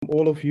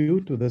all of you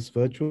to this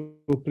virtual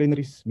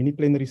mini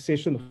plenary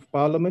session of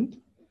Parliament.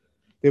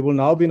 There will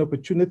now be an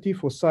opportunity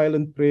for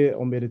silent prayer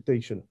or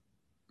meditation.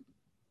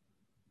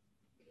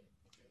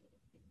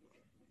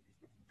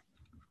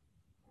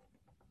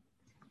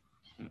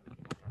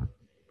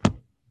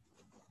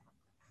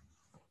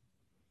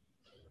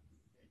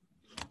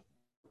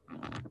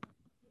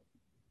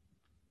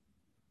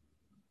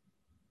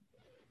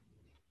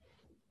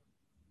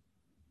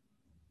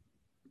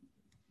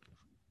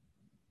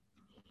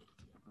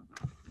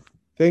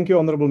 Thank you,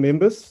 honorable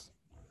members.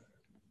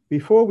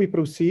 Before we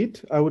proceed,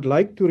 I would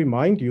like to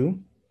remind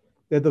you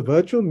that the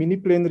virtual mini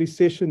plenary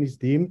session is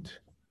deemed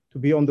to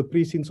be on the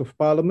precincts of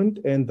Parliament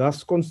and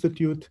thus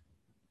constitute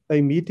a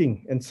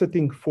meeting and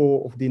sitting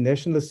of the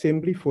National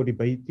Assembly for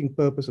debating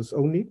purposes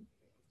only.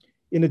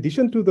 In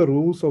addition to the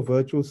rules of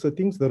virtual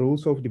sittings, the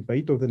rules of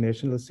debate of the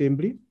National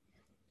Assembly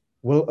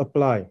will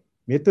apply.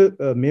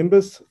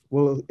 Members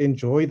will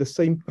enjoy the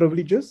same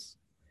privileges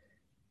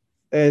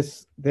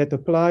as that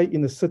apply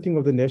in a sitting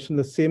of the National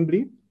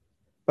Assembly,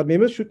 but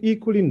members should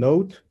equally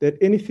note that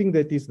anything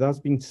that is thus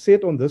being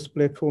said on this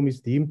platform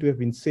is deemed to have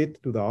been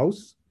said to the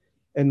House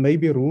and may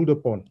be ruled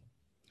upon.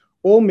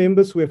 All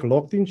members who have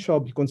logged in shall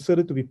be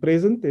considered to be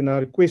present and are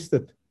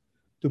requested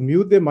to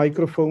mute their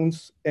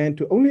microphones and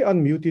to only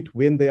unmute it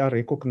when they are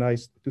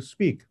recognized to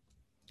speak.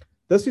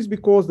 This is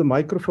because the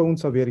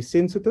microphones are very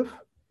sensitive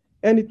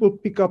and it will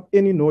pick up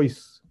any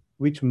noise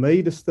which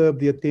may disturb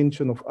the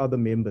attention of other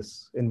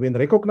members. And when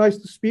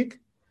recognized to speak,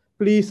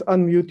 please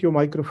unmute your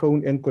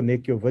microphone and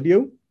connect your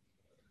video.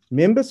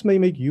 Members may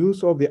make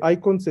use of the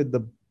icons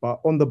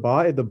on the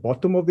bar at the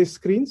bottom of their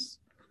screens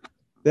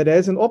that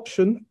has an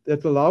option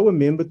that allow a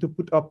member to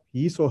put up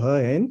his or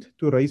her hand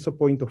to raise a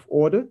point of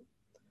order.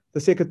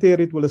 The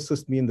Secretariat will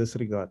assist me in this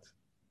regard.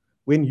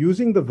 When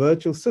using the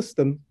virtual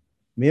system,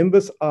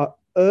 members are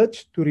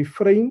urged to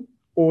refrain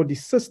or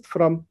desist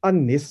from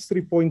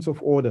unnecessary points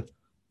of order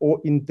or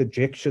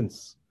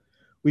interjections.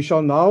 We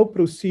shall now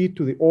proceed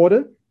to the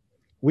order,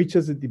 which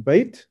is a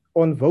debate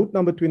on vote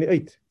number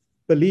 28,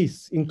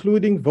 police,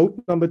 including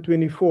vote number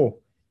 24,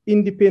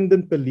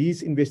 Independent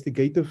Police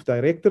Investigative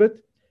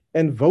Directorate,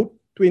 and vote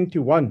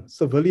 21,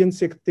 Civilian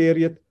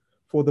Secretariat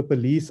for the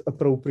Police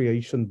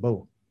Appropriation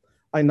Bill.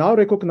 I now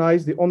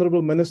recognize the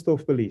Honourable Minister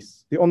of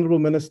Police. The Honourable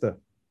Minister.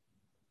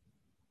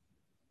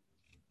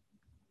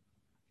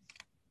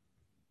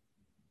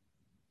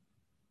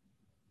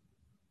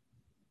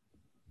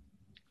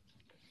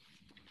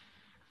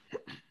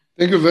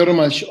 Thank you very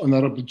much,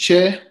 Honourable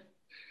Chair,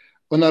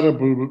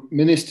 Honourable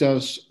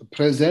Ministers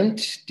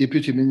present,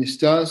 Deputy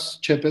Ministers,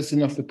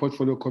 Chairperson of the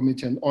Portfolio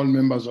Committee, and all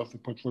members of the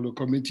Portfolio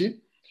Committee,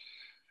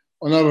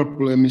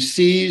 Honourable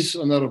MECs,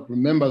 Honourable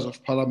Members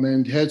of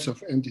Parliament, heads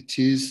of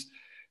entities,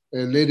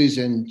 ladies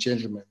and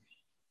gentlemen.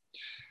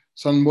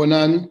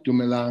 Sanbonani,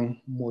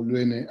 Dumelang,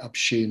 Molweni,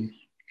 Abshin.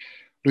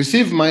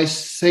 Receive my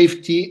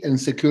safety and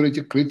security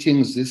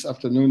greetings this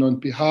afternoon on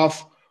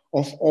behalf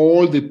of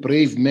all the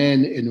brave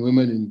men and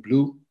women in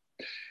blue,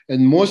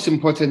 and most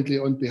importantly,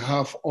 on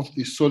behalf of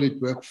the solid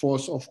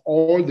workforce of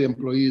all the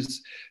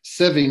employees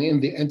serving in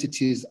the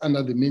entities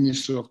under the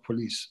Ministry of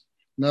Police.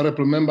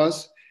 Honourable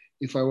members,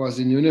 if I was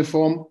in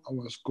uniform, I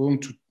was going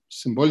to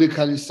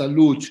symbolically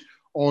salute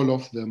all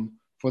of them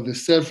for the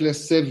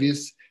selfless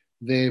service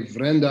they've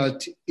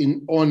rendered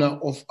in honor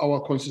of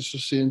our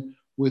Constitution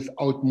with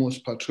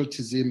utmost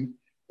patriotism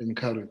and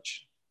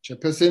courage.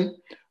 Chairperson,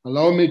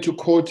 allow me to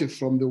quote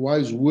from the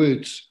wise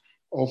words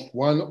of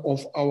one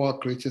of our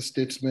greatest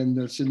statesmen,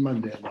 Nelson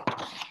Mandela.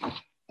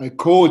 I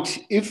quote,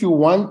 if you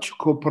want to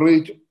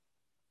cooperate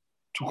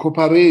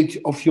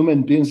of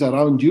human beings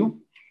around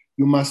you,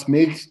 you must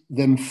make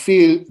them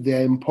feel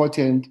they're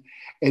important,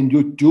 and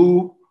you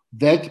do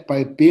that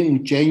by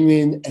being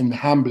genuine and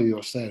humble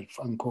yourself,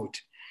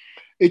 unquote.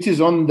 It is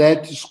on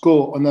that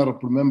score,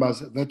 honourable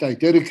members, that I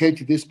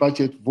dedicate this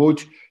budget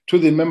vote to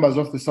the members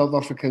of the South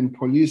African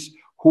Police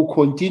who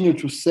continue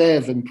to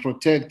serve and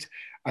protect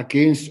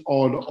against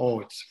all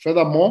odds.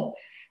 Furthermore,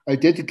 I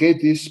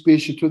dedicate this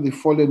speech to the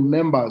fallen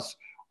members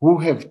who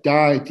have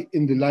died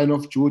in the line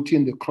of duty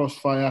in the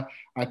crossfire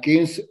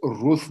against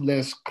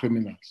ruthless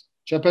criminals.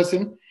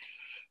 Chairperson,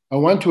 I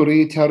want to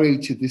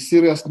reiterate the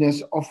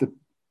seriousness of the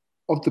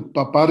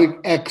barbaric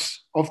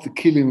acts of the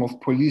killing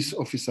of police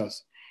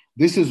officers.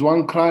 This is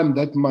one crime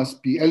that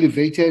must be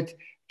elevated,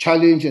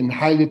 challenged, and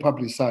highly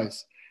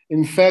publicized.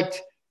 In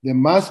fact, there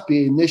must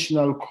be a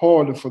national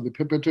call for the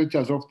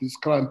perpetrators of this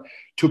crime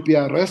to be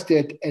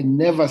arrested and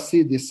never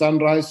see the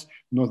sunrise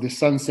nor the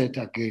sunset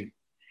again.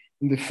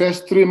 In the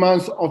first 3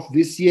 months of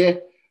this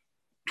year,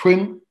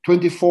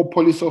 24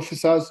 police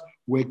officers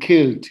were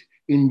killed.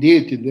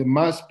 Indeed, there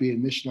must be a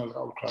national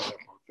outcry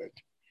about that.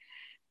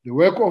 The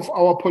work of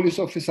our police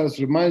officers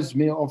reminds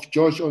me of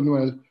George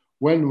Orwell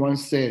when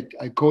once said,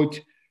 I quote,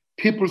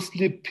 people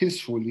sleep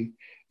peacefully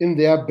in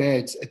their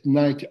beds at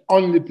night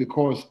only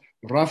because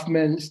rough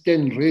men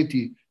stand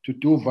ready to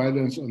do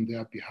violence on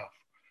their behalf.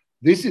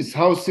 This is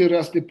how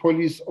seriously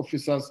police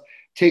officers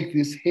take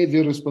this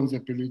heavy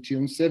responsibility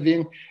in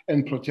serving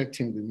and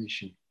protecting the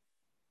nation.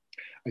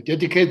 I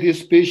dedicate this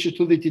speech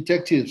to the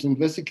detectives,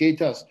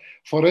 investigators,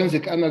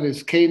 forensic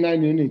analysts,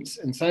 K9 units,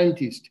 and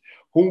scientists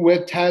who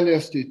work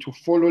tirelessly to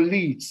follow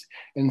leads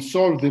and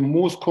solve the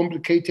most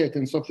complicated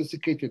and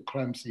sophisticated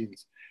crime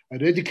scenes. I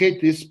dedicate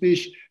this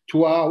speech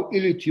to our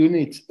elite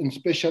units and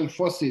special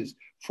forces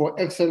for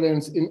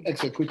excellence in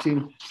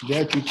executing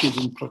their duties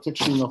in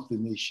protection of the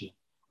nation.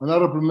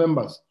 Honorable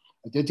members,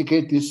 I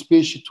dedicate this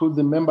speech to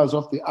the members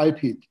of the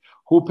IPID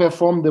who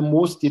perform the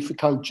most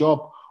difficult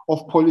job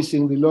of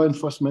policing the law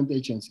enforcement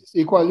agencies.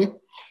 Equally,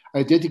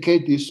 I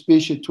dedicate this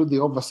speech to the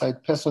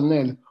oversight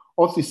personnel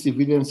of the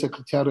Civilian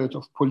Secretariat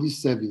of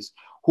Police Service,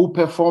 who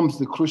performs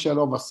the crucial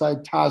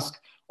oversight task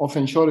of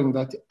ensuring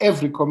that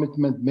every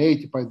commitment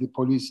made by the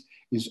police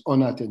is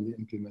honored and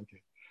implemented.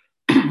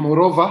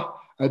 Moreover,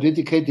 I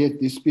dedicated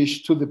this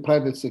speech to the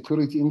private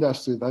security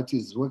industry that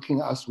is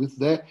working us with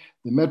the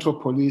Metro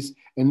Police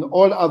and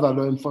all other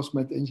law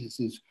enforcement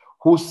agencies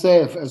who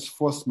serve as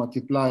force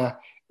multiplier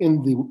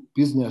in the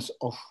business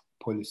of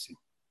policing.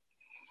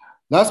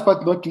 Last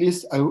but not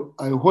least,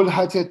 I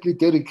wholeheartedly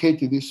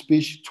dedicate this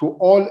speech to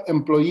all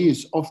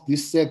employees of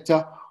this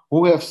sector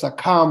who have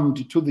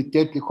succumbed to the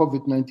deadly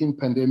COVID-19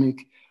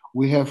 pandemic.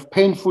 We have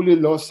painfully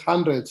lost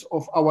hundreds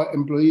of our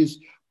employees,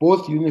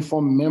 both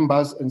uniform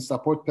members and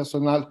support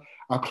personnel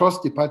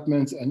across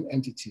departments and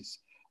entities.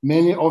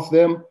 Many of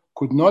them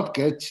could not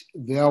get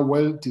their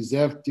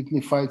well-deserved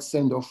dignified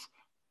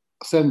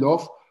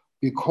send-off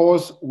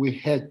because we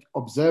had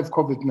observed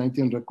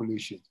COVID-19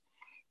 regulations.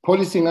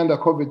 Policing under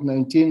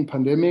COVID-19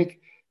 pandemic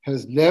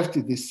has left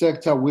the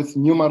sector with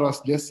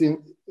numerous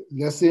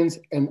lessons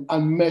and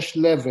unmatched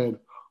level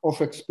of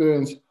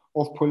experience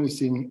of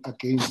policing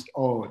against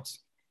odds.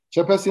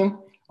 Chairperson,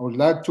 I would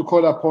like to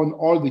call upon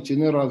all the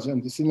generals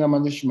and the senior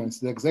managements,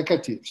 the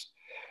executives,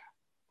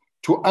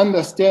 to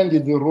understand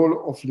the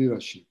role of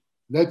leadership.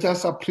 Let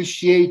us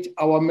appreciate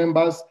our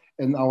members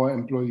and our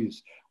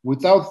employees.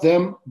 Without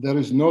them, there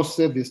is no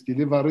service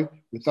delivery.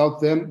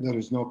 Without them, there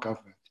is no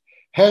government.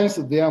 Hence,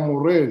 their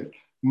morale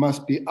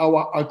must be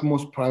our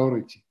utmost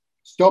priority.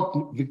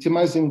 Stop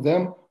victimizing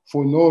them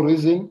for no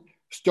reason.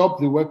 Stop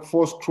the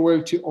workforce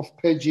cruelty of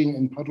purging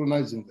and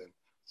patronizing them.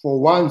 For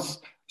once,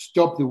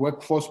 stop the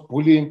workforce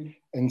bullying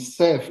and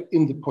serve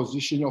in the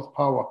position of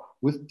power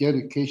with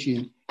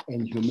dedication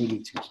and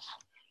humility.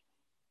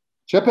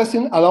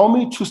 Chairperson, allow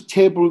me to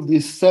table the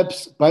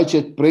SEP's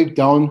budget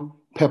breakdown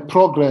per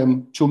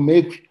program to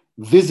make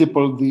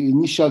visible the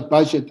initial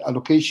budget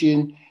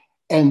allocation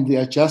and the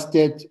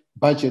adjusted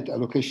budget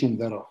allocation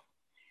thereof.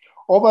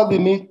 Over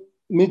the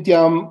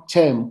medium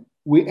term,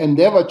 we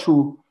endeavor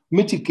to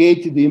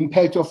mitigate the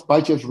impact of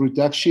budget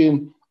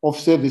reduction of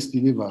service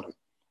delivery.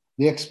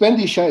 The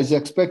expenditure is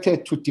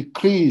expected to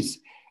decrease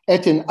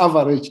at an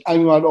average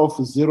annual of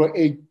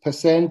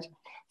 0.8%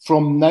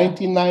 from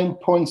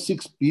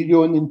 99.6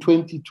 billion in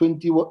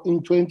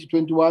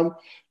 2021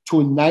 to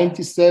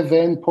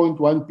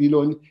 97.1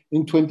 billion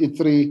in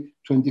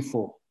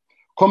 23-24.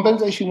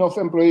 Compensation of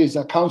employees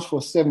accounts for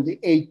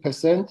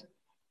 78%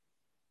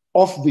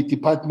 of the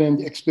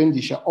department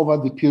expenditure over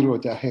the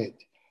period ahead.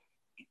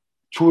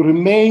 To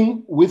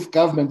remain with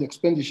government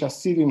expenditure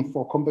ceiling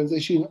for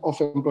compensation of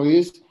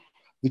employees,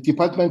 the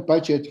department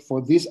budget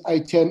for this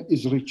item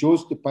is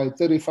reduced by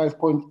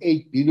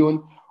 35.8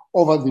 billion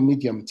over the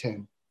medium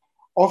term.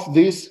 Of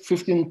this,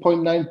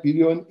 15.9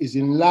 billion is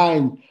in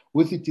line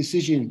with the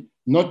decision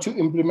not to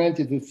implement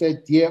the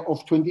third year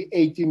of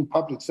 2018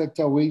 public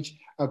sector wage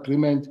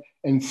agreement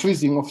and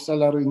freezing of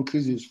salary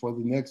increases for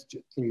the next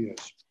 3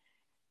 years.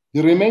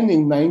 The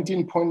remaining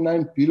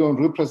 19.9 billion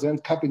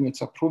represent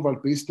Cabinet's approval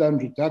baseline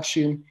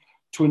reduction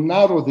to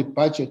narrow the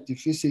budget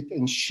deficit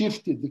and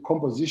shift the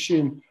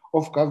composition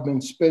of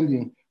government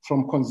spending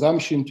from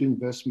consumption to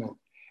investment,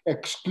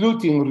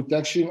 excluding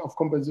reduction of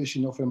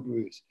compensation of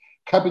employees.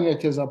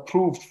 Cabinet has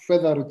approved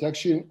further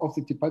reduction of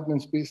the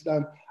department's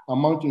baseline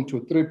amounting to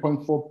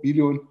 3.4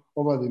 billion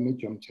over the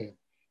medium term.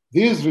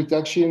 These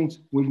reductions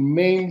will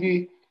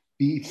mainly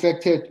be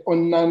effected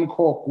on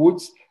non-core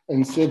goods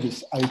and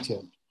service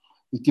items.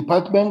 The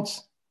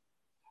department's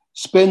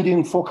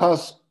spending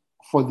focus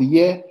for the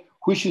year,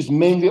 which is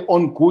mainly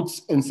on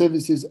goods and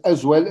services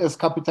as well as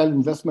capital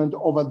investment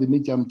over the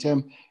medium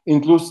term,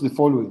 includes the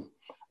following.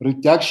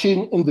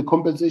 Reduction in the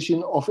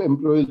compensation of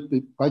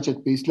employee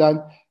budget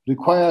baseline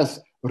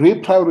requires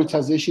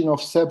reprioritization of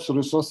SEP's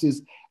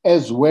resources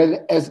as well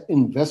as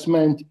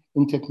investment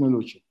in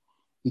technology.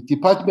 The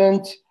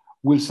department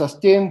will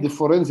sustain the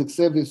forensic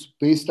service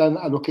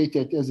baseline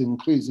allocated as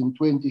increase in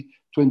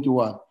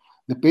 2021.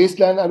 The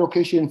baseline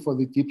allocation for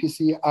the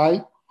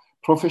DPCI,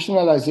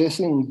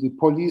 professionalizing the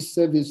police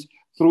service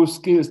through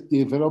skills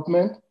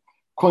development,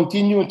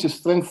 continue to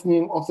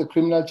strengthening of the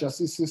criminal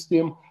justice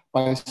system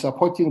by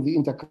supporting the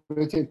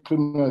integrated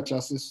criminal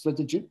justice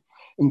strategy,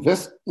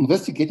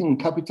 investigating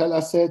capital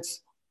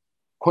assets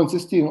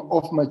consisting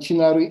of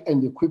machinery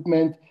and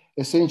equipment,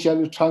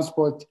 essentially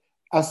transport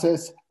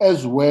assets,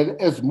 as well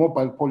as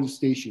mobile police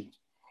stations.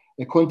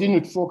 A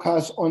continued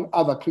focus on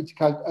other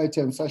critical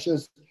items such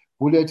as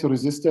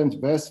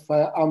bullet-resistant vests,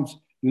 firearms,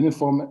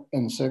 uniform,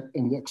 and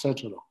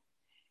etc.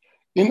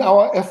 In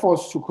our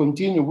efforts to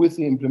continue with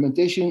the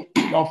implementation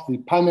of the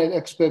panel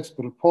experts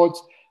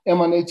reports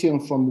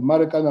emanating from the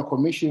Marikana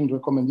Commission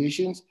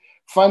recommendations,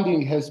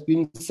 funding has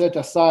been set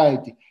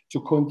aside to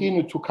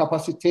continue to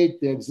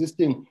capacitate the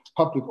existing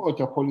public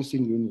order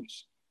policing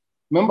units.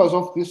 Members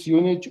of this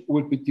unit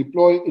will be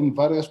deployed in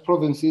various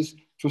provinces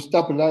to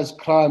stabilize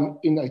crime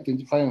in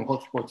identifying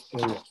hotspot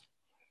areas.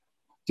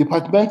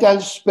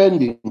 Departmental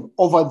spending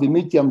over the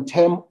medium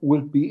term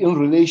will be in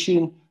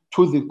relation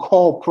to the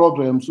core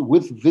programs,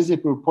 with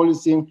visible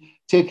policing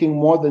taking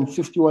more than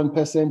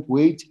 51%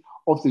 weight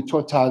of the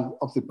total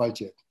of the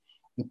budget.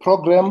 The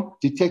program,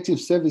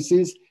 Detective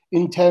Services,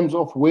 in terms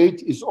of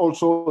weight, is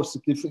also a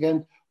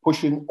significant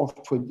portion of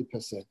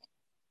 20%.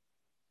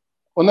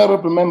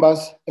 Honorable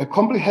members, a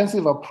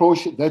comprehensive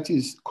approach that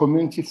is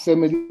community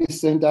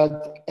family-centered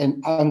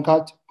and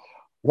anchored,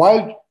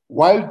 while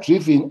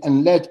driven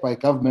and led by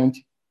government,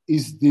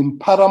 is the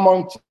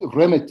paramount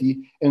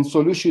remedy and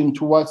solution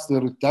towards the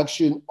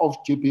reduction of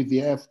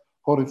GBVF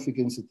horrific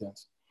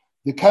incidents.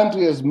 The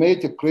country has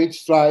made great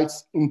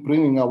strides in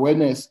bringing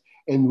awareness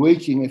and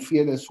waging a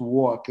fearless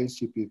war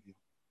against GBV.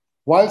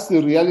 Whilst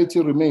the reality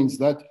remains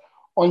that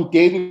on a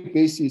daily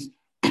basis,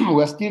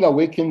 we are still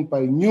awakened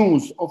by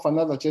news of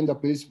another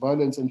gender-based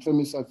violence and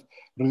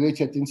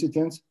femicide-related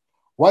incidents,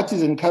 what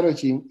is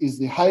encouraging is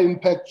the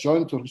high-impact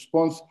joint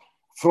response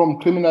from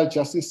criminal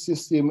justice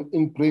system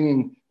in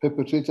bringing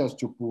perpetrators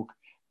to book.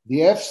 The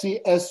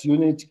FCS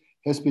unit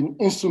has been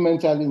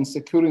instrumental in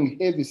securing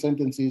heavy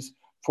sentences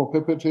for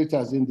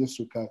perpetrators in this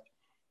regard.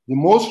 The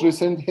most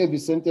recent heavy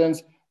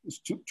sentence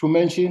to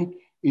mention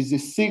is the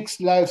 6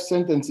 life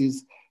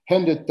sentences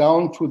handed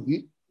down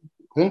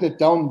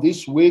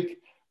this week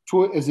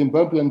to a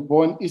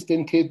Zimbabwean-born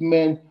Eastern Cape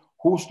man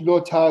who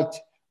slaughtered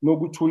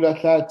Nogutula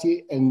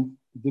Hlati and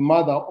the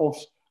mother of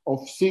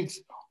 6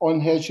 on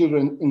her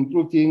children,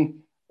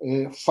 including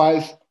a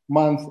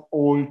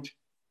 5-month-old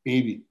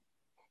baby.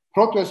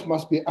 Progress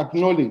must be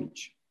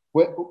acknowledged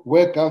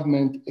where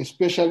government,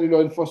 especially law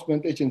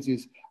enforcement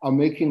agencies, are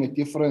making a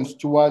difference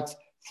towards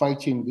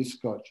fighting this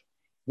scourge.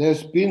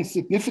 There's been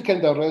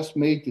significant arrests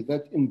made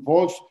that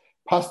involves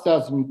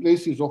pastors in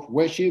places of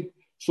worship,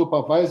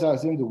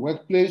 supervisors in the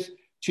workplace,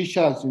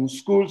 teachers in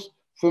schools,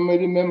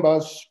 family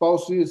members,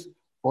 spouses,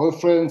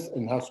 boyfriends,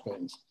 and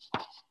husbands.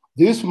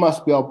 This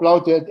must be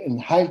applauded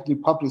and highly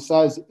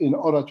publicized in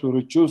order to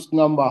reduce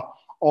number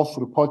of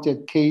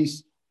reported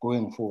cases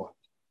going forward.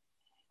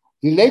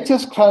 The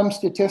latest crime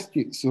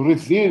statistics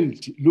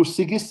revealed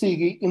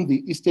Lusikisiki in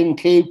the Eastern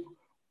Cape,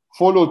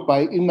 followed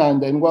by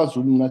Inanda in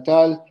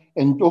KwaZulu-Natal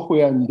and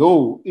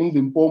Tohoyandou in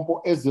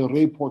Limpopo as the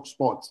rape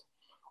hotspots.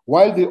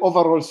 While the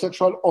overall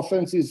sexual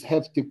offenses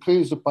have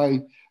decreased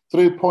by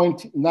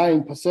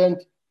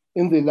 3.9%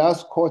 in the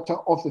last quarter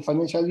of the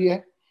financial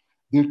year,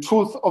 the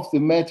truth of the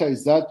matter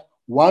is that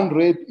one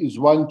rape is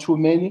one too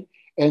many,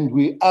 and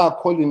we are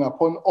calling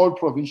upon all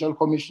provincial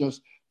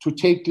commissioners to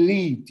take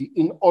lead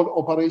in all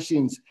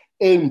operations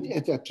aimed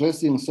at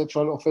addressing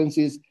sexual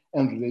offenses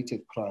and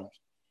related crimes.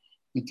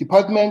 The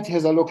department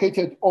has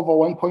allocated over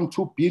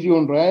 1.2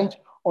 billion rand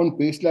on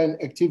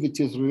baseline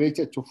activities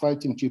related to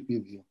fighting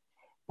GBV,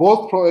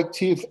 both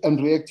proactive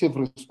and reactive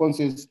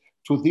responses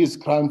to these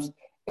crimes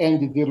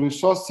and the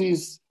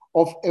resources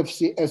of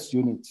FCS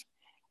units.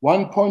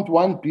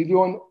 1.1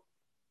 billion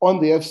on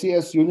the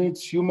FCS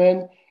units,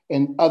 human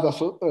and other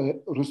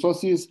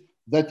resources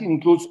that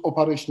includes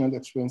operational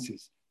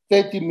expenses.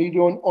 30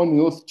 million on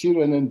youth,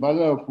 children, and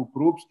vulnerable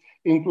groups,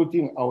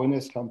 including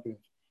awareness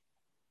campaigns.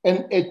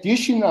 An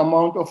additional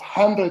amount of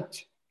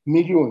 100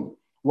 million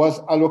was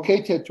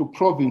allocated to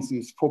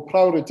provinces for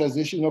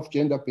prioritization of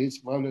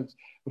gender-based violence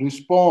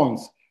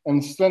response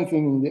and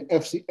strengthening the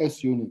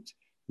FCS unit.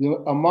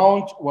 The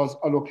amount was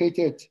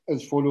allocated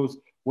as follows: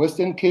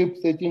 Western Cape,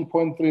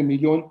 13.3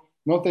 million,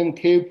 Northern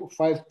Cape,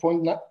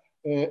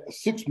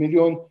 5.6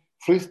 million,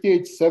 Free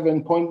State,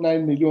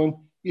 7.9 million,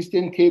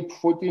 Eastern Cape,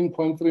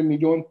 14.3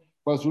 million,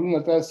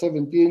 KwaZulu-Natal,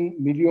 17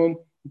 million,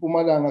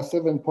 Mpumalanga,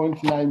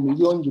 7.9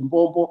 million,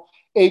 Limpopo,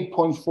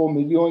 8.4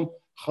 million,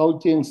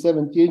 Gauteng,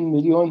 17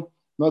 million,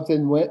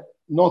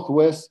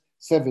 Northwest,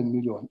 7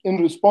 million. In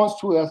response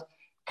to us,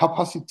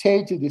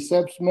 capacitated the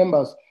SEPS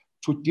members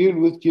to deal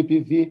with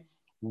GBV,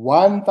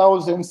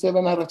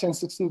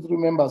 1,763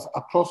 members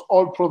across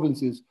all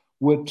provinces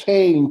were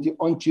trained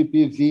on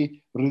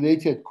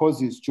GBV-related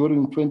causes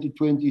during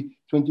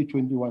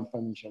 2020-2021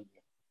 financial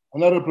year.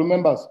 Honorable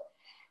members,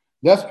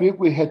 last week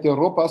we had a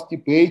robust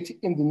debate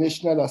in the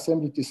National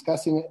Assembly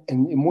discussing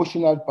an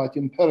emotional but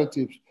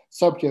imperative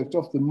subject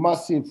of the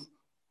massive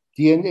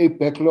DNA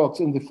backlogs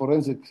in the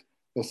forensic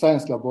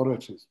science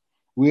laboratories.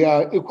 We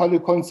are equally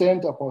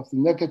concerned about the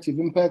negative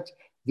impact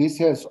this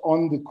has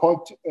on the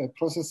court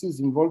processes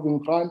involving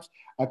crimes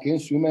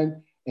against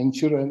women and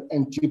children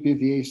and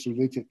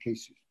GBVH-related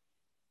cases.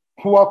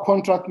 Poor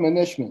contract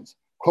management,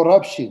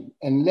 corruption,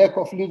 and lack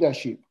of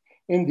leadership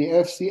in the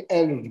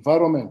FCL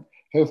environment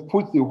have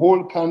put the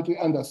whole country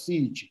under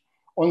siege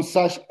on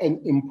such an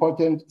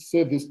important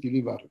service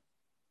delivery.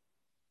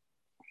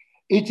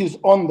 It is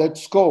on that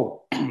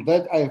score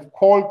that I have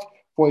called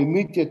for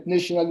immediate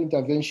national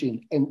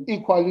intervention and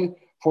equally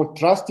for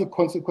drastic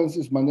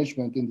consequences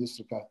management in this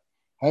regard.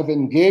 I have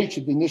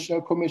engaged the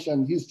National Commissioner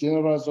and his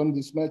generals on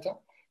this matter.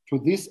 To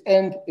this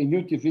end, a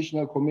new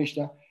divisional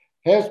commissioner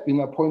has been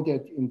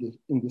appointed in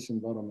this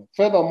environment.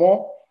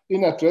 Furthermore,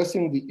 in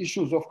addressing the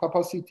issues of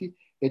capacity,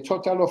 a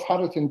total of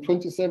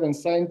 127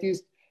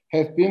 scientists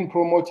have been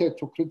promoted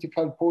to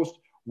critical posts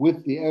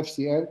with the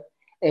FCL,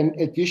 and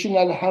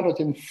additional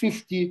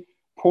 150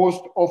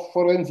 posts of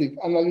forensic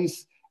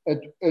analysts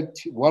at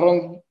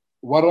warrant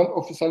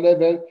officer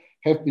level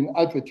have been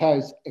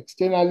advertised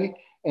externally,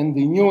 and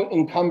the new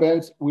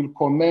incumbents will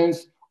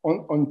commence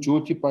on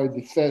duty by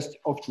the 1st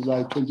of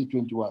July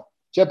 2021.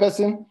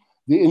 Chairperson,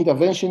 the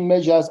intervention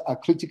measures are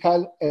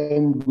critical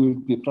and will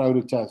be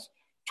prioritized.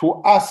 To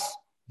us,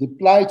 the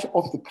plight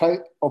of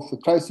the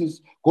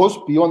crisis goes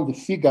beyond the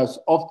figures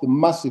of the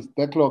massive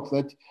backlog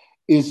that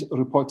is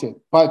reported,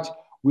 but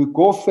we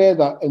go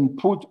further and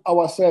put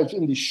ourselves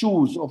in the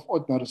shoes of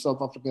ordinary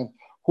South Africans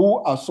who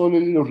are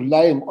solely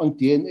relying on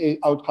DNA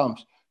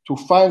outcomes to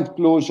find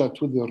closure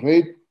to the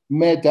rape,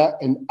 murder,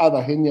 and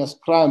other heinous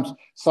crimes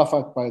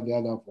suffered by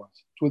their loved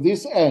ones. To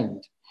this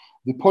end,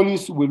 the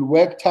police will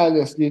work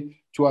tirelessly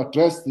to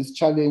address this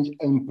challenge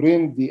and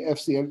bring the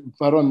FCL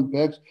environment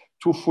back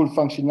to full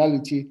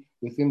functionality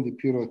within the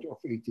period of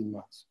 18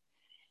 months.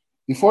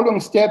 The following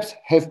steps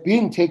have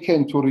been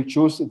taken to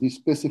reduce the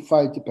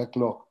specified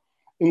backlog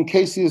in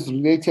cases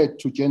related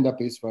to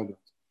gender-based violence.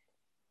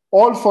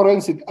 All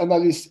forensic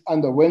analysts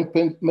underwent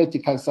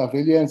medical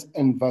surveillance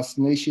and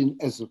vaccination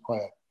as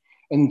required.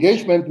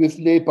 Engagement with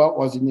labor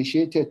was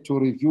initiated to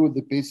review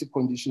the basic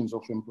conditions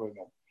of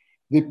employment.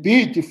 The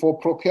bid for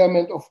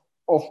procurement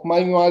of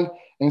manual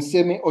and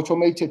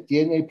semi-automated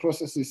DNA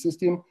processing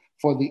system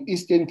for the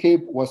Eastern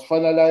Cape was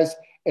finalized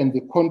and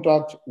the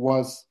contract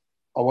was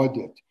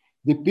awarded.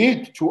 The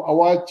bid to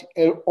award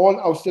all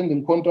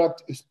outstanding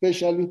contracts,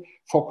 especially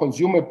for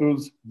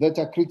consumables that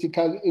are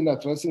critical in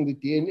addressing the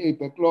DNA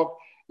backlog,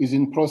 is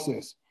in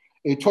process.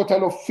 A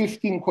total of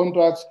 15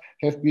 contracts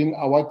have been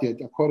awarded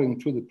according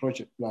to the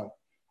project plan.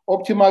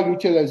 Optimal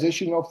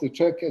utilization of the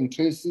track and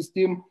trace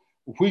system,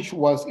 which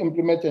was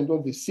implemented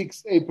on the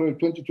 6th April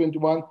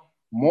 2021,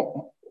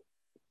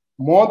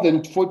 more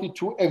than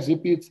 42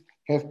 exhibits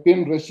have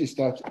been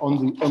registered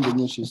on the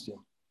new system.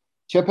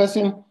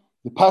 Chairperson,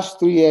 the past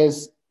 3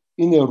 years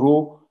in a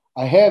row,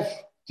 I have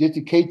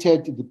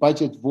dedicated the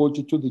budget vote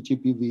to the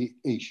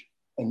GBVH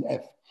and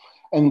F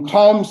and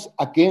crimes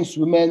against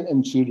women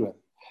and children.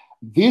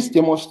 This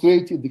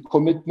demonstrates the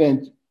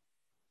commitment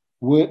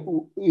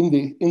in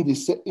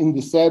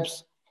the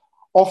steps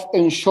of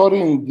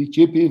ensuring the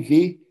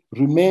GBV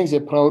remains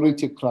a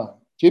priority crime.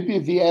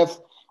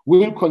 GBVF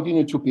will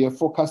continue to be a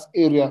focus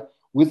area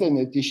with an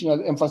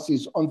additional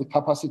emphasis on the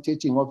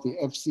capacitating of the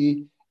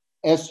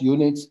FCS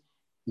units.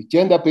 The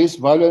Gender-Based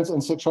Violence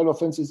and Sexual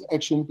Offences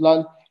Action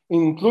Plan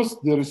includes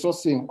the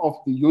resourcing of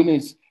the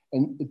units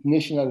at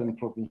national and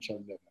provincial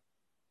level.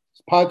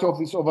 As part of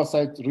this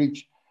oversight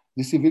reach,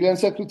 the Civilian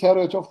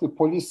Secretariat of the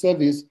Police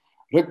Service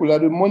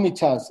regularly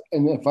monitors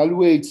and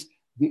evaluates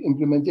the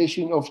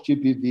implementation of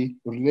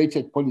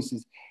GBV-related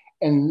policies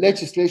and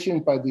legislation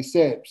by the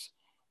SERPs.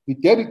 The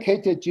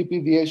dedicated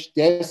GBVH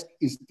desk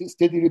is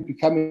steadily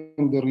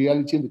becoming the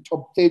reality in the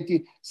top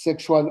 30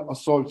 sexual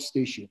assault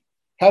station.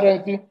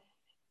 Currently,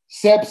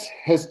 SERPs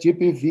has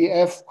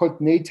GBVF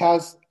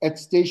coordinators at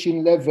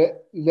station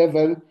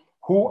level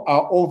who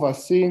are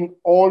overseeing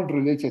all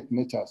related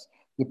matters.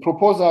 The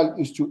proposal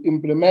is to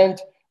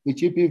implement the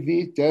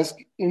GBV desk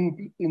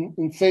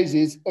in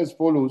phases as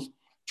follows: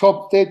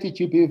 top 30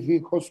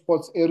 GBV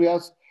hotspots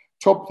areas,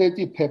 top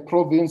 30 per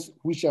province,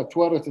 which are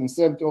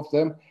 270 of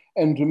them,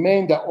 and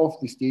remainder of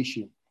the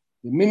station.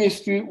 The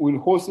ministry will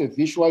host a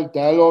visual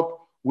dialogue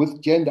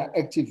with gender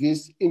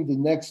activists in the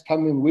next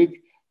coming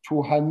week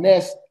to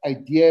harness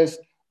ideas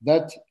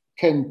that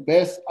can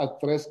best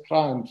address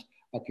crimes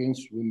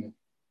against women.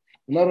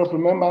 Honorable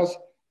members,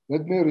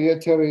 let me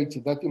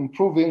reiterate that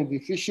improving the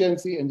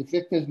efficiency and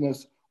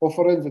effectiveness of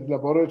forensic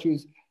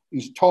laboratories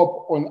is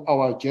top on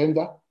our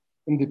agenda.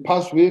 In the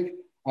past week,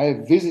 I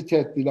have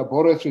visited the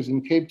laboratories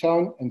in Cape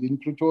Town and in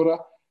Pretoria.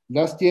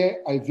 Last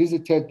year, I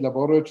visited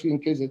laboratory in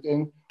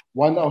KZN.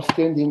 One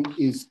outstanding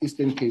is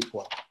Eastern Cape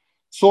one.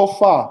 So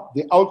far,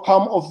 the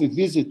outcome of the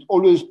visit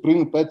always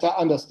brings better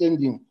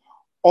understanding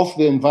of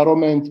the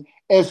environment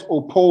as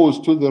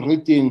opposed to the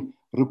written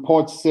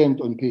reports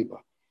sent on paper.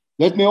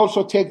 Let me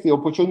also take the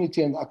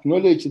opportunity and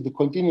acknowledge the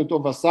continued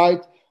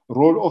oversight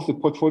role of the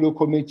Portfolio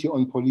Committee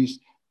on Police.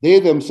 They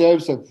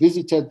themselves have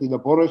visited the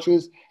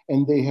laboratories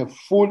and they have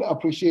full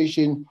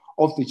appreciation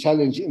of the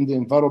challenge in the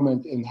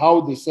environment and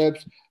how the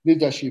SERP's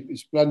leadership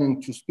is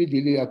planning to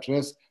speedily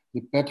address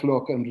the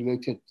backlog and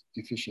related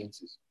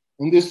deficiencies.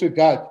 In this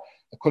regard,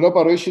 a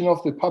collaboration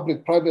of the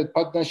public-private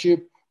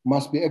partnership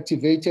must be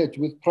activated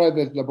with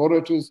private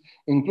laboratories,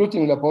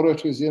 including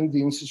laboratories in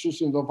the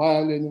institutions of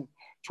higher learning,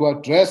 to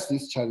address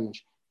this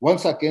challenge.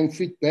 Once again,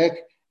 feedback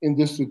in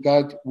this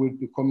regard will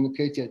be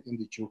communicated in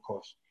the due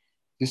course.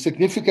 The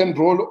significant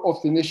role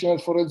of the National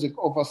Forensic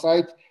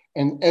Oversight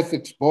and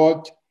Ethics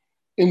Board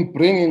in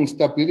bringing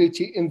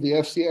stability in the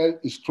FCL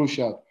is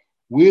crucial.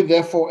 We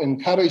therefore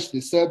encourage the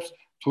SEPs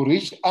to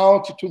reach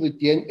out to the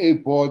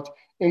DNA board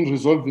in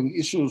resolving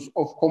issues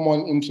of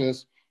common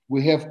interest.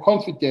 We have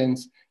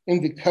confidence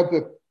in the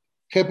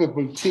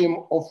capable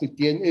team of the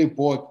DNA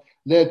board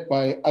led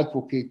by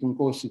Advocate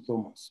Nkosi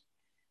Thomas.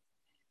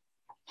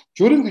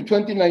 During the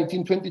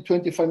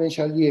 2019-2020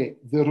 financial year,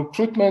 the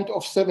recruitment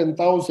of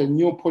 7,000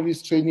 new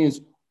police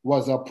trainees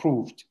was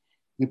approved.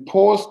 The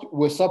posts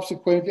were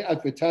subsequently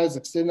advertised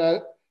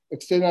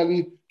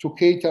externally to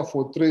cater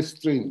for 3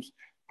 streams.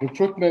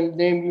 Recruitment,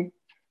 namely,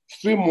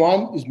 Stream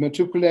 1 is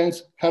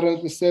matriculants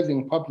currently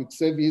serving public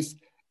service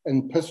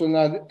and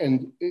personnel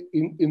and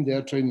in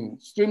their training.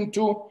 Stream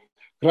 2,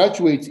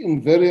 graduates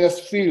in various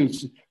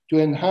fields to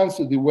enhance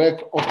the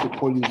work of the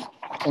police.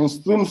 And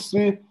Stream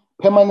 3,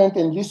 permanent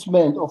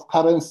enlistment of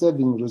current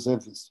serving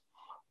reservists.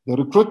 The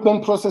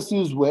recruitment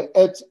processes were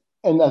at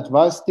an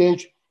advanced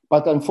stage,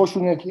 but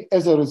unfortunately,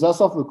 as a result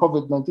of the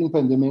COVID-19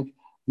 pandemic,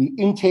 the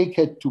intake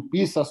had to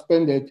be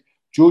suspended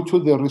due to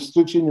the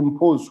restriction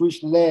imposed,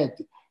 which led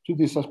to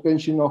the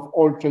suspension of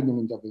all training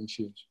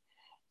interventions.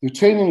 The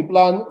training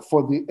plan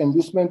for the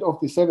enlistment of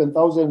the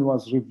 7,000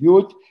 was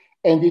reviewed,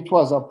 and it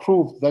was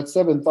approved that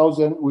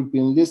 7,000 will be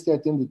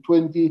enlisted in the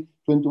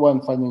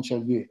 2021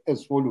 financial year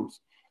as follows.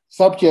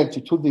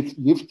 Subject to the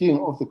lifting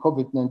of the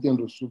COVID-19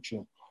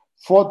 restriction,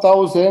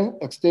 4,000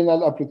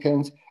 external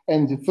applicants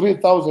and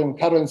 3,000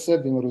 current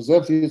serving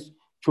reservists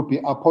to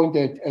be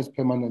appointed as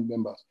permanent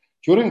members.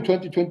 During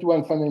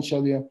 2021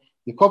 financial year,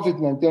 the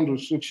COVID-19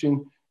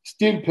 restriction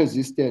still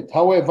persisted.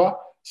 However,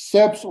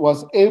 SEPS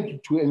was able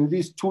to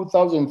enlist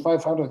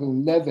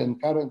 2,511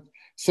 current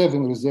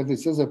serving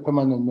reservists as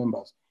permanent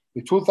members.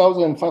 The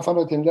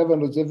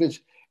 2,511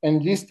 reservists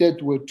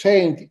enlisted were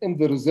trained in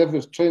the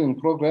reservist training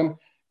program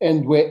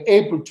and were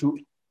able to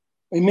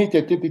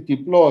immediately be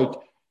deployed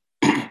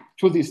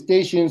to the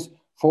stations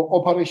for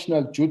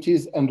operational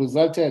duties and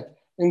resulted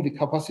in the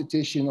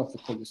capacitation of the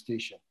police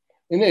station.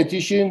 In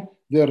addition,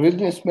 the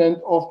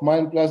reenlistment of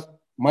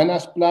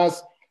minus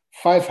plus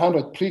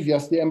 500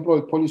 previously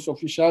employed police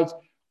officials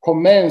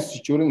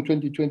commenced during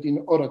 2020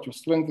 in order to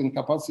strengthen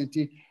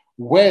capacity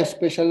where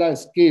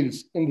specialized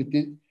skills in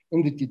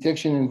the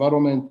detection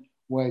environment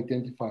were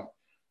identified.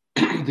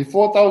 The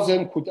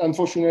 4,000 could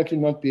unfortunately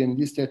not be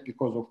enlisted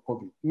because of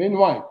COVID.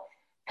 Meanwhile,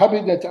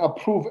 Cabinet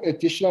approved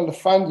additional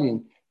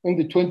funding in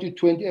the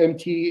 2020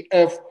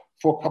 MTEF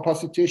for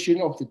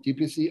capacitation of the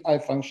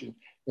DPCI function,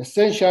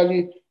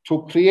 essentially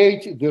to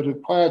create the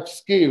required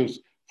skills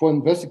for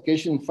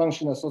investigation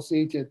function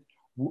associated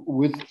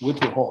with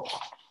the whole.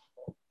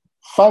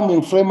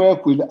 Funding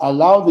framework will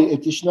allow the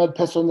additional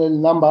personnel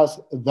numbers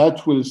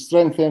that will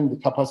strengthen the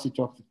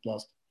capacity of the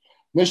cluster.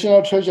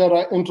 National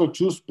Treasurer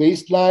introduced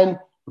baseline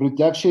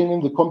reduction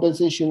in the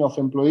compensation of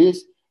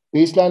employees,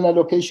 baseline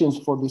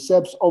allocations for the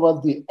SEPs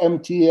over the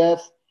MTF.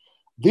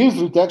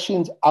 These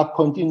reductions are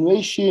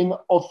continuation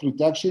of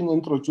reduction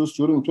introduced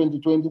during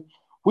 2020,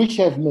 which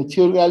have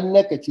material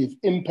negative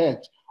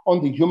impact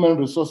on the human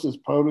resources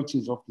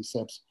priorities of the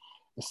SEPs,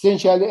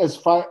 essentially as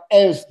far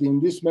as the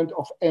enlistment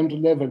of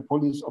entry-level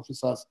police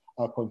officers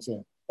are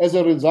concerned. As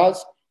a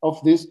result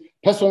of this,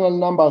 personnel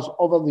numbers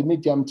over the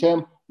medium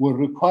term will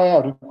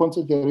require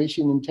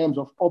reconsideration in terms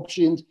of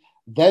options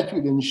that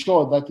will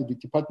ensure that the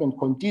department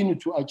continue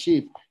to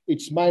achieve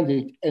its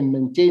mandate and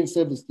maintain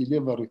service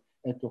delivery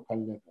at local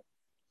level.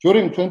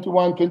 During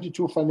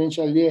 21-22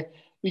 financial year,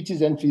 it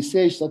is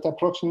envisaged that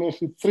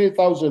approximately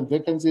 3,000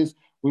 vacancies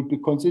will be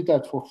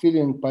considered for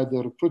filling by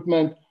the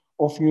recruitment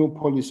of new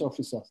police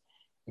officers.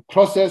 The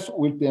process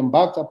will be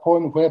embarked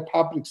upon where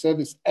Public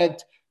Service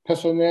Act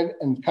personnel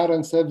and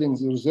current serving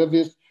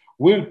reservists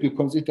will be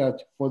considered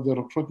for the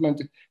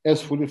recruitment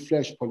as fully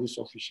fledged police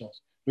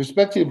officials.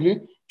 Respectively,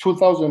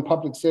 2,000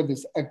 Public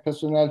Service Act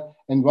personnel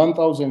and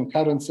 1,000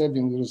 current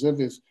serving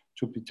reservists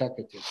to be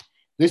targeted.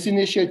 This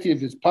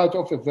initiative is part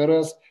of the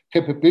various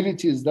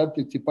capabilities that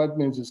the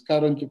department is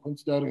currently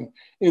considering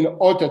in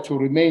order to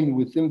remain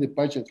within the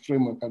budget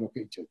framework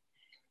allocated.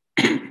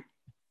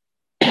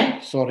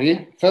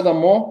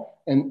 Furthermore,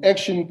 an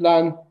action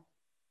plan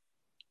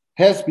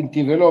has been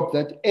developed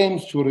that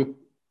aims to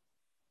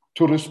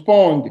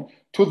respond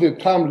to the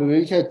crime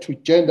related to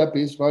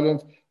gender-based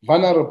violence,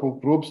 vulnerable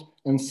groups,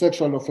 and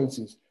sexual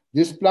offenses.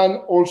 This plan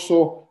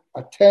also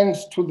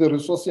attends to the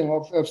resourcing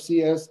of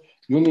FCS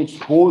units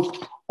both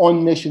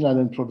on national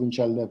and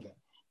provincial level.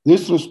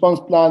 This response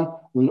plan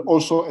will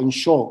also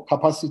ensure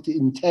capacity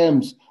in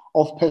terms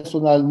of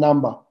personnel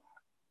numbers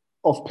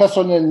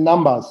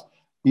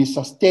be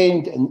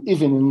sustained and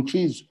even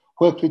increased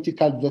where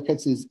critical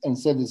vacancies and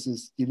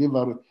services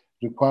delivery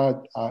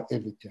required are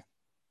evident.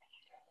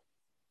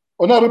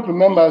 Honorable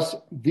members,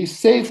 the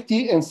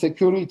safety and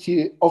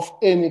security of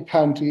any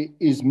country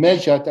is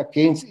measured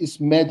against its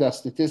murder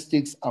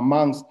statistics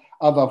amongst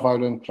other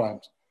violent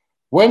crimes.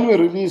 When we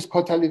release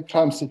quarterly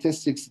crime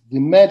statistics, the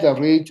murder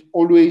rate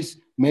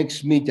always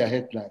makes media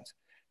headlines.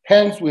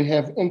 Hence, we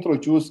have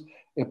introduced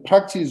a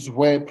practice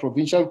where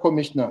provincial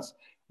commissioners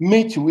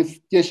meet with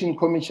station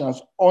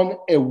commissioners on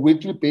a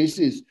weekly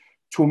basis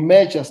to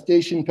measure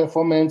station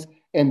performance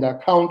and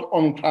account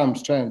on crime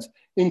trends,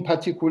 in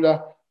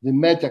particular, the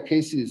murder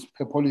cases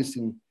per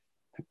policing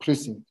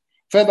precinct.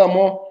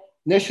 Furthermore,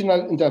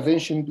 national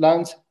intervention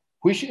plans,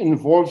 which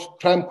involve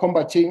crime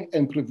combating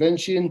and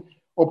prevention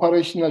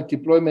operational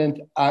deployment,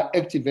 are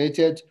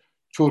activated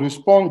to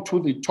respond to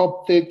the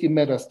top 30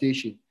 murder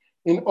stations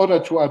in order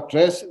to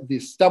address the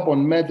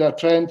stubborn murder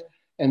trend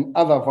and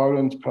other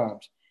violent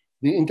crimes.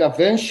 The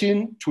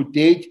intervention to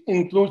date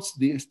includes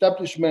the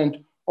establishment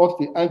of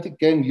the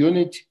anti-gang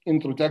unit,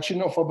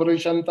 introduction of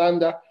Operation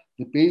Thunder,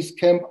 the base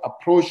camp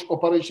approach,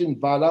 Operation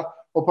Vala,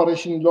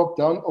 Operation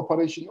Lockdown,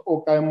 Operation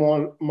Okai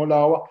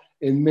Molawa,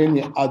 and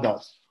many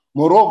others.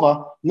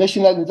 Moreover,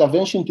 national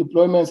intervention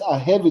deployments are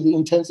heavily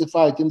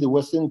intensified in the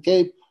Western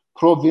Cape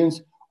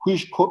province,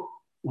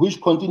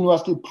 which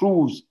continuously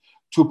proves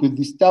to be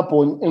the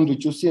stubborn in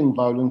reducing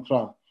violent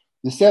crime.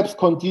 The SAPS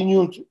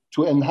continue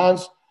to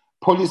enhance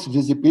police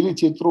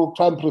visibility through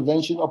crime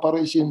prevention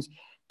operations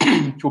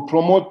to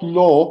promote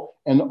law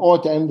and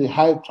order in the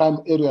high crime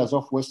areas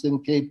of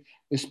Western Cape,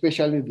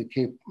 especially the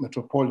Cape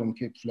Metropolitan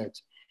Cape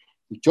Flats.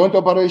 The joint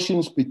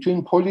operations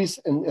between police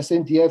and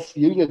SNDF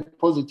yielded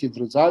positive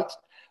results,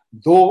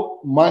 though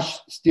much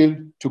still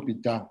to be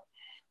done.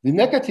 The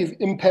negative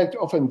impact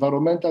of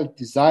environmental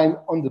design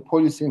on the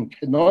policing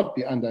cannot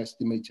be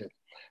underestimated.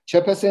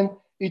 Chairperson,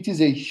 it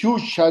is a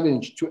huge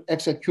challenge to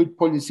execute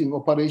policing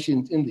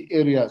operations in the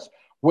areas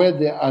where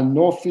there are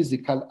no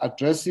physical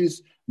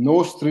addresses,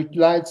 no street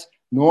lights,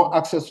 no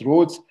access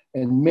roads,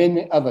 and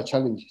many other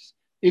challenges.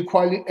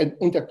 Equally, an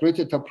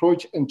integrated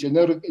approach and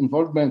generic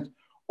involvement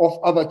of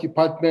other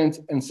departments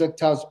and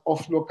sectors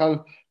of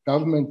local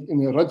government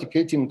in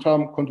eradicating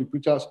crime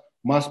contributors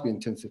must be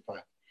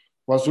intensified.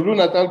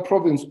 KwaZulu-Natal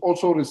province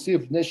also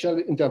received national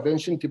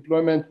intervention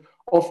deployment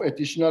of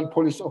additional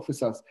police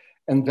officers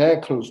and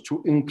vehicles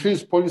to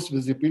increase police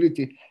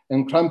visibility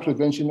and crime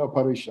prevention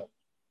operations.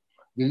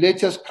 The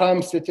latest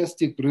crime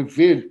statistic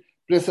revealed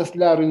places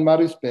Lar in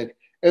Maritzburg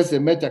as a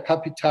murder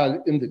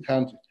capital in the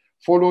country,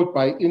 followed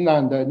by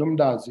Inanda and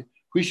Umlazi,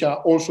 which are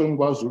also in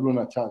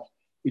KwaZulu-Natal.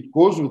 It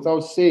goes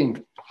without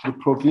saying the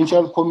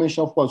Provincial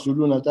Commissioner of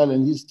KwaZulu-Natal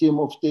and his team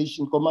of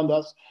station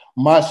commanders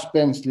must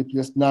spend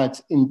sleepless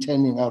nights in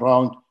turning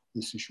around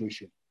the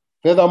situation.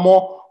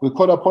 Furthermore, we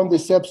call upon the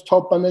SAPS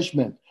top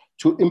management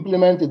to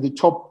implement the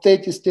top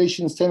 30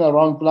 stations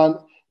turnaround plan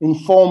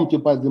informed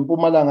by the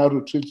Mpumalanga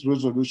Retreat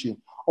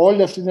Resolution. All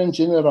lieutenant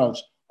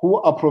generals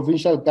who are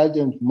provincial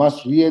guardians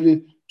must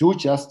really do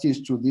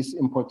justice to this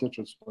important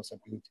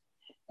responsibility.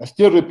 I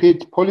still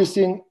repeat,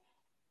 policing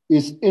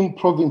is in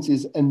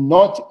provinces and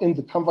not in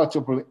the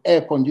comfortable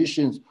air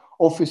conditions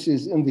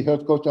offices in the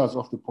headquarters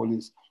of the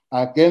police.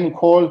 I again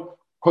call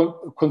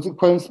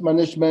consequence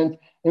management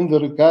in the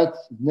regard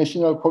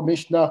National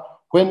Commissioner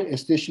when a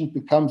station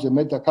becomes a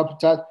murder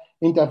capital.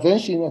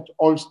 Intervention at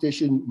all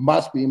stations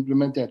must be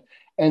implemented.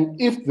 And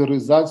if the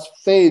results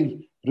fail,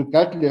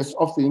 regardless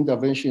of the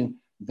intervention,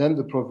 then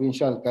the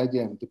provincial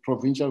guardian, the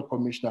provincial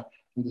commissioner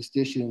in the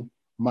station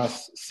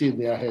must see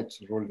their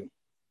heads rolling.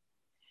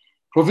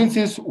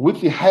 Provinces with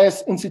the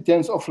highest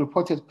incidence of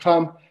reported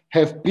crime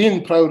have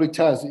been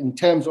prioritized in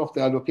terms of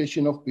the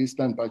allocation of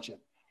baseline budget.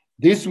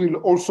 This will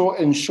also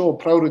ensure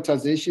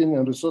prioritization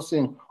and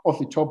resourcing of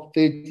the top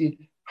 30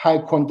 high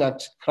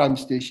conduct crime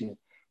stations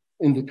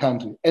in the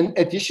country. An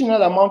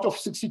additional amount of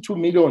 62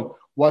 million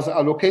was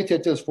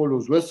allocated as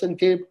follows. Western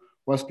Cape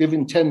was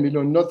given 10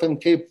 million, Northern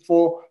Cape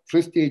 4,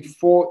 Free State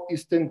 4,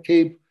 Eastern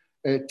Cape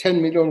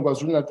 10 million,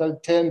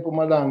 KwaZulu-Natal 10,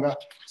 Mpumalanga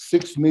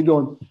 6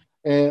 million,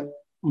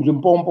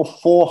 Limpopo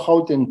 4,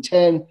 Gauteng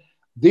 10.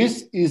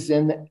 This is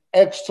an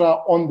extra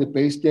on the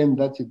baseline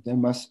that they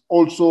must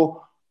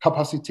also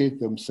capacitate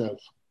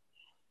themselves.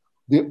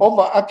 The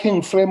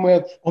overarching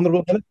framework...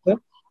 Honourable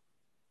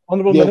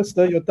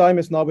Minister, your time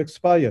is now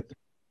expired.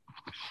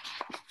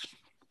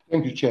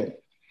 Thank you, Chair.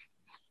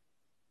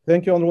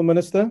 Thank you, Honourable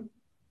Minister.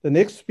 The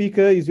next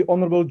speaker is the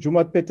Honourable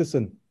Jumat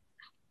Peterson.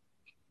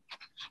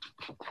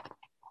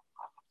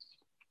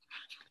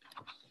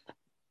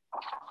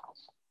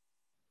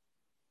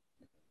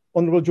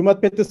 Honourable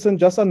Jumat Peterson,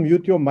 just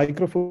unmute your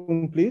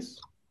microphone, please.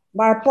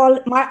 My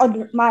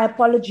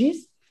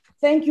apologies.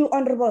 Thank you,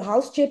 Honourable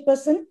House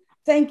Chairperson.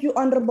 Thank you,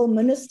 Honourable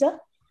Minister.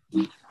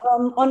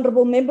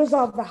 Honourable members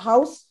of the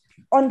House,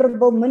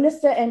 Honourable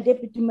Minister and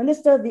Deputy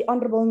Minister, the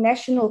Honourable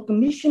National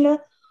Commissioner,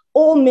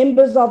 all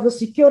members of the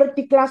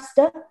security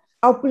cluster,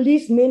 our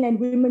policemen and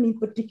women in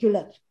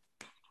particular.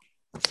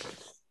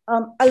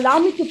 Allow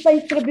me to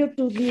pay tribute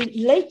to the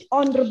late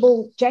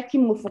Honourable Jackie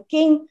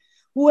Mofokeng,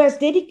 who has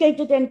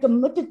dedicated and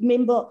committed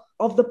member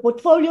of the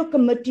Portfolio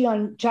Committee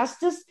on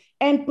Justice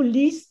and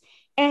Police,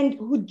 and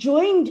who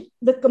joined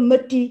the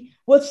committee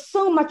with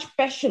so much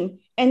passion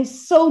and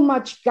so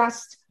much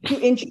gust to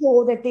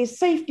ensure that there's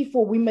safety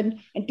for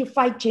women and to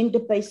fight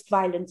gender-based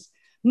violence.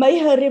 May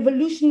her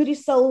revolutionary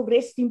soul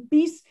rest in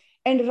peace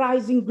and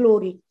rise in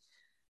glory.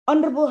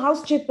 Honourable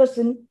House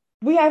Chairperson,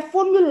 we have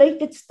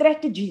formulated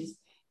strategies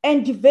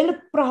and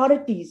developed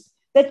priorities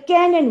that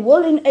can and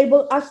will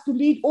enable us to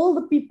lead all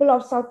the people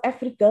of South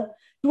Africa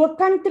to a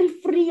country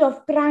free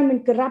of crime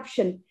and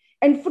corruption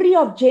and free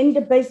of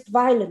gender-based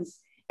violence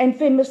and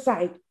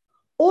femicide.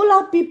 All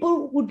our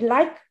people would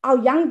like our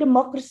young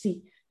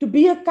democracy to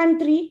be a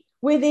country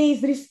where there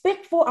is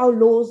respect for our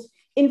laws,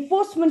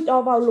 enforcement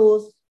of our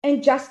laws,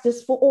 and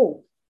justice for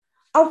all.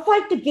 Our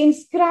fight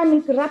against crime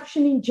and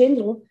corruption in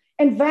general,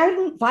 and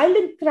violent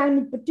crime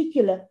in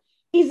particular,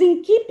 is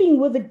in keeping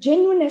with the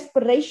genuine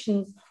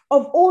aspirations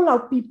of all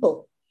our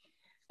people.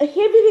 A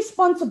heavy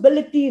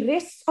responsibility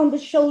rests on the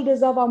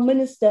shoulders of our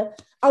minister,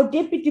 our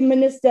deputy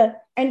minister,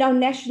 and our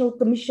national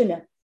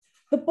commissioner.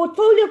 The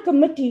Portfolio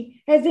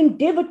Committee has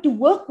endeavored to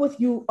work with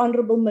you,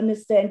 Honorable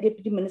Minister and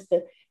Deputy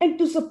Minister, and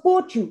to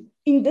support you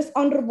in this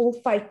honorable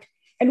fight,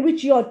 and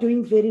which you are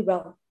doing very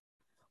well.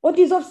 What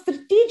is of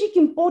strategic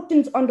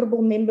importance,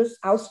 Honorable Members,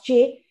 House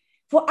Chair,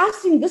 for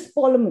us in this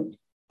Parliament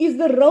is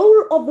the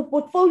role of the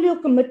Portfolio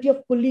Committee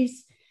of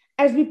Police,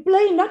 as we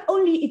play not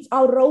only it's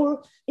our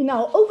role in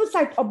our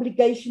oversight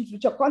obligations,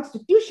 which are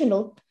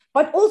constitutional,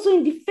 but also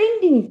in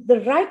defending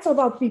the rights of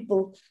our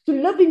people to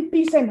live in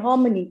peace and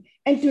harmony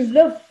and to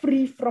live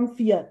free from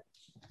fear.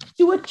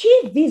 To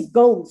achieve these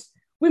goals,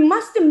 we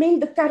must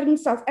amend the current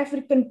South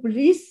African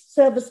Police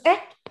Service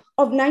Act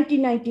of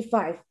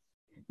 1995.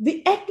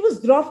 The Act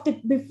was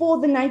drafted before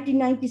the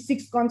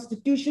 1996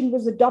 Constitution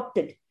was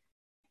adopted.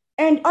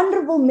 And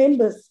honorable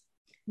members,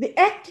 the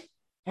Act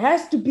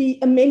has to be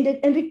amended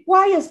and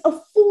requires a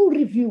full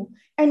review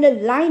and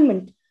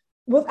alignment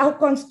with our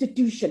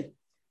Constitution.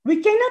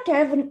 We cannot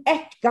have an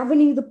act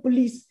governing the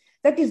police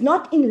that is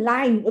not in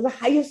line with the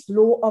highest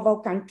law of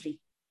our country.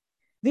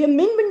 The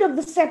amendment of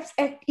the SAPS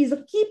Act is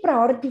a key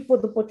priority for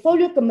the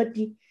Portfolio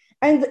Committee,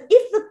 and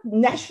if the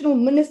National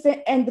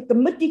Minister and the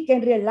committee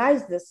can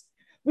realize this,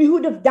 we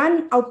would have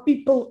done our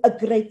people a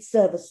great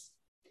service.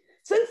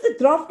 Since the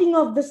drafting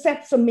of the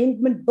SAPS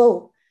Amendment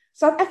Bill,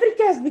 South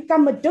Africa has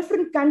become a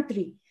different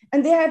country,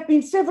 and there have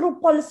been several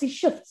policy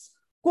shifts,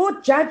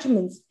 court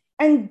judgments,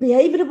 and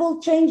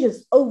behavioral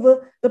changes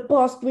over the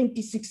past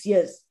 26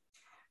 years.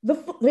 The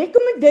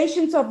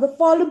recommendations of the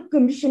Farlem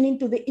Commission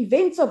into the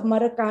events of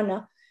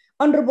Marikana,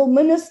 Honorable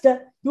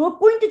Minister, you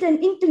appointed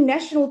an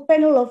international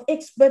panel of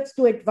experts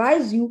to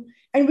advise you,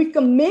 and we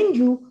commend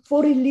you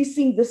for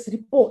releasing this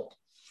report.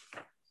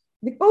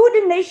 The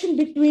coordination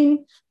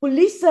between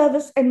police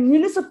service and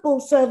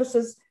municipal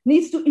services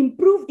needs to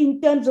improve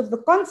in terms of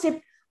the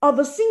concept of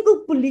a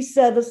single police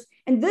service,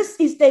 and this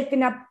is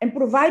taken up and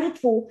provided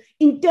for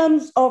in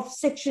terms of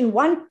Section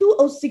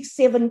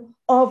 12067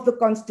 of the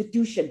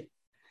Constitution.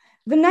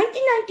 The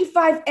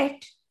 1995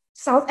 Act,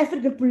 South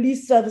African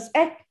Police Service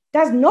Act,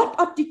 does not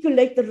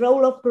articulate the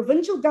role of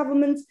provincial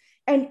governments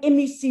and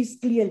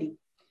MECs clearly.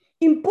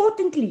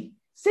 Importantly,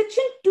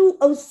 Section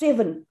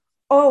 207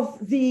 of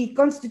the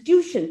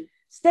Constitution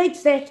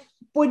states that,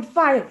 point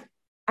 5,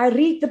 I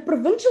read, the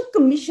provincial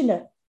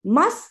commissioner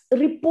must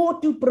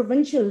report to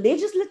provincial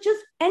legislatures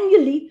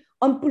annually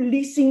on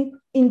policing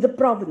in the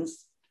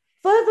province.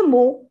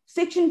 Furthermore,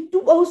 Section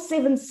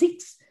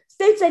 2076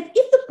 states that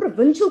if the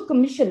provincial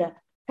commissioner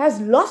has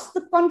lost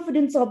the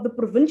confidence of the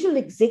provincial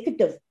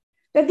executive,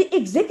 that the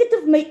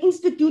executive may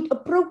institute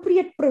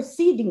appropriate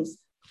proceedings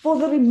for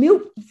the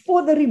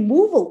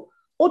removal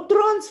or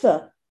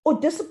transfer or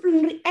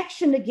disciplinary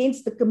action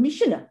against the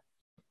commissioner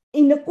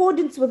in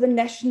accordance with the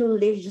national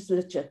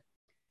legislature.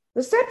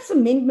 The SAPS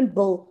Amendment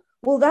Bill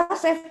will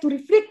thus have to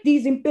reflect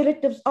these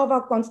imperatives of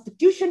our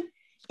Constitution.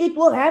 It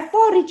will have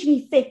far-reaching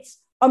effects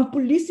on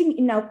policing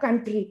in our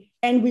country,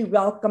 and we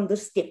welcome the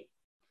step.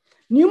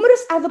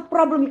 Numerous other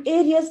problem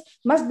areas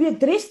must be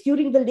addressed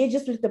during the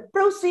legislative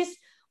process.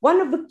 One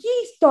of the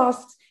key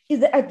tasks is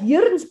the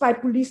adherence by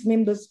police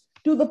members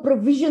to the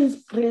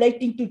provisions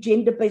relating to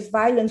gender-based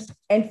violence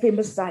and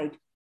femicide.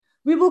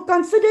 We will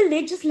consider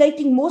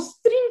legislating more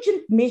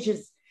stringent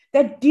measures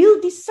that deal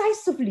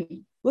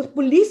decisively with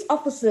police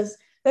officers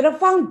that are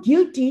found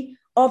guilty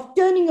of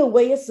turning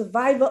away a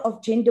survivor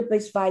of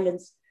gender-based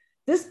violence.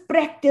 This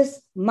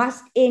practice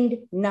must end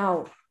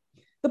now.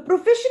 The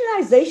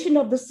professionalization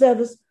of the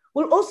service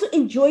will also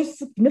enjoy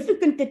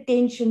significant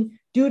attention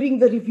during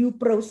the review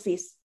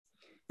process.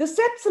 The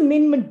SAPS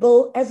Amendment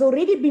Bill has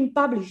already been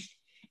published,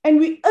 and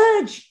we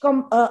urge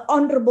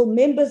honorable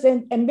members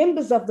and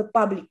members of the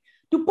public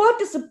to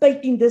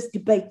participate in this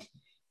debate.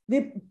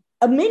 The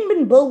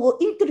Amendment Bill will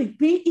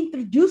be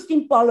introduced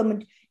in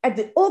Parliament at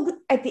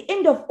the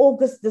end of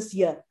August this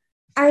year.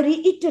 I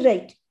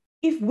reiterate,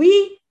 if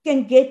we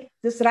can get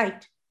this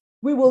right,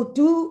 we will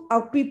do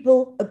our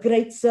people a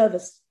great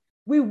service.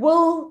 We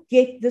will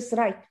get this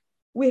right.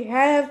 We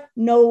have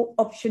no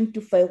option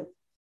to fail.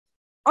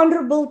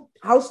 Honorable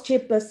House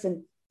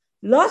Chairperson,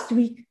 last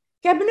week,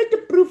 Cabinet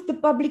approved the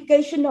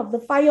publication of the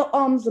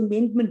Firearms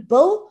Amendment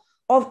Bill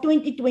of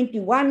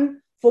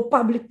 2021 for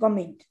public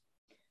comment.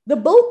 The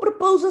bill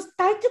proposes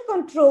tighter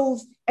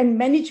controls and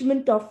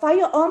management of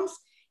firearms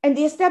and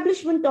the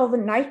establishment of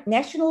a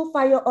national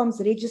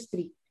firearms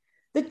registry.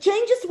 The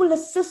changes will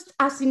assist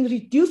us in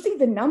reducing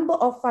the number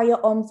of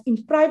firearms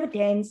in private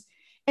hands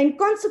and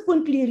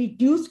consequently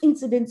reduce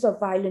incidents of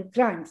violent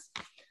crimes.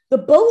 The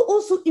bill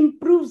also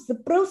improves the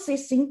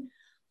processing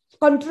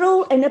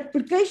control and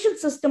application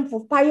system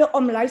for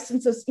firearm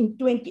licenses in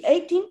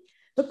 2018,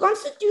 the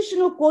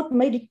Constitutional Court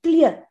made it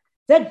clear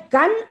that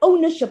gun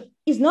ownership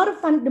is not a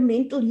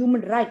fundamental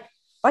human right,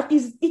 but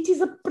it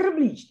is a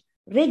privilege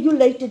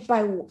regulated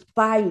by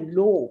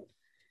law.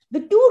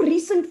 The two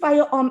recent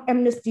firearm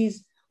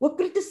amnesties were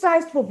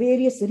criticized for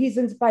various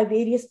reasons by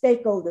various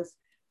stakeholders,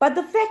 but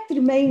the fact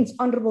remains,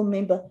 Honorable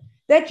Member,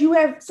 that you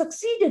have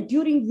succeeded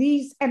during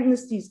these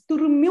amnesties to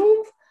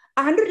remove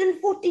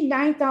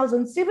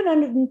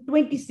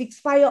 149,726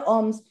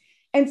 firearms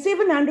and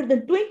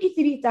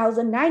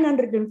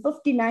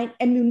 723,959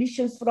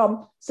 ammunitions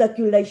from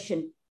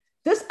circulation.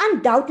 This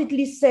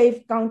undoubtedly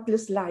saved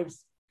countless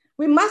lives.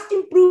 We must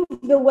improve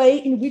the way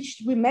in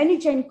which we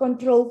manage and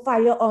control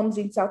firearms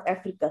in South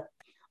Africa.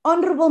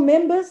 Honorable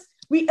members,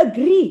 we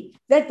agree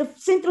that the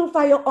Central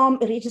Firearm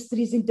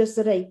Registry is in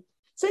disarray.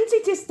 Since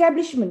its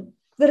establishment,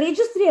 the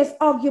registry has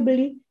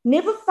arguably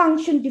never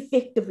functioned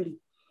effectively.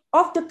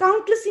 After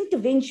countless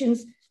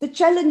interventions, the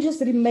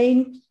challenges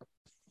remain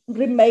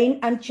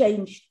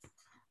unchanged.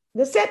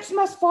 The SAPS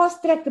must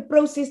fast-track the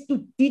process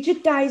to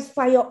digitize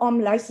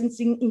firearm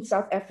licensing in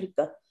South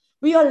Africa.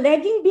 We are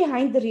lagging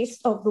behind the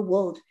rest of the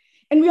world,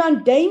 and we are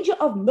in danger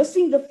of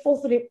missing the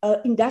fourth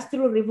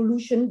industrial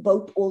revolution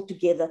boat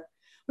altogether.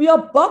 We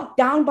are bogged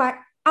down by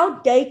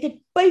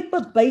outdated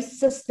paper-based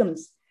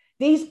systems.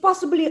 There is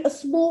possibly a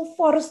small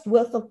forest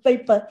worth of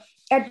paper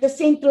at the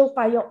Central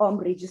Firearm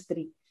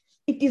Registry.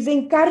 It is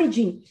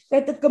encouraging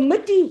that the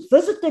committee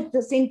visited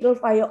the Central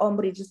Firearm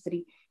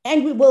Registry,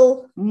 and we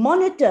will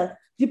monitor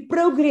the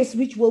progress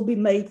which will be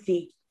made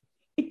there.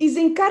 It is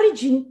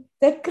encouraging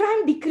that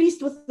crime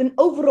decreased with an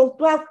overall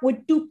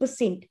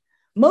 12.2%.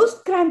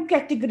 Most crime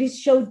categories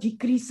show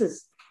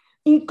decreases,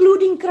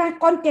 including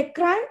contact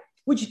crime,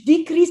 which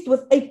decreased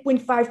with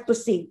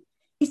 8.5%.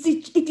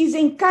 It is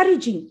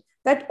encouraging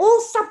that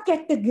all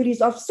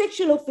subcategories of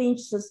sexual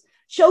offences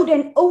showed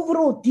an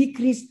overall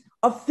decrease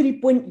of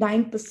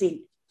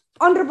 3.9%.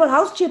 Honourable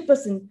House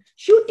Chairperson,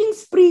 shooting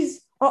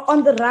sprees are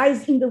on the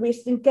rise in the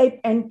Western Cape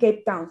and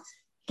Cape Town.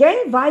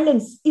 Gang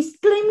violence is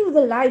claiming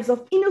the lives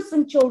of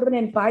innocent children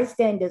and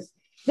bystanders.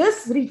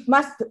 This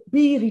must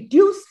be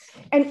reduced,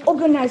 and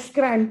organised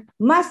crime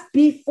must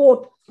be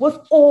fought with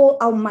all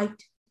our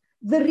might.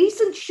 The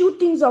recent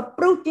shootings of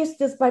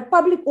protesters by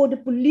public order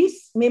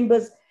police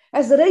members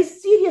has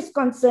raised serious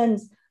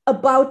concerns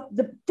about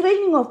the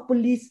training of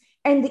police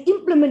and the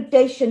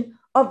implementation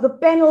of the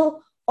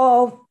panel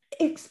of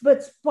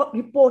experts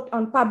report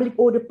on public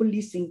order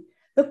policing.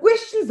 The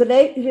questions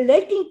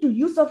relating to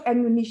use of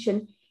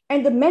ammunition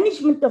and the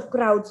management of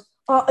crowds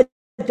are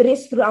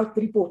addressed throughout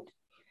the report.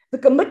 The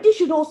committee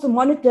should also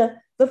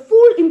monitor the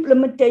full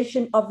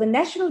implementation of the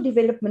National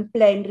Development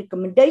Plan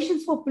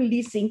recommendations for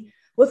policing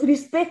with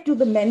respect to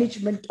the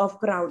management of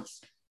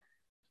crowds.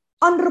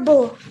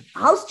 Honourable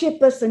House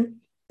Chairperson,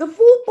 the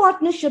full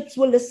partnerships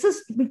will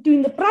assist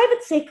between the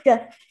private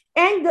sector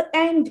and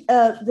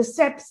the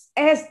SAPS,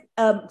 as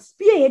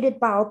spearheaded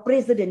by our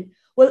President,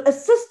 will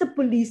assist the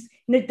police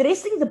in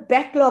addressing the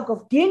backlog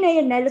of DNA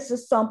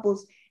analysis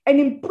samples and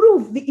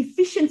improve the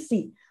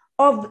efficiency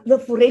of the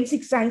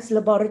forensic science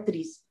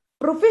laboratories.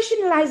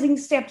 Professionalizing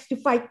SAPS to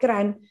fight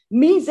crime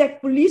means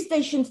that police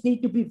stations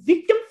need to be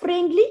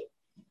victim-friendly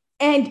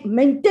and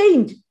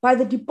maintained by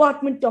the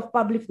Department of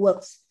Public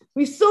Works.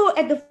 We saw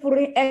at the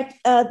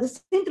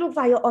Central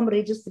Firearm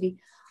Registry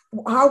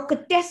how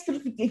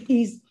catastrophic it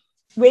is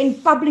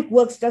when Public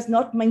Works does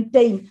not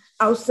maintain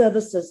our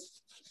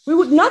services. We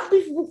would not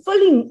be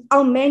fulfilling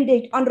our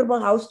mandate, Honourable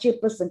House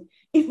Chairperson,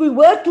 if we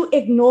were to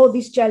ignore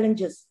these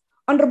challenges.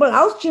 Honourable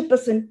House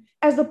Chairperson,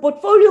 as the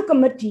Portfolio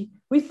Committee,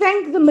 we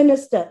thank the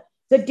Minister,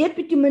 the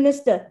Deputy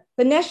Minister,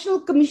 the National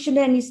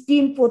Commissioner and his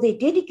team for their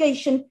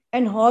dedication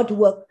and hard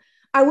work.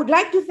 I would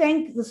like to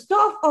thank the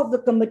staff of the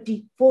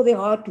committee for their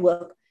hard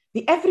work.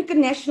 The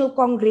African National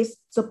Congress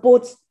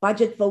supports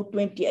Budget Vote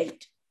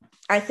 28.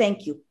 I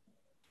thank you.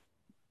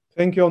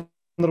 Thank you,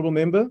 Honourable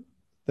Member.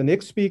 The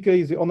next speaker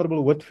is the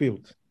Honourable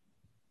Whitfield.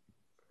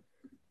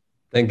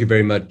 Thank you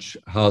very much,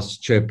 House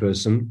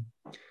Chairperson.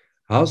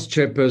 House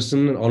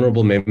Chairperson and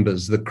Honourable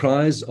Members, the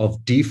cries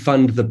of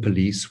defund the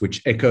police,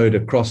 which echoed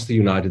across the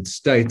United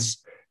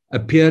States,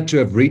 appear to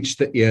have reached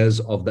the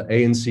ears of the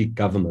ANC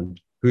government,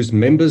 whose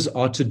members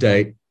are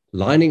today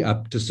lining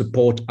up to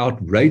support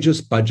outrageous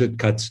budget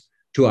cuts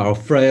to our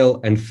frail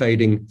and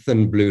fading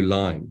thin blue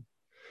line.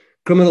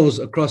 Criminals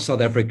across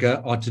South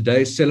Africa are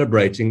today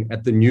celebrating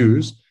at the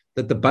news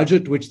that the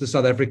budget which the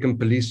South African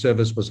Police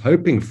Service was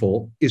hoping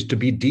for is to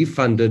be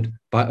defunded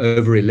by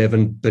over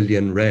 11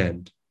 billion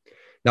rand.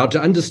 Now,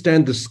 to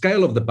understand the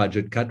scale of the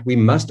budget cut, we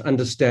must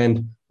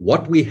understand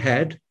what we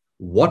had,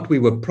 what we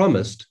were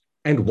promised,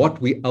 and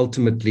what we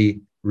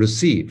ultimately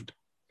received.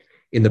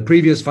 In the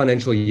previous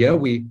financial year,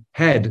 we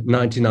had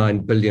 99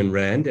 billion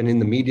rand, and in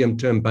the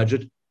medium-term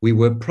budget, we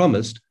were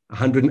promised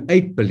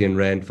 108 billion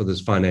rand for this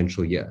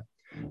financial year.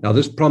 Now,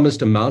 this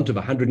promised amount of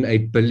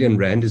 108 billion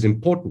rand is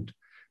important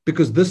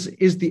because this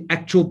is the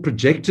actual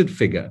projected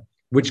figure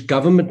which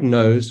government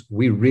knows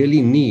we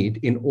really need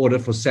in order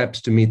for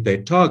SAPS to meet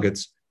their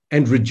targets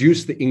and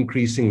reduce the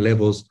increasing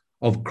levels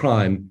of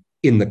crime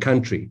in the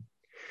country.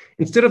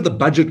 Instead of the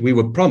budget we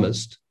were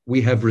promised,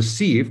 we have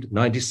received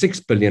 96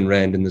 billion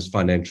rand in this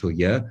financial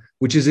year,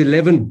 which is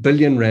 11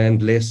 billion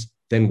rand less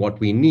than what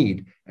we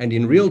need, and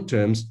in real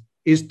terms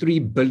is 3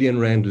 billion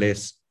rand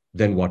less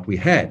than what we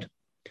had.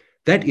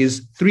 That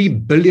is 3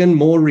 billion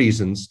more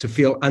reasons to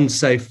feel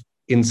unsafe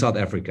in South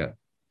Africa.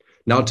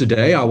 Now,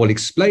 today, I will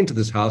explain to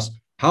this House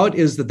how it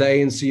is that the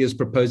ANC is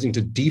proposing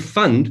to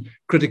defund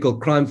critical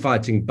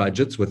crime-fighting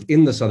budgets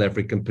within the South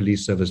African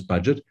Police Service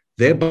budget,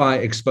 thereby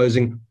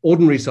exposing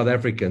ordinary South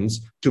Africans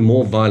to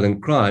more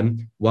violent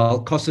crime, while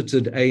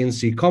cosseted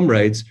ANC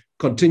comrades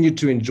continue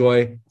to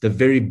enjoy the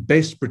very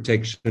best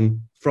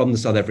protection from the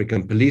South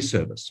African Police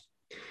Service.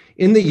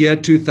 In the year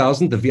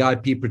 2000, the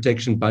VIP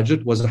protection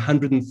budget was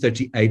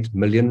 138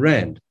 million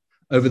rand.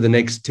 Over the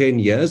next 10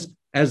 years,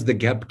 as the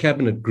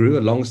cabinet grew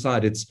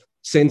alongside its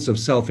sense of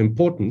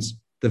self-importance,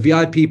 the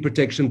VIP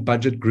protection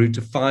budget grew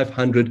to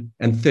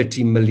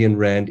 530 million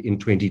rand in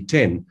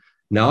 2010.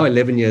 Now,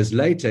 11 years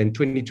later, in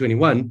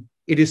 2021,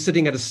 it is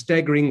sitting at a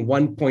staggering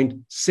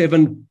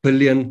 1.7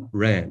 billion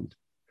rand.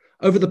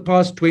 Over the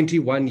past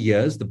 21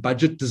 years, the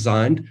budget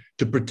designed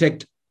to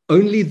protect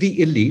only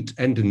the elite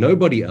and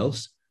nobody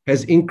else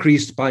has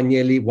increased by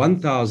nearly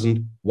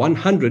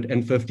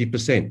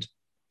 1,150%.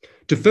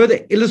 To further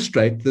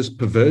illustrate this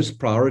perverse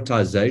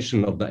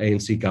prioritization of the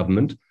ANC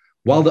government,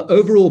 while the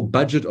overall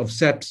budget of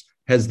SAPS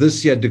has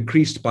this year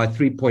decreased by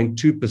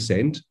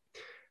 3.2%,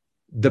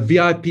 the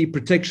VIP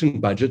protection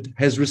budget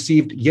has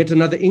received yet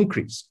another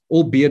increase,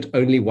 albeit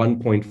only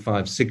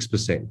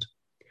 1.56%.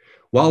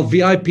 While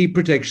VIP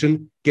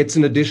protection gets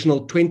an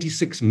additional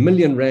 26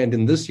 million rand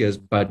in this year's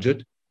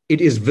budget,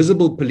 it is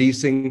visible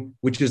policing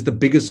which is the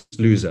biggest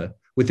loser,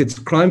 with its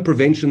crime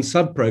prevention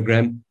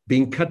sub-program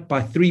being cut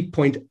by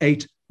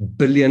 3.8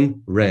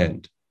 billion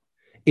rand.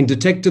 In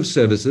detective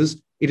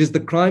services, it is the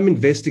crime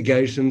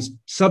investigations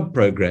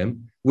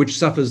sub-program which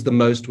suffers the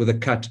most, with a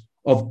cut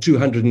of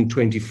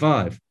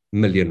 225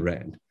 million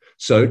rand.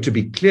 So, to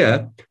be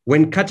clear,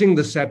 when cutting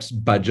the SAPS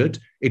budget,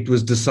 it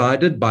was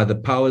decided by the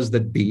powers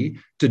that be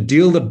to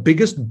deal the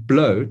biggest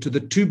blow to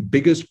the two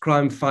biggest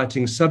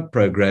crime-fighting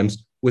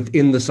sub-programs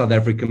within the South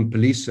African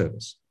Police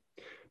Service,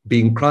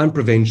 being crime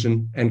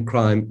prevention and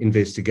crime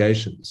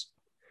investigations.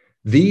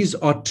 These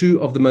are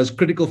two of the most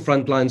critical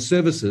frontline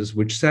services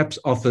which SAPS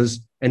offers,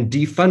 and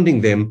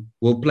defunding them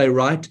will play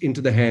right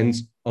into the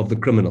hands of the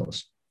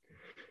criminals.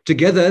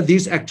 Together,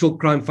 these actual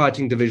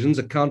crime-fighting divisions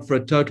account for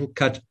a total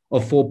cut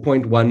of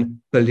 4.1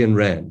 billion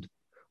rand,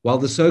 while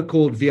the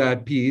so-called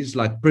VIPs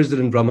like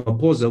President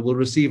Ramaphosa will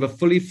receive a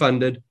fully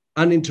funded,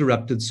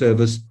 uninterrupted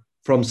service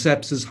from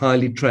SAPS's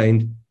highly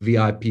trained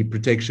VIP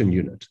protection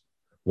unit.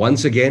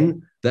 Once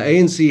again, the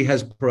ANC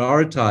has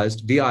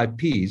prioritized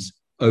VIPs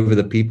over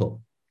the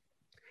people.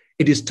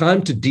 It is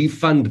time to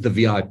defund the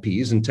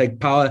VIPs and take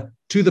power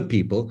to the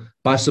people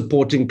by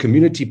supporting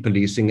community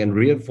policing and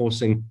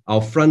reinforcing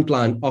our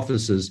frontline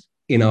officers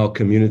in our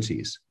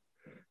communities.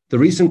 The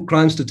recent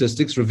crime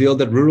statistics reveal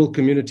that rural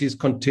communities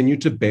continue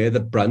to bear the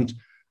brunt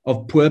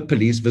of poor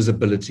police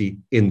visibility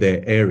in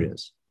their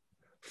areas.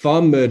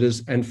 Farm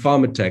murders and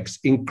farm attacks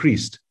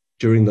increased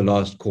during the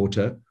last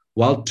quarter,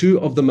 while two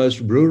of the most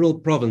rural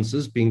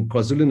provinces, being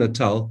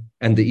KwaZulu-Natal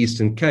and the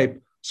Eastern Cape,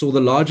 saw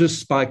the largest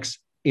spikes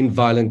in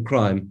violent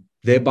crime,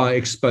 thereby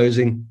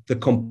exposing the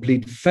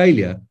complete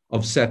failure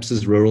of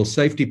SAPS's rural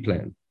safety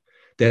plan.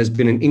 There has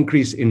been an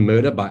increase in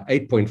murder by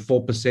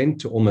 8.4%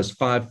 to almost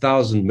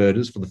 5,000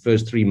 murders for the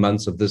first 3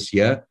 months of this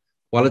year,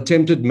 while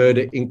attempted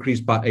murder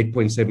increased by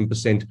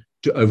 8.7%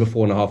 to over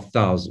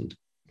 4,500.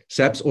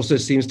 SAPS also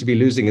seems to be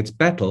losing its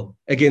battle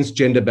against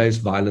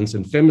gender-based violence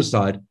and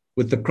femicide,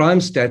 with the crime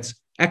stats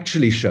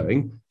actually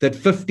showing that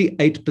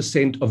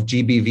 58% of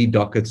GBV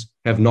dockets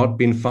have not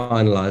been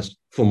finalized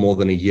for more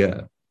than a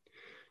year.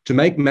 To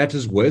make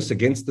matters worse,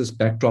 against this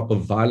backdrop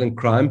of violent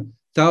crime,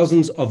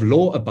 thousands of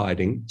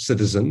law-abiding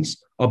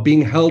citizens are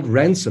being held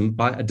ransom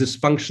by a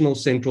dysfunctional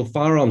central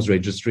firearms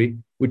registry,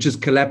 which is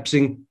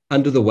collapsing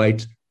under the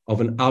weight of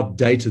an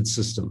outdated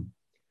system.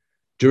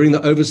 During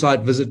the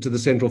oversight visit to the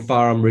Central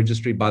Firearm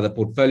Registry by the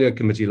Portfolio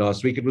Committee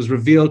last week, it was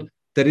revealed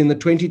that in the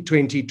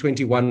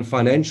 2020-21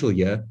 financial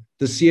year,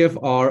 the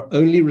CFR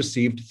only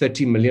received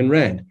 30 million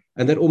rand,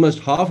 and that almost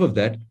half of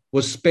that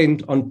was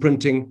spent on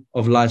printing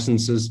of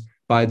licenses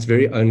by its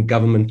very own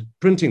government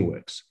printing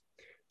works.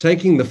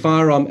 Taking the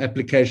firearm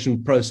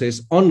application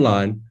process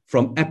online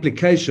from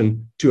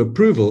application to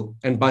approval,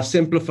 and by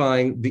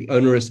simplifying the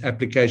onerous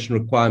application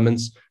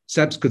requirements,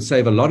 SAPS could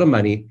save a lot of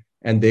money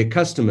and their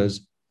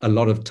customers a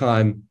lot of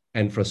time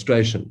and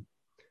frustration.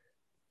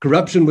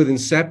 Corruption within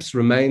SAPS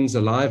remains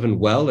alive and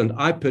well, and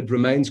IPID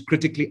remains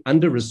critically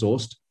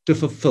under-resourced to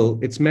fulfill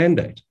its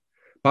mandate.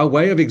 By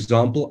way of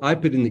example,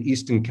 IPID in the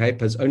Eastern Cape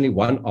has only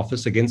one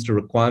office against a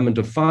requirement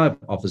of 5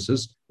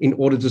 officers in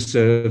order to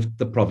serve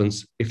the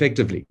province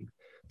effectively.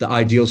 The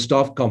ideal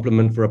staff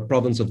complement for a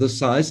province of this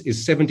size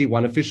is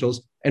 71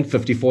 officials and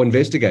 54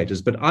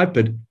 investigators, but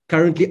IPID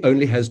currently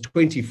only has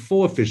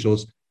 24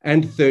 officials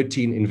and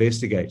 13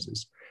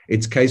 investigators.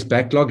 Its case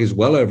backlog is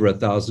well over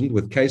 1,000,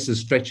 with cases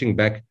stretching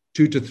back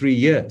 2 to 3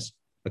 years.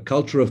 A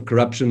culture of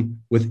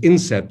corruption within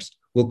SAPS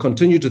will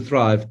continue to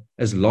thrive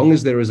as long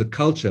as there is a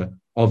culture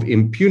of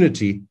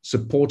impunity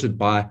supported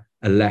by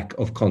a lack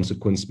of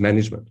consequence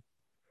management.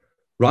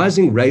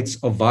 Rising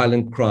rates of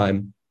violent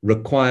crime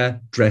require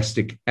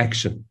drastic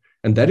action,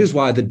 and that is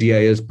why the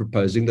DA is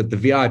proposing that the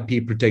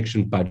VIP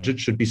protection budget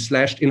should be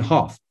slashed in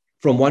half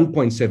from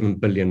 1.7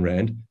 billion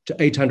rand to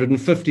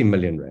 850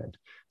 million rand.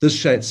 This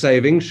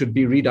saving should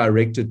be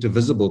redirected to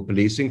visible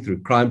policing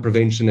through crime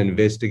prevention and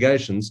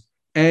investigations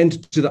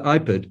and to the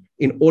IPID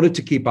in order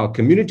to keep our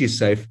communities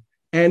safe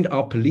and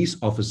our police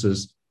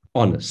officers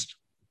honest.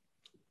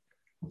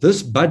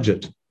 This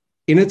budget,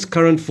 in its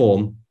current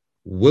form,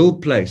 will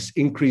place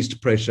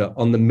increased pressure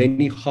on the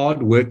many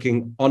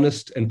hard-working,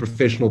 honest, and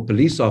professional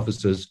police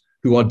officers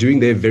who are doing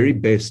their very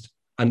best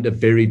under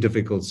very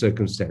difficult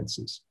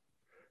circumstances.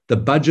 The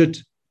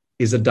budget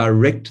is a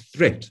direct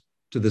threat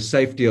to the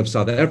safety of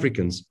South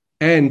Africans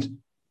and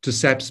to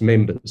SAPS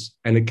members,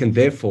 and it can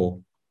therefore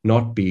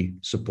not be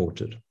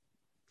supported.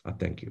 I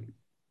thank you.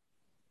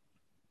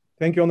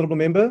 Thank you, Honourable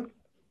Member.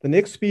 The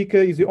next speaker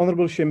is the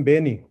Honourable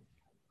Shembeni.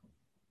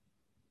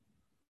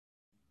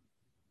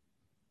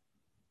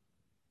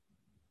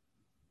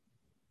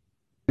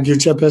 Thank you,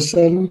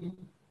 Chairperson.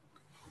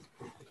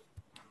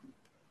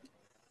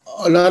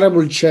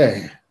 Honourable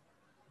Chair,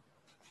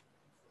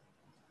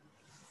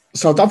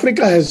 South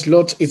Africa has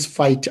lost its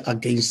fight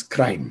against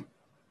crime.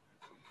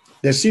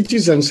 The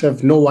citizens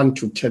have no one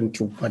to turn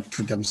to but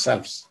to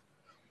themselves.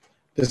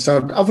 The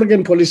South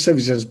African Police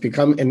Service has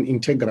become an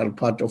integral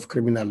part of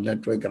criminal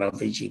network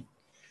ravaging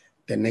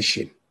the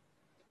nation.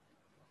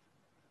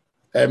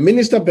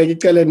 Minister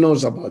Bheki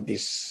knows about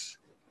this.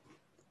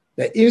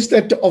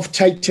 Instead of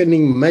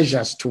tightening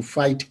measures to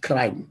fight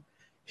crime,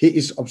 he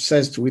is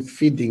obsessed with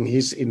feeding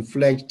his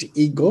inflated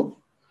ego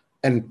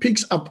and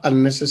picks up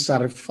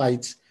unnecessary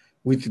fights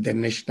with the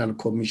National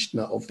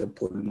Commissioner of the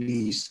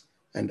Police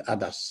and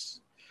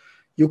others.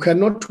 You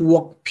cannot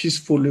walk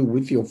peacefully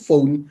with your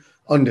phone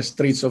on the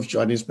streets of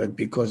Johannesburg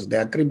because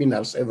there are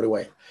criminals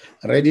everywhere,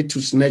 ready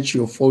to snatch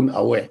your phone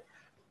away.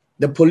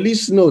 The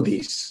police know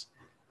this.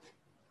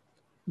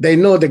 They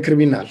know the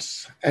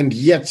criminals, and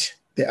yet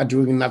they are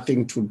doing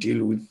nothing to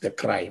deal with the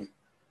crime.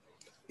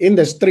 In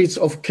the streets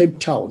of Cape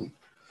Town,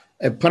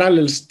 a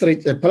parallel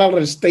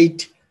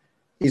state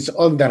is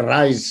on the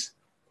rise.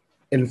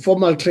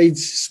 Informal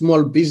trades,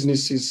 small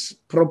businesses,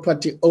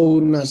 property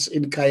owners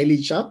in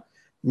Khayelitsha,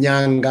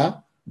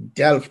 Nyanga,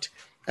 Delft,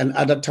 and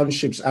other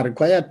townships are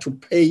required to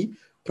pay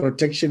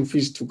protection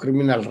fees to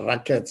criminal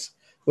rackets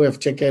who have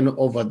taken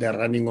over the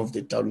running of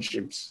the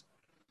townships.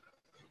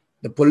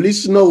 The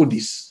police know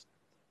this.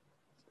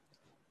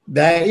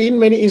 They are in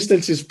many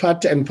instances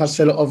part and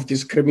parcel of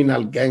these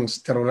criminal gangs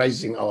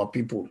terrorizing our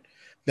people.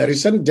 The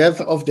recent death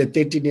of the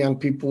 13 young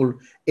people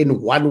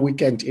in one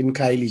weekend in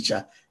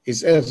Khayelitsha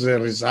is as a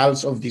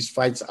result of these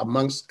fights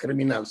amongst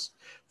criminals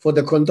for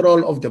the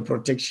control of the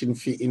protection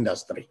fee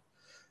industry.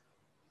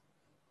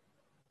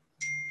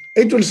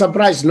 It will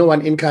surprise no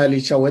one in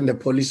Khayelitsha when the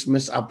police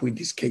mess up with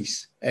this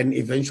case and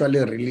eventually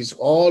release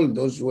all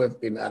those who have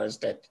been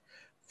arrested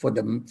for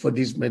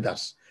these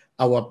matters.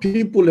 Our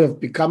people have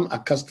become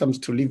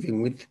accustomed to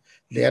living with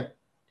their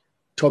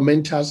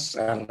tormentors,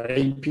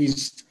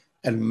 rapists,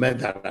 and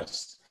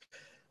murderers.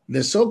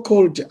 The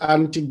so-called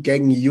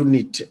anti-gang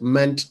unit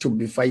meant to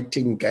be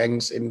fighting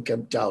gangs in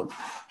Cape Town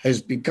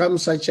has become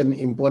such an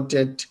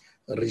important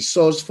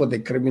resource for the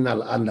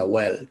criminal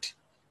underworld.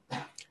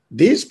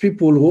 These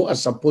people who are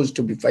supposed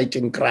to be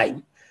fighting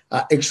crime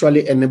are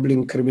actually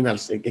enabling criminal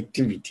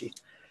activity.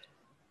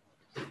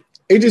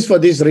 It is for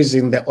this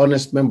reason the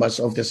honest members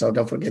of the South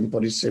African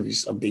Police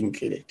Service are being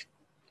killed.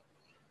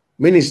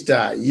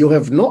 Minister, you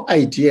have no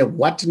idea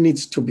what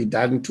needs to be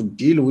done to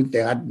deal with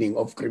the hardening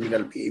of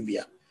criminal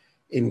behavior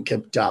in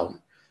Cape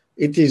Town.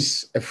 It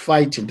is a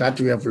fight that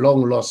we have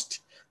long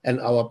lost,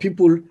 and our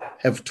people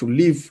have to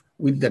live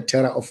with the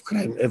terror of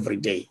crime every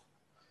day.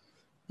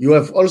 You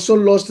have also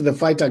lost the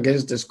fight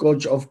against the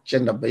scourge of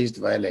gender-based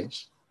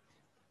violence.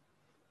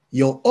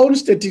 Your own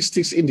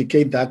statistics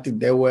indicate that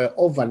there were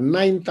over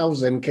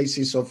 9,000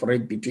 cases of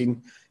rape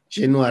between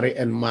January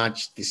and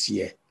March this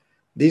year.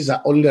 These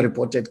are only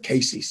reported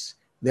cases.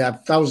 There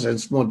are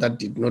thousands more that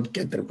did not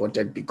get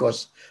reported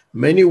because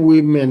many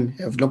women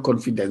have no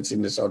confidence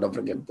in the South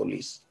African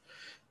police.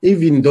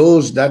 Even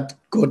those that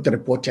got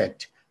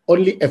reported,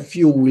 only a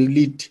few will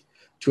lead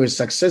to a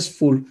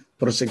successful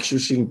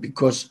prosecution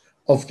because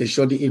of the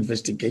shoddy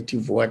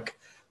investigative work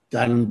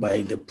done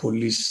by the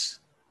police.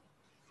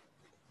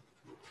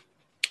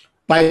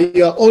 By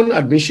your own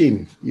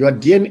admission, your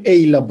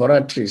DNA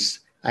laboratories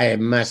are a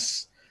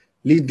mess,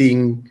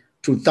 leading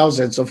to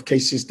thousands of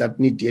cases that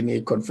need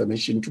DNA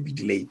confirmation to be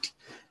delayed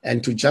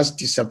and to just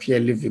disappear,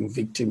 leaving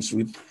victims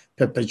with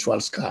perpetual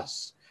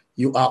scars.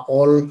 You are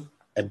all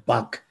a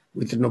bug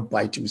with no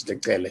bite, Mr.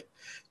 Kele.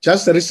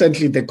 Just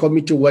recently, the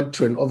committee went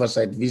to an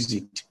oversight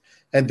visit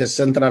at the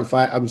Central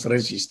Firearms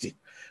Registry,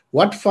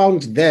 What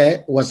found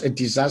there was a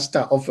disaster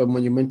of a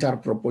monumental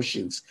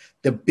proportions.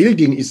 The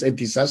building is a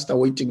disaster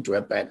waiting to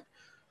happen.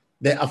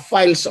 There are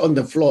files on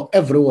the floor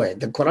everywhere.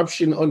 The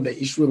corruption on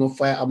the issuing of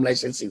firearm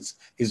licenses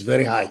is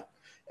very high.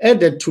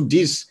 Added to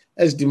this,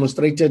 as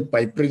demonstrated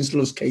by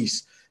Prinslo's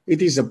case,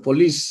 it is the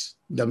police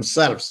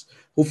themselves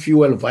who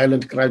fuel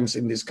violent crimes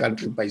in this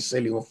country by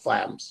selling of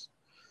firearms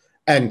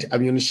and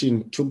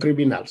ammunition to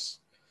criminals.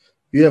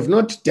 We have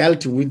not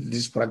dealt with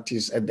this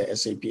practice at the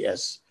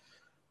SAPS.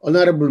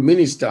 Honorable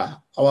Minister,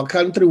 our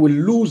country will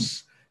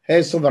lose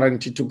her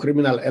sovereignty to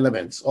criminal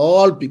elements,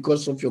 all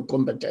because of your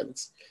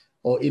competence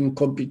or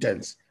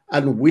incompetence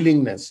and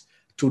willingness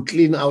to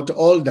clean out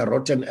all the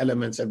rotten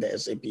elements at the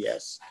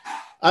SAPS.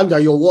 Under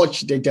your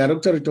watch, the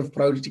Directorate of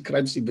Priority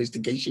Crimes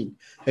Investigation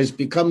has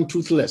become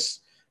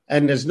toothless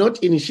and has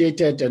not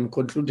initiated and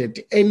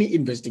concluded any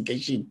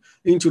investigation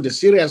into the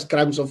serious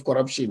crimes of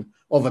corruption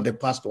over the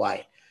past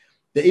while.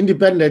 The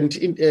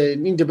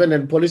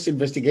Independent Police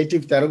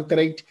Investigative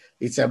Directorate,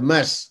 it's a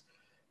mess.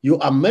 You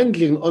are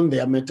mangling on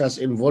their matters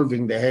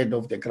involving the head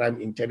of the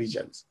crime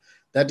intelligence.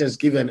 That has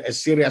given a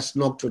serious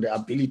knock to the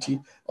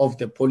ability of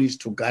the police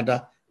to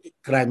gather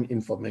crime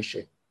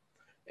information.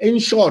 In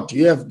short,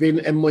 you have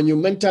been a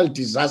monumental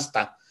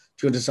disaster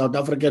to the South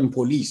African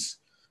police.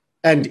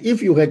 And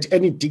if you had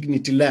any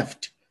dignity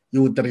left,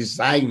 you would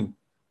resign,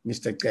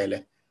 Mr.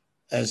 Cele,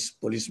 as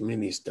police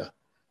minister.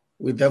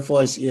 We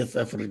therefore, as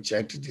EFF,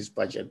 reject this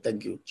budget.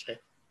 Thank you, Chair.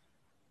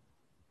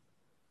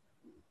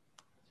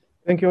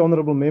 Thank you,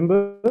 Honourable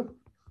Member.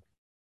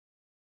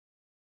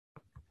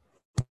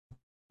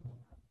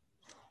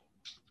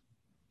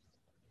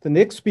 The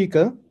next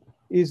speaker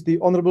is the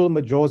Honourable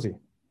Majosi.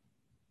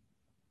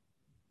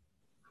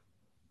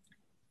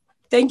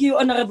 Thank you,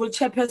 Honourable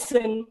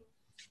Chairperson.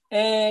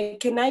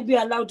 Can I be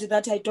allowed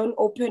that I don't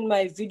open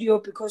my video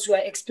because we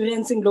are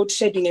experiencing load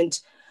shedding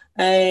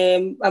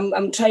and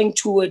I'm trying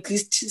to at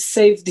least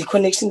save the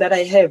connection that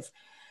I have.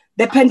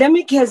 The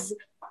pandemic has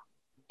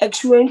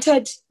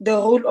actuated the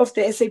role of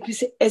the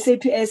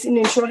SAPS in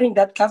ensuring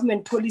that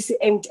government policy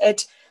aimed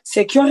at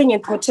securing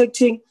and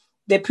protecting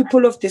the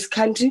people of this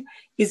country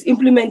is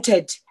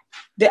implemented.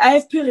 The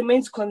IFP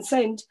remains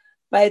concerned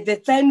by the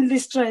thinly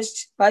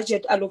stretched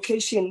budget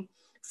allocation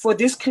for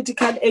this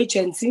critical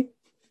agency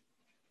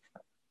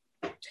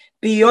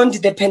beyond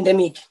the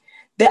pandemic.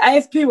 The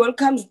IFP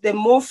welcomes the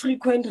more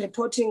frequent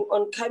reporting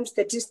on crime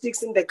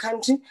statistics in the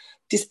country.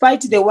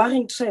 Despite the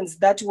worrying trends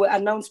that were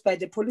announced by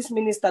the police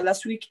minister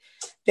last week,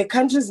 the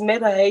country's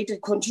murder rate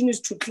continues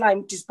to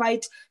climb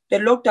despite the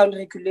lockdown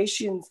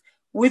regulations,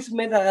 with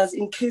murderers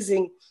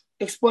increasing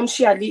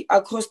exponentially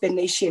across the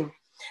nation.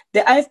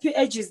 The IFP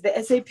urges the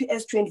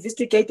SAPS to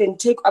investigate and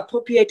take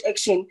appropriate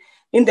action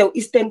in the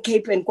Eastern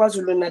Cape and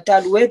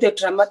KwaZulu-Natal, where the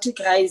dramatic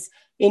rise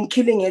in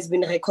killing has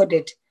been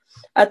recorded.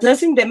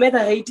 Addressing the murder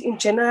rate in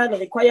general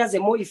requires a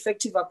more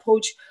effective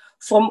approach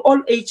from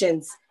all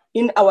agents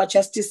in our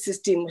justice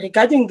system.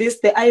 Regarding this,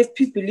 the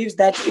IFP believes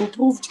that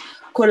improved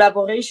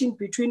collaboration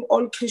between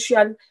all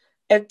crucial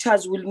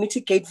actors will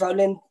mitigate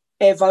violent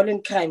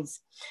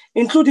crimes,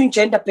 including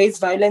gender-based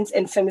violence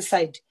and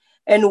femicide,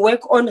 and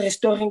work on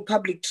restoring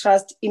public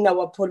trust in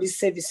our police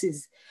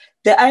services.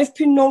 The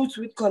IFP notes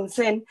with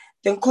concern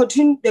the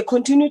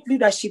continued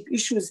leadership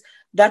issues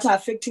that are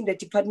affecting the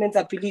department's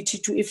ability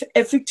to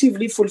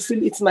effectively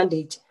fulfill its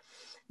mandate.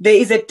 There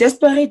is a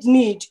desperate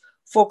need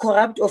for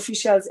corrupt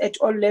officials at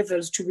all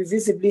levels to be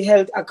visibly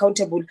held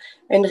accountable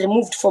and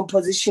removed from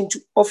positions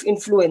of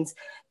influence.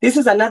 This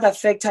is another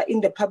factor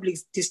in the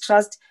public's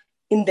distrust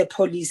in the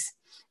police.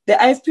 The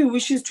IFP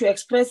wishes to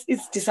express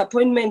its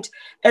disappointment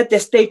at the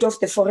state of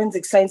the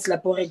Forensic Science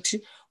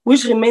Laboratory,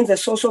 which remains a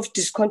source of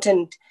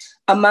discontent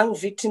among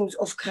victims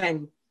of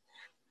crime.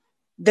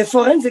 The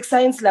Forensic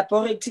Science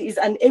Laboratory is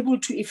unable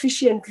to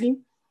efficiently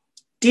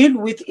deal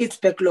with its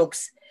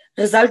backlogs,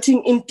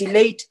 resulting in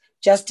delayed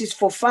justice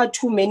for far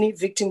too many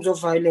victims of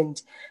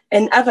violence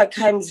and other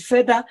crimes.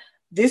 Further,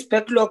 this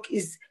backlog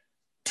is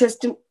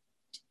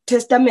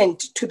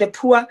testament to the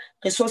poor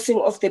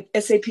resourcing of the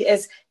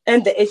SAPS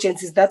and the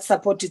agencies that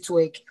support its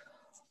work,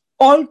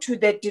 all to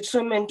the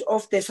detriment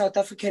of the South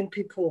African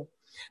people.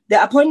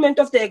 The appointment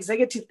of the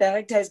executive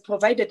director has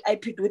provided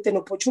IPID with an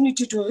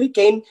opportunity to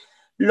regain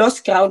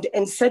lost ground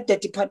and set the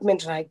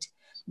department right.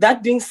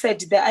 That being said,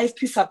 the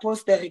IFP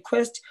supports the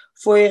request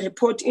for a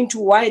report into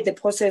why the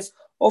process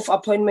of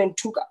appointment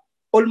took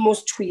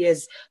almost 2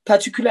 years,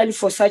 particularly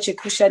for such a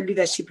crucial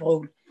leadership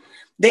role.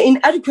 The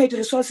inadequate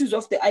resources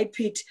of the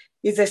IPID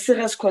is a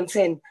serious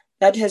concern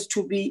that has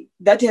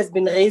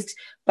been raised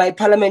by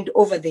Parliament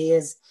over the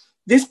years.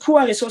 This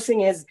poor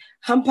resourcing has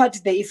hampered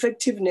the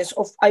effectiveness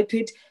of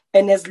IPID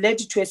and has led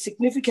to a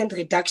significant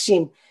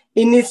reduction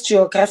in its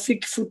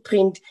geographic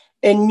footprint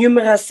and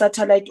numerous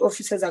satellite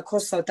offices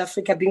across South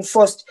Africa being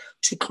forced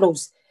to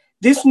close.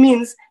 This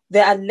means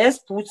there are less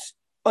boots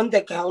on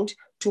the ground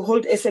to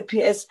hold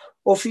SAPS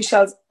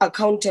officials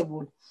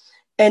accountable,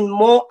 and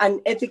more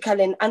unethical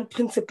and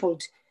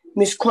unprincipled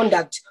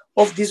misconduct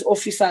of these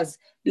officers.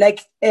 Like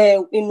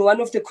in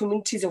one of the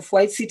communities of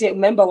White City, a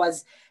member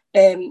was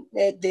her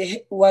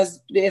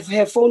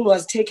phone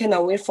was taken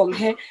away from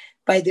her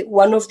by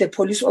one of the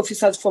police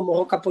officers from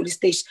Moroka Police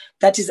Station.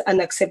 That is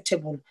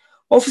unacceptable.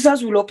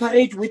 Officers will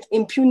operate with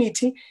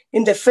impunity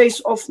in the face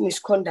of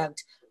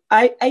misconduct.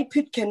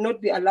 IPID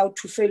cannot be allowed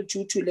to fail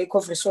due to lack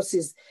of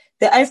resources.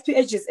 The IFP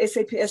urges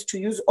SAPS to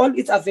use all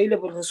its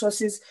available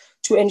resources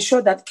to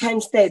ensure that crime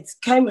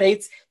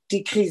rates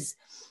decrease,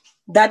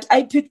 that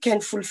IPID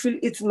can fulfill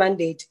its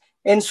mandate,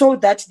 and so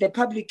that the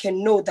public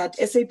can know that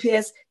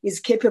SAPS is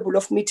capable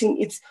of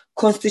meeting its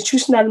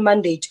constitutional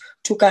mandate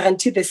to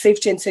guarantee the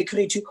safety and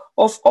security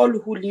of all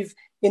who live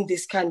in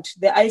this country.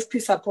 The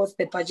IFP supports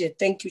the budget.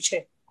 Thank you,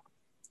 Chair.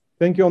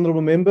 Thank you,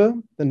 Honourable Member.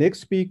 The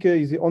next speaker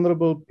is the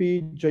Honourable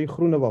P.J.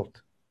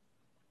 Groenewald.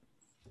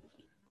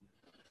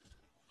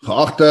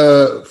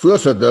 Geachte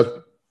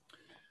Voorsitter,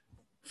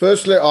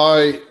 firstly,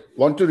 I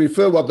want to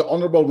refer what the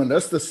Honourable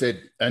Minister said,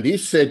 and he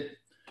said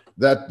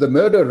that the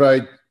murder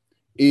rate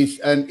is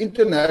an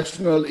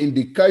international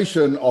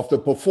indication of the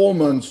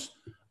performance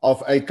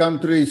of a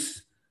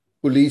country's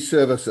police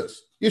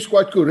services. He's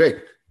quite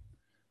correct.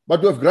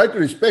 But with great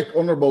respect,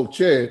 Honourable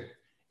Chair,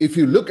 if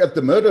you look at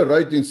the murder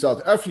rate in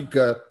South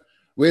Africa,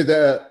 where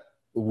the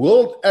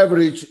world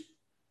average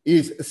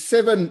is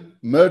 7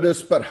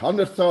 murders per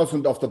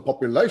 100,000 of the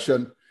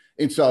population,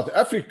 in South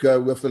Africa,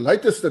 with the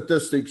latest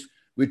statistics,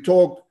 we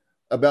talk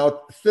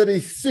about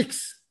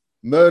 36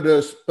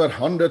 murders per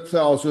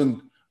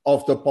 100,000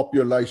 of the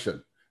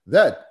population.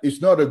 That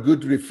is not a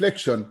good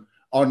reflection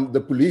on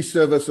the police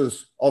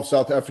services of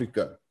South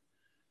Africa.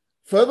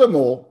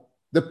 Furthermore,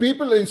 the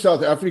people in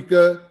South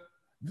Africa,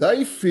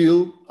 they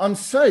feel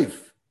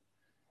unsafe.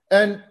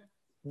 And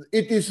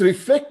it is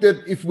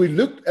reflected if we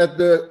look at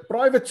the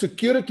private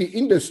security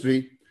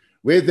industry,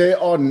 where there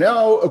are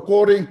now,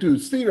 according to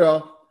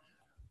STIRA,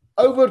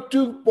 over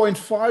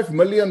 2.5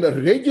 million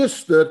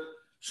registered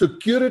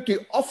security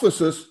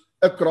officers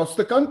across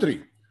the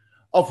country,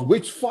 of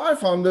which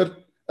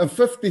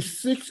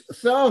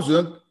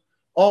 556,000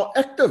 are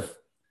active.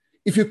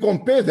 If you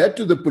compare that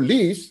to the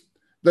police,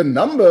 the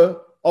number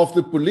of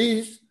the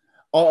police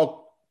are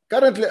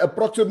currently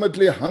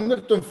approximately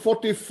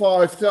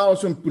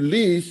 145,000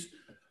 police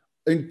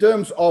in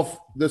terms of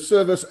the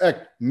Service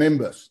Act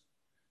members.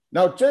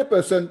 Now,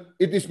 Chairperson,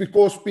 it is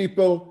because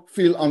people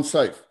feel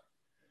unsafe.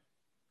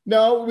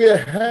 Now, we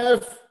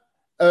have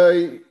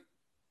an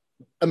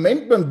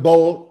amendment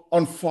bill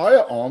on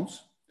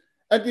firearms,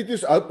 and it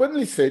is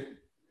openly said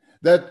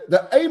that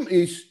the aim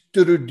is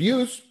to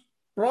reduce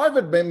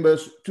private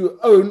members to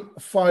own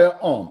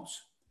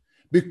firearms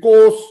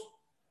because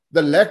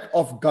the lack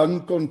of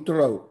gun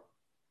control,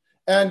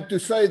 and to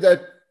say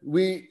that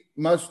we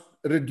must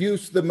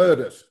reduce the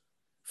murders.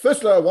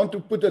 Firstly, I want to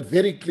put it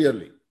very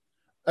clearly.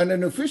 In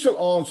an official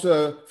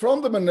answer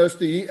from the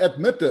minister, he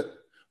admitted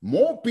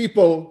more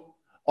people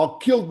are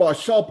killed by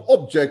sharp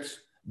objects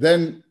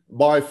than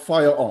by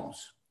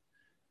firearms.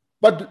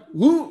 But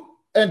who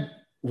and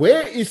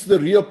where is the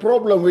real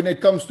problem when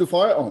it comes to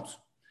firearms?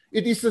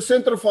 It is the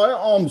Central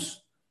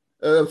Firearms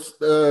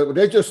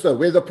Register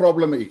where the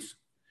problem is.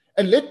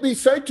 And let me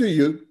say to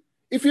you,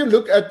 if you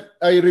look at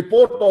a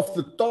report of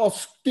the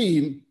task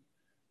team,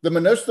 the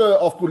Minister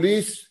of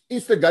Police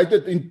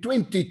instigated in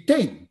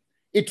 2010,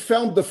 it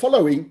found the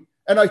following,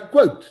 and I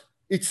quote,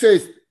 it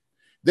says,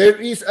 "There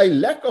is a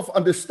lack of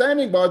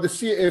understanding by the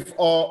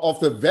CFR of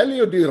the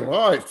value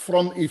derived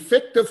from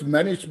effective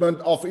management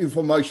of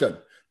information,"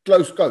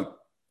 close quote.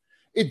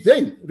 It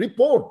then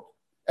report,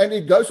 and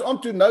it goes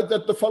on to note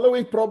that the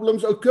following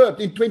problems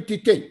occurred in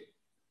 2010.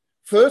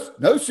 First,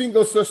 no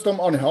single system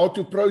on how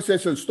to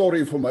process and store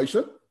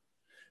information.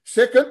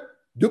 Second,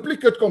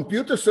 duplicate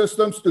computer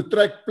systems to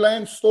track,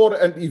 plan, store,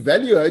 and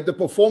evaluate the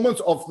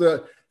performance of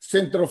the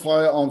Central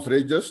Firearms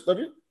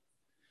Register.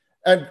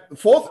 And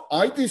fourth,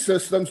 IT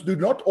systems do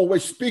not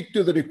always speak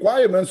to the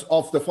requirements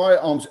of the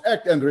Firearms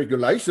Act and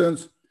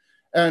regulations.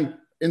 And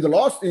in the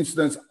last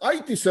instance,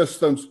 IT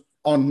systems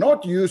are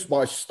not used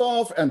by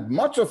staff, and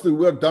much of the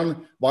work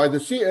done by the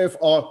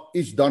CFR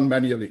is done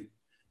manually.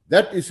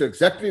 That is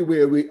exactly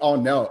where we are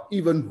now,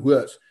 even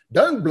worse.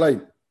 Don't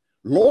blame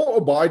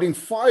law-abiding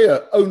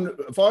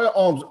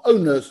firearms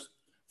owners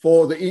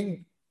for the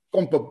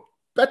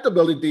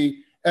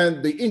incompatibility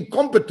and the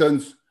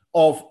incompetence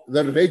of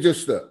the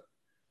register.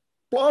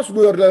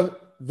 Plaaswoorde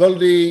wil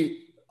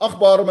die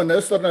agbare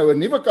minister nou 'n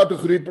nuwe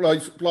kategorie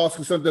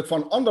plaasgevind het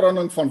van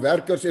aanranding van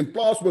werkers en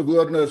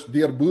plaasbewoners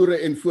deur boere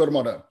en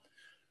voormanne.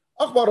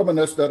 Agbare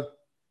minister,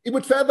 u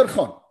moet verder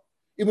gaan.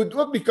 U moet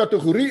ook die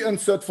kategorie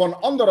insit van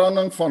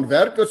aanranding van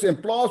werkers en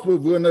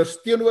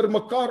plaasbewoners teenoor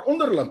mekaar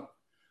onderling,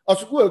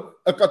 as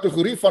ook 'n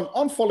kategorie van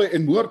aanvalle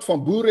en moord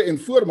van boere en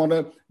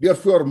voormanne deur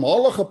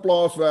voormalige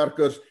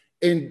plaaswerkers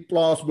en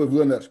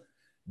plaasbewoners.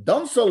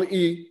 Dan sal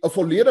u 'n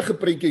volledige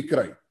prentjie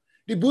kry.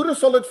 Die boere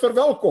sal dit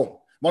verwelkom,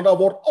 want daar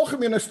word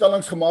algemene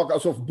stellings gemaak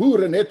asof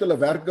boere net hulle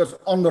werkers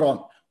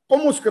aanrand.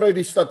 Kom ons kry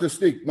die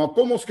statistiek, maar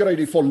kom ons kry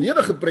die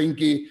volledige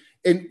prentjie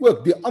en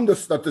ook die ander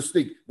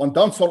statistiek, want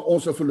dan sal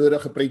ons 'n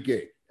volledige prentjie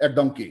hê. Ek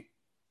dank u.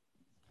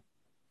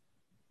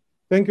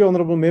 Thank you,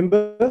 Honourable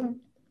Member.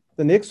 The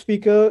The next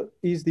speaker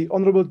is the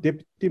Honorable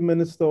Deputy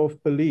Minister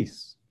of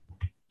Police.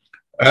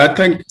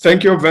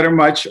 Thank you very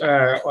much,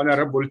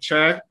 Honorable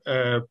Chair,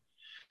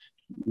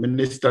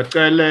 Minister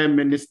Kele,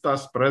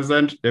 Ministers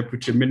present,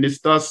 Deputy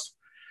Ministers,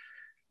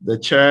 the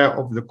Chair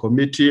of the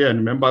committee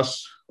and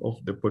members of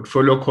the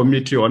Portfolio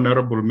Committee,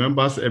 Honorable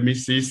members,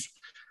 MECs,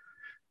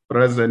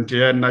 present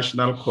here,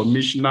 National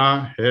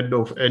Commissioner, Head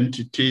of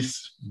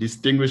Entities,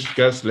 distinguished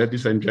guests,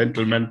 ladies and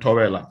gentlemen,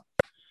 Towela.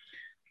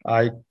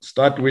 I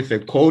start with a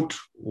quote.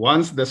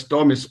 Once the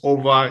storm is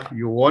over,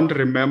 you won't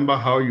remember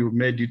how you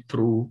made it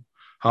through,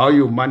 how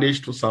you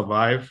managed to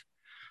survive,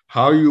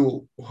 how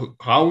you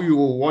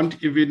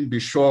won't even be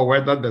sure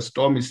whether the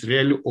storm is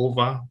really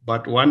over.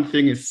 But one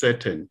thing is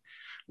certain,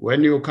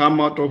 when you come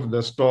out of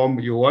the storm,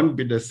 you won't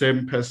be the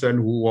same person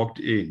who walked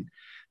in.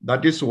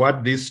 That is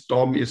what this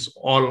storm is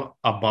all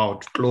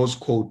about, close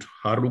quote,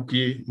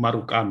 Haruki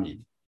Murakami.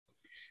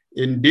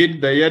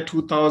 Indeed, the year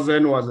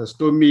 2000 was a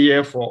stormy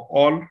year for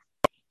all.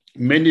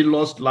 Many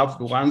lost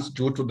loved ones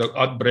due to the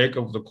outbreak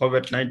of the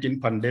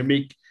COVID-19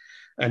 pandemic,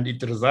 and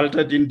it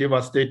resulted in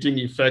devastating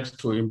effects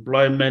to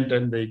employment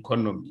and the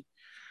economy.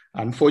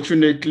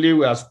 Unfortunately,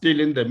 we are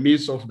still in the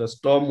midst of the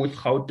storm, with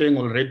Gauteng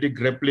already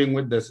grappling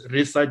with the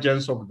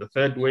resurgence of the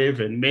third wave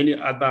and many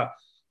other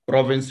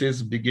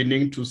provinces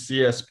beginning to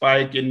see a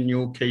spike in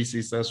new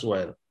cases as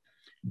well.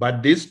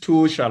 But this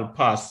too shall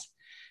pass.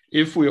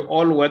 If we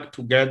all work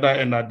together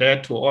and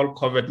adhere to all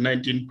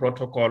COVID-19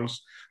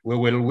 protocols, we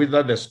will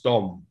weather the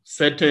storm.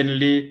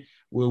 Certainly,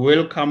 we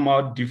will come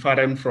out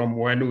different from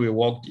when we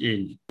walked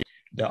in.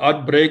 The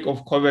outbreak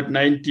of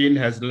COVID-19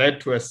 has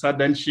led to a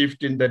sudden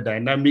shift in the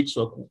dynamics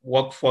of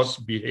workforce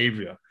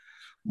behavior.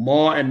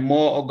 More and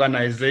more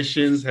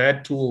organizations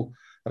had to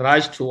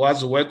rush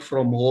towards work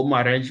from home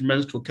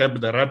arrangements to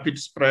curb the rapid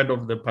spread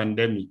of the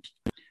pandemic.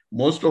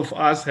 Most of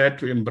us had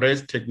to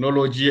embrace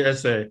technology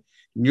as a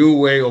new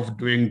way of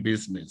doing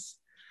business.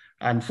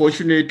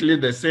 Unfortunately,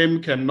 the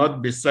same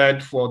cannot be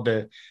said for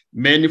the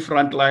many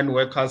frontline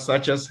workers,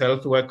 such as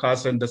health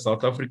workers and the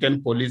South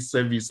African Police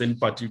Service in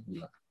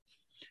particular.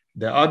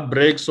 The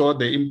outbreak saw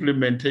the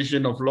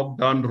implementation of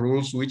lockdown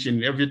rules, which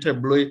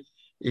inevitably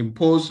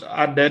imposed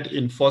added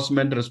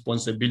enforcement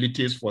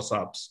responsibilities for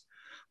SAPS.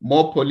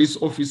 More police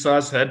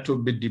officers had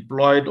to be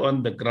deployed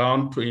on the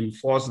ground to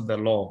enforce the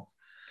law.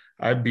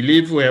 I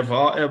believe we have,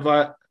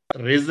 however,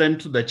 risen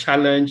to the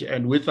challenge,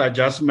 and with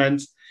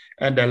adjustments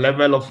and a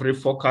level of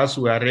refocus,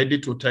 we are ready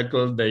to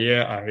tackle the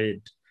year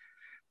ahead.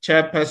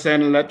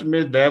 Chairperson, let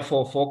me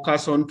therefore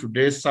focus on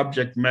today's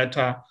subject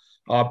matter,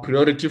 our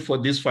priority for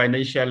this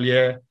financial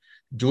year.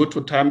 Due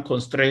to time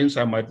constraints,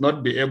 I might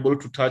not be able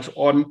to touch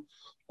on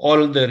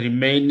all the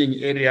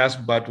remaining areas,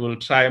 but will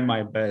try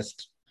my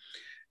best.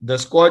 The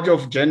scourge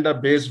of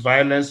gender-based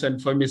violence and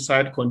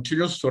femicide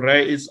continues to rear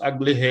its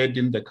ugly head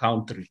in the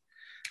country.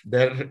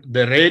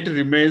 The rate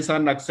remains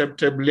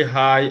unacceptably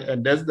high,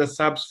 and as the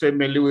SAPS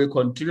family, we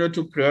continue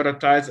to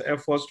prioritize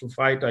efforts to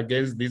fight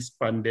against this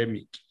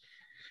pandemic.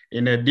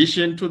 In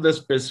addition to the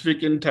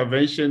specific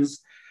interventions,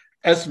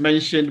 as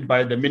mentioned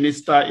by the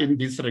Minister in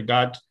this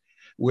regard,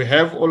 we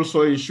have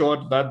also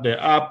ensured that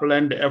there are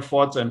planned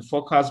efforts and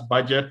focused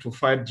budget to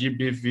fight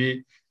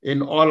GBV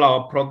in all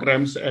our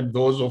programs and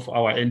those of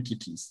our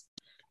entities.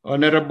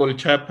 Honorable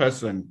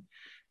Chairperson,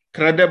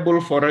 credible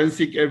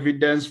forensic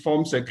evidence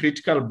forms a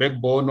critical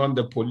backbone on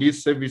the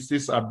police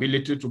service's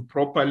ability to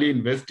properly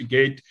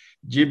investigate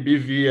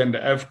GBV and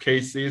F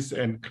cases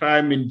and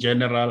crime in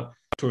general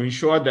to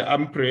ensure the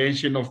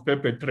apprehension of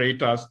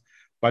perpetrators,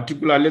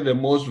 particularly the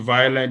most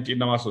violent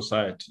in our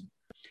society.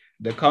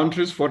 The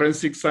country's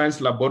forensic science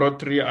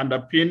laboratory,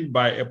 underpinned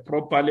by a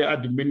properly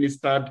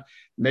administered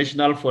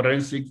national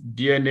forensic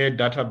DNA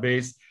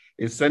database,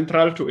 is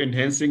central to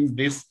enhancing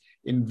this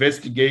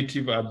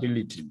investigative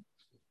ability.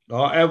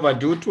 However,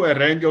 due to a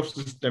range of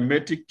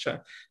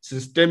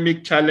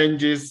systemic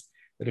challenges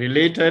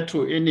related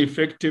to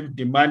ineffective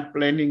demand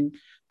planning,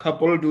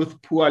 coupled with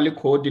poorly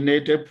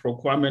coordinated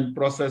procurement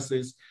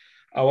processes,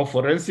 our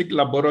forensic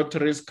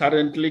laboratories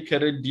currently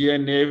carry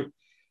DNA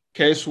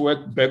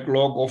casework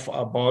backlog of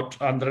about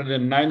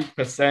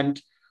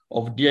 109%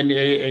 of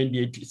DNA and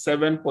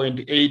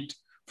 87.8%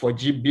 for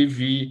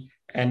GBV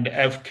and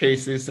F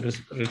cases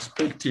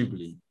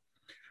respectively.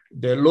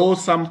 The low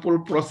sample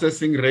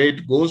processing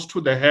rate goes to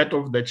the head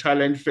of the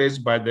challenge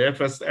faced by the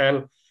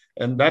FSL,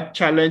 and that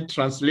challenge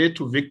translates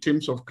to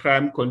victims of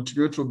crime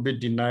continue to be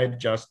denied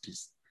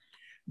justice.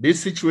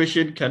 This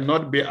situation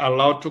cannot be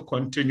allowed to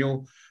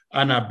continue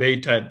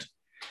unabated.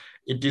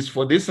 It is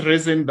for this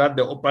reason that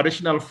the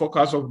operational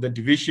focus of the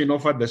division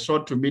over the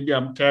short to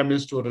medium term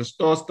is to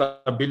restore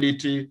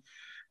stability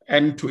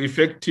and to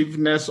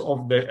effectiveness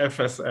of the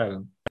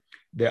FSL.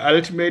 The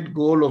ultimate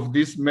goal of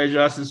these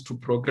measures is to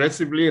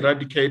progressively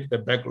eradicate the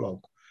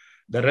backlog.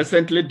 The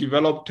recently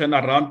developed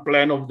turnaround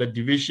plan of the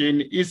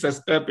division is a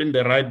step in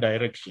the right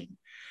direction.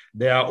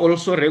 There are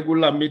also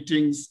regular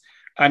meetings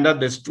under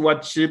the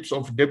stewardships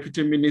of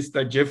Deputy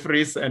Minister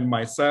Jeffries and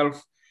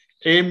myself,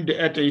 aimed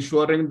at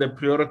ensuring the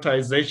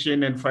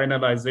prioritization and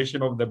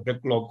finalization of the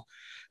backlog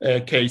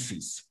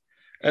cases.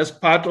 As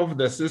part of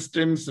the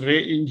system's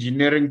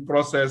re-engineering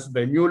process,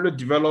 the newly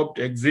developed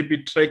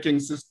exhibit tracking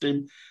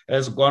system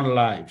has gone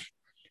live.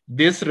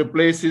 This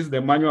replaces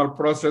the manual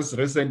process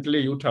recently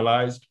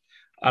utilized,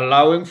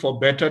 allowing for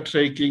better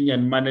tracking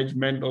and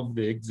management of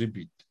the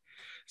exhibit.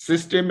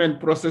 System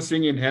and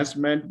processing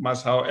enhancement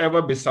must,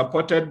 however, be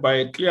supported by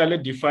a clearly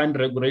defined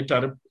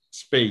regulatory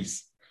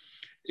space.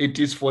 It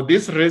is for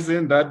this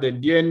reason that the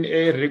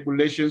DNA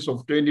regulations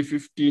of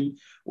 2015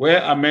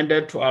 were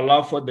amended to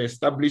allow for the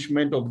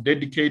establishment of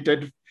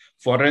dedicated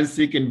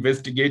forensic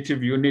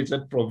investigative units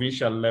at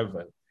provincial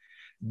level.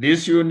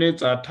 These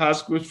units are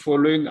tasked with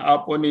following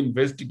up on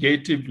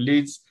investigative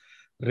leads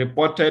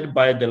reported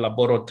by the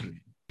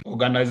laboratory.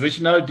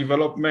 Organizational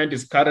development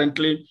is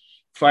currently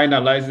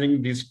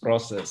finalizing this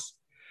process.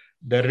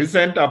 The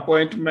recent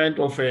appointment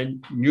of a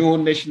new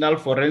National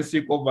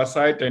Forensic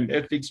Oversight and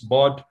Ethics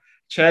Board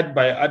chaired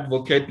by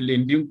Advocate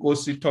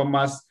Lindinkosi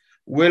Thomas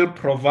will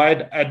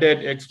provide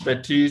added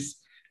expertise,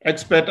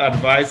 expert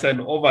advice, and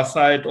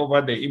oversight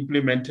over the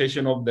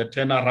implementation of the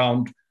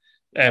turnaround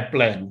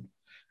plan.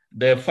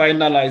 The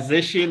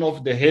finalization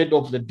of the head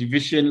of the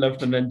division,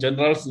 Lieutenant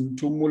General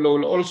Sintumulo,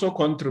 will also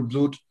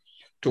contribute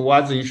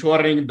towards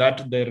ensuring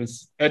that there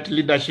is, at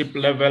leadership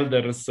level,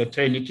 there is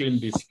certainty in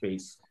this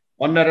space.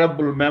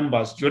 Honorable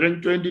members,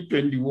 during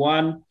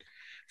 2021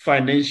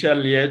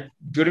 financial year,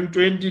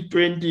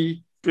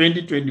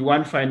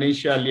 2021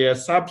 financial year,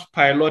 SAPS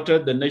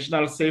piloted the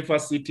National Safer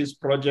Cities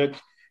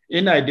project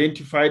in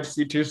identified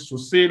cities to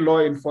see law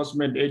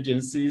enforcement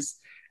agencies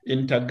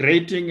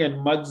integrating and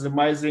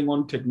maximizing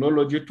on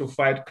technology to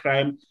fight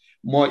crime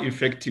more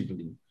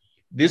effectively.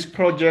 This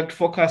project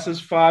focuses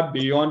far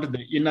beyond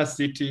the inner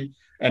city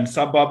and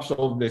suburbs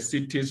of the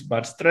cities,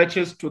 but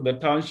stretches to the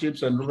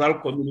townships and rural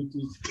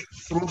communities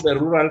through the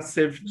rural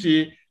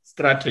safety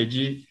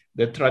strategy,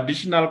 the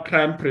traditional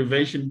crime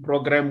prevention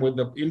program with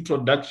the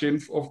introduction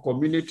of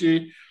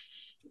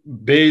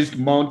community-based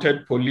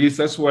mounted police,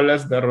 as well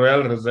as the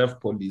Royal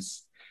Reserve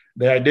Police.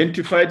 The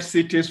identified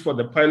cities for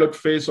the pilot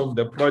phase of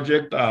the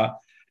project are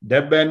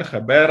Durban,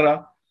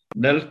 Gaborone,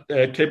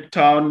 Cape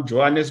Town,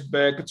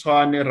 Johannesburg,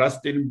 Tshwane,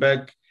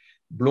 Rustenburg,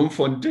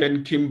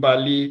 Bloemfontein,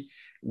 Kimberley,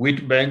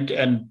 Witbank,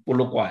 and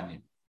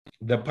Polokwane.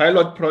 The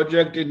pilot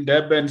project in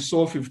Durban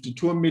saw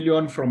 52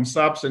 million from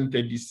SAPS and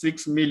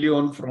 36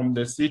 million from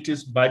the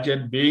city's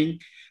budget being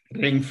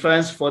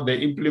ring-fenced for the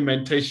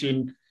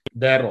implementation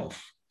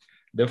thereof.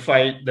 The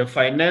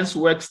finance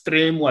work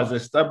stream was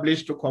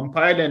established to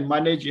compile and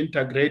manage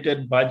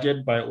integrated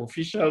budget by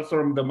officials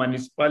from the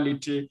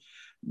municipality,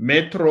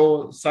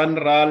 Metro,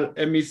 Sanral,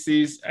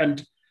 MEC's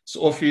and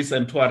office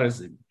and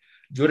tourism.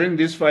 During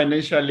this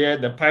financial year,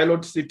 the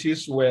pilot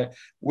cities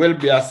will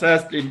be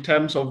assessed in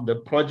terms of the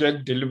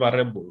project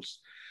deliverables.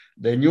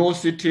 The new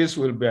cities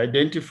will be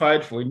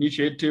identified for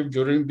initiative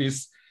during the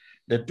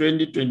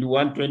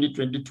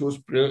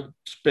 2021-2022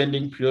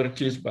 spending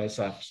priorities by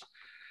SAPS.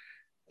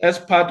 As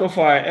part of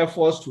our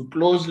efforts to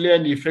closely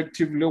and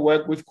effectively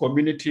work with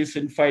communities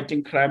in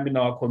fighting crime in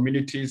our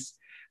communities,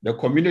 the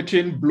Community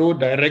in Blue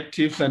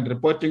directives and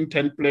reporting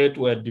template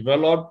were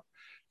developed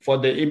for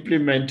the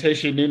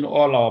implementation in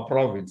all our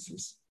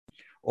provinces.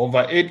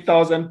 Over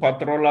 8,000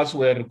 patrollers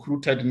were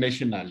recruited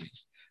nationally.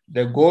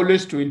 The goal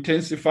is to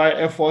intensify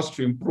efforts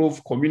to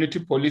improve community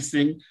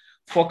policing,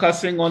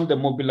 focusing on the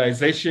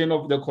mobilization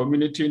of the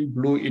Community in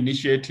Blue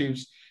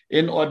initiatives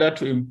in order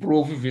to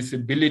improve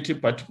visibility,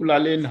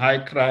 particularly in high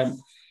crime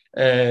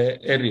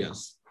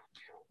areas.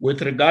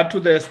 With regard to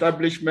the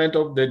establishment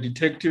of the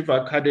Detective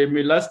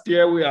Academy, last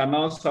year we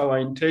announced our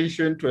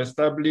intention to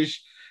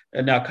establish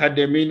an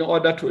academy in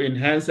order to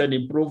enhance and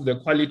improve the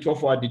quality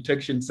of our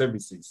detection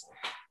services.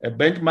 A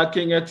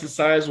benchmarking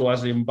exercise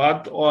was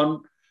embarked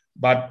on,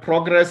 but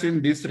progress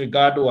in this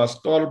regard was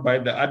stalled by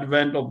the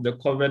advent of the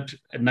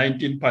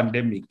COVID-19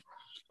 pandemic.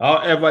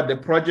 However, the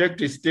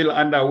project is still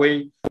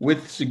underway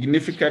with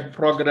significant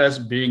progress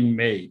being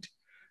made.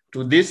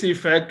 To this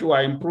effect, we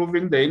are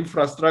improving the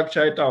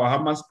infrastructure at our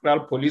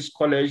Hammanskraal Police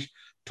College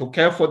to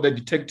care for the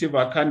Detective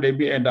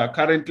Academy and are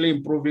currently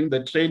improving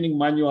the training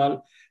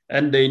manual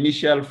and the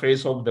initial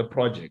phase of the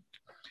project.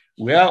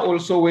 We are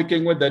also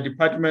working with the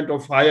Department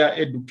of Higher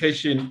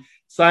Education,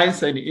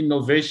 Science and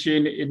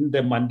Innovation in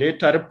the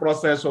mandatory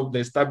process of the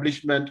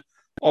establishment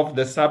of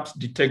the SAPS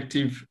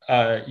Detective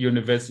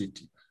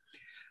University.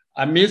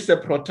 Amidst the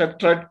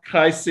protectorate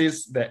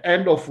crisis, the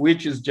end of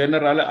which is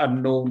generally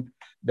unknown,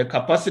 the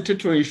capacity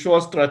to ensure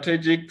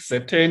strategic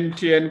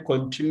certainty and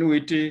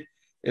continuity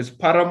is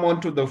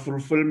paramount to the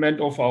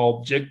fulfillment of our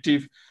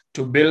objective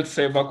to build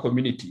safer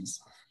communities.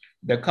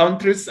 The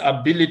country's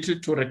ability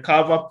to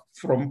recover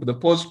from the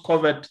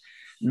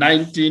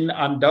post-COVID-19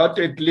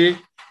 undoubtedly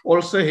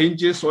also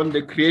hinges on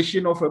the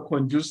creation of a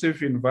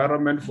conducive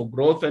environment for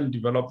growth and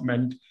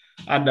development,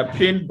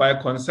 underpinned by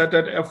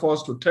concerted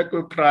efforts to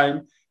tackle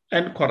crime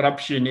and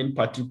corruption in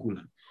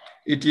particular.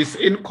 It is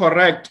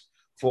incorrect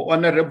for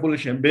Honorable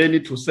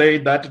Shembeni to say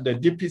that the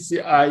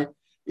DPCI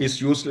is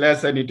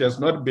useless and it has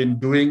not been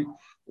doing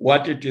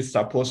what it is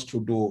supposed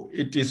to do.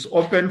 It is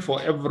open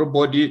for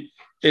everybody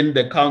in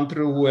the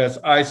country who has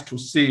eyes to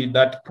see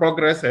that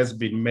progress has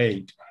been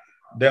made.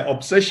 The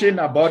obsession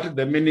about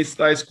the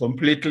minister is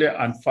completely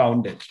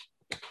unfounded.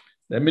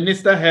 The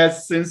minister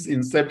has, since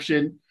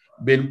inception,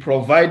 been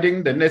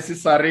providing the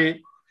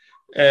necessary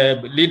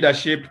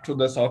leadership to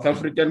the South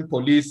African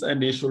police,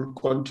 and he should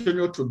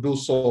continue to do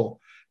so.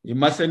 He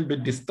mustn't be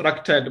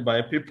distracted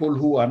by people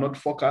who are not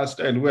focused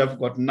and who have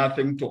got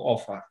nothing to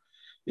offer.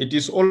 It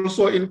is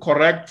also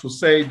incorrect to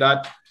say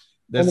that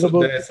the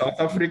South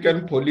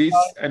African police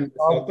and the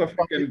South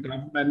African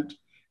government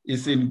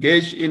is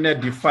engaged in a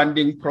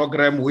defunding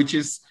program which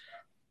is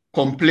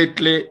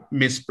completely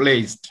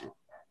misplaced.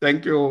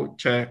 Thank you,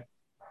 Chair.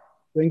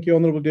 Thank you,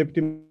 Honorable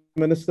Deputy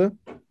Minister.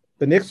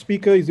 The next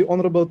speaker is the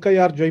Honorable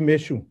KRJ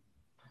Meshu.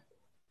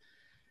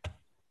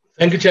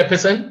 Thank you,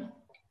 Chairperson.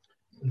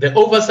 The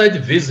oversight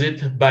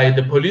visit by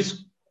the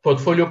Police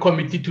Portfolio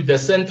Committee to the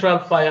Central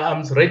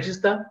Firearms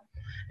Register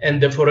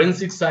and the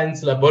Forensic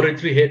Science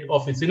Laboratory Head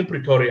Office in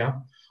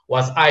Pretoria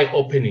was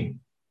eye-opening.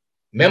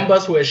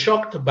 Members were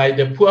shocked by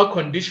the poor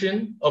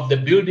condition of the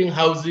building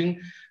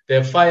housing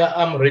the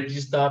firearm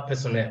register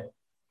personnel.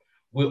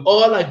 We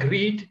all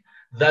agreed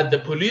that the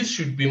police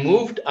should be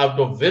moved out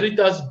of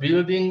Veritas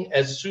building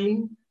as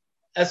soon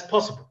as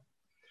possible.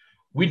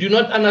 We do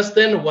not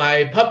understand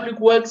why Public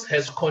Works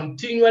has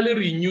continually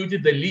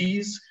renewed the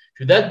lease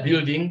to that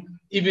building,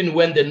 even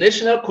when the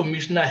National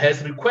Commissioner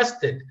has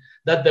requested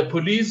that the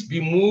police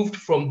be moved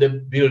from the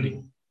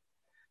building.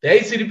 The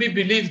ACDP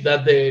believes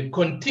that the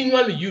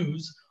continual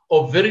use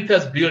of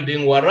Veritas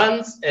building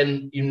warrants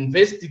an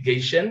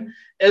investigation,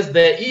 as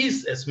there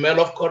is a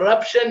smell of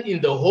corruption in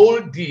the whole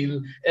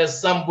deal,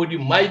 as somebody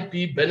might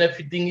be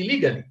benefiting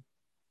illegally.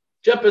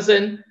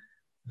 Chairperson,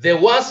 there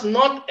was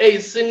not a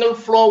single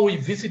floor we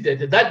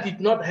visited that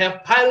did not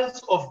have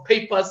piles of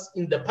papers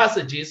in the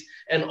passages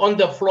and on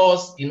the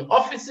floors in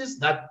offices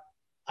that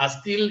are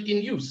still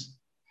in use.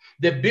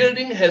 The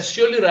building has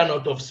surely run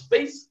out of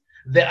space.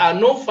 There are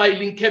no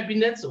filing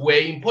cabinets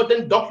where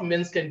important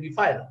documents can be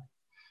filed.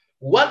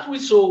 What we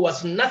saw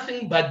was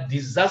nothing but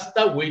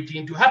disaster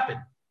waiting to happen.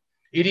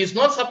 It is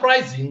not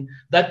surprising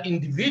that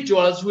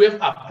individuals who have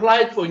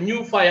applied for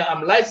new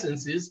firearm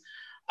licenses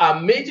are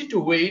made to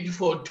wait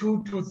for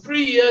 2 to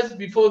 3 years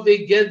before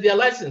they get their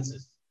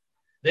licenses.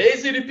 The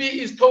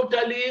ACDP is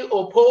totally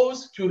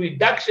opposed to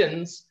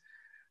reductions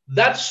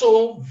that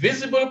saw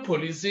visible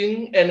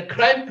policing and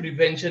crime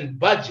prevention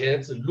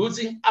budgets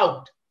losing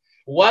out,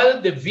 while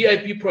the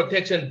VIP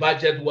protection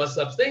budget was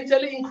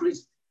substantially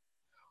increased.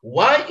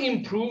 Why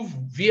improve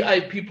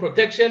VIP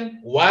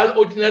protection while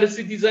ordinary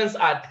citizens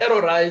are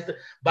terrorized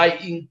by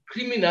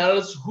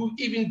criminals who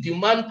even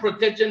demand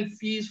protection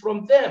fees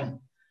from them?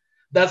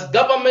 Does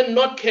government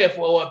not care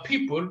for our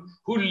people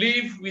who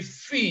live with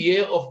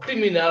fear of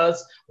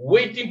criminals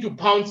waiting to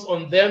pounce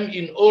on them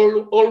in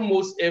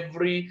almost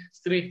every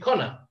street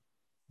corner?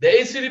 The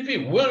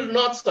ACDP will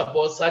not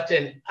support such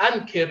an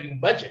uncaring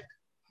budget.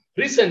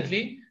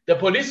 Recently, the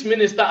police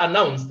minister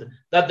announced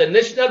that the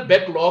national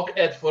backlog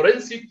at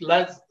forensic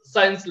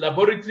science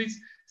laboratories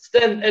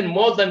stand at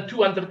more than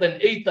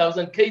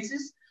 208,000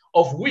 cases,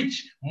 of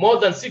which more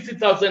than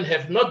 60,000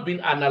 have not been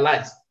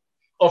analyzed.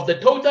 Of the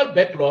total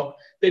backlog,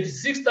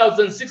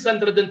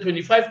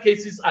 36,625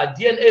 cases are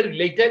DNA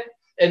related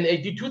and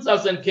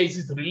 82,000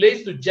 cases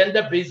relate to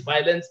gender-based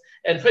violence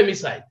and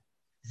femicide.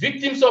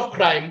 Victims of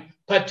crime,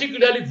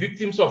 particularly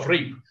victims of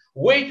rape,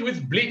 wait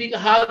with bleeding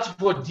hearts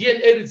for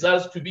DNA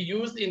results to be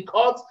used in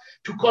courts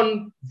to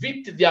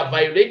convict their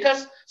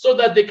violators so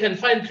that they can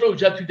find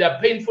closure to their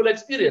painful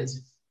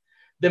experiences.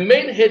 The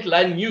main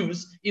headline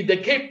news in the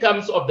Cape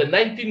Times of the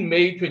 19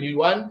 May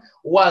 21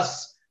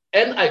 was,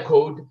 and I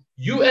quote,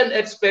 UN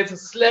experts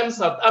slam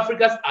South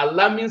Africa's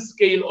alarming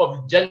scale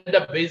of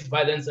gender-based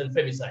violence and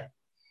femicide.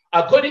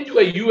 According to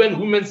a UN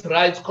Women's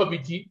Rights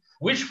Committee,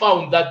 which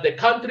found that the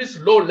country's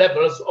low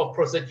levels of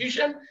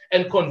prosecution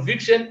and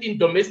conviction in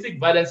domestic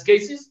violence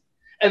cases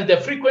and the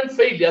frequent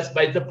failures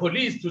by the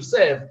police to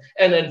serve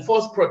and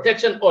enforce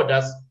protection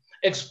orders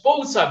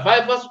exposed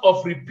survivors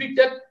of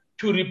repeated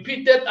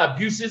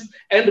abuses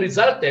and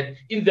resulted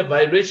in the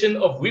violation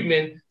of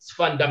women's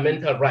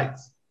fundamental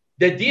rights.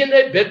 The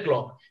DNA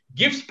backlog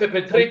gives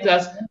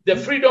perpetrators the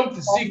freedom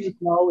to seek.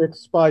 Now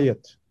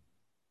expired.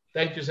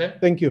 Thank you, sir.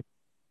 Thank you.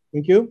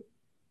 Thank you.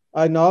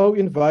 I now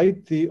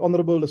invite the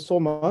Honorable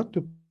Lesoma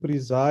to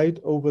preside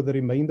over the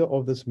remainder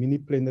of this mini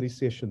plenary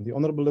session. The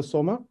Honorable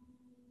Lesoma.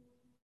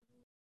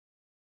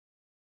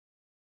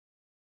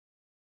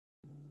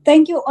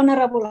 Thank you,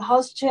 Honorable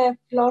House Chair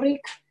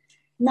Floric.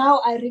 Now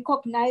I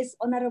recognize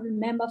Honorable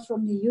Member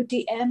from the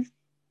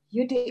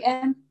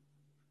UTM.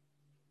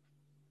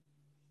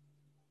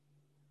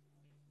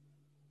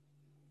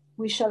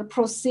 We shall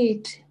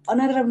proceed.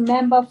 Honorable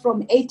Member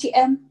from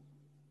ATM.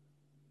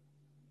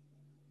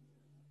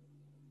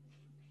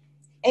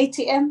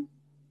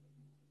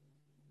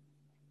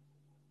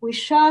 We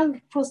shall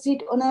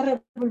proceed,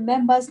 honorable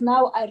members.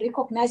 Now I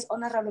recognize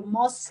Honorable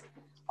Moss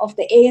of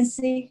the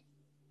ANC.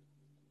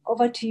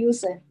 Over to you,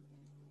 sir.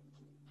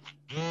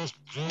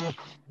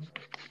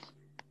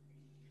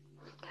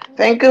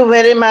 Thank you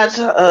very much,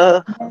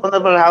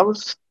 Honorable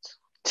House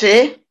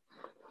Chair.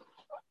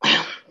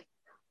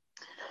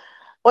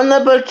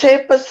 Honorable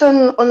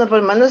Chairperson,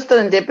 Honorable Minister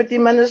and Deputy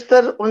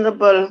Minister,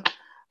 Honorable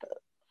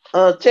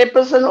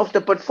Chairperson of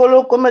the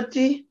Portfolio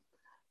Committee,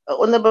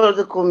 Honorable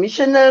the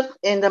Commissioner,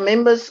 and the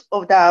members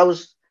of the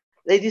House,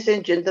 ladies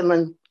and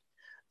gentlemen.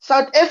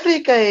 South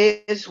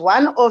Africa has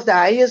one of the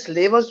highest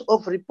levels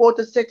of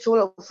reported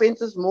sexual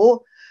offences,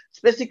 more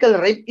specifically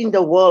rape in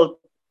the world.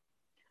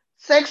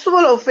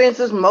 Sexual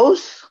offences,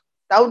 most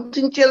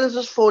daunting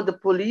challenges for the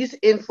police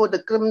and for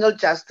the criminal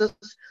justice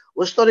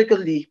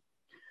historically.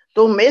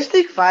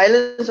 Domestic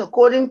violence,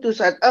 according to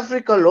South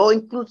Africa law,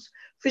 includes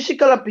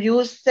physical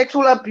abuse,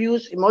 sexual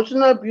abuse,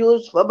 emotional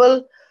abuse,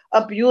 verbal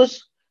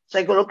abuse,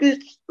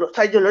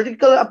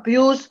 psychological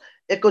abuse,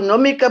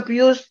 economic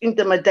abuse,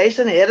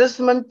 intimidation,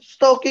 harassment,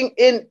 stalking,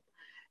 and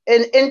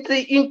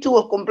entry into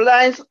a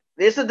compliance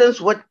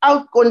residence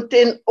without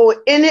consent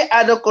or any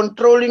other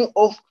controlling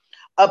of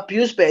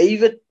abuse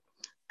behavior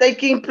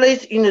taking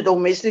place in a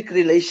domestic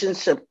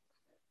relationship.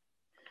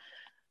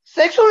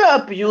 Sexual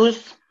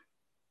abuse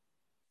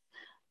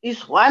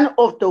is one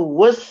of the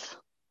worst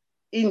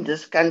in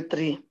this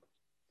country.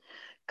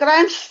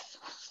 Crime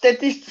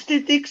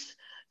statistics,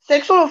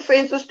 sexual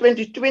offences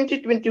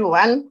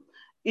 2020-21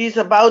 is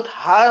about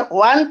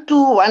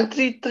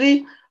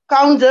 12133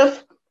 count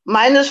of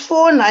minus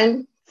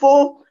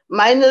 494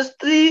 minus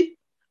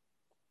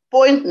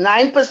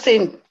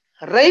 3.9%.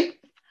 Rape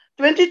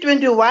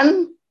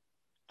 2021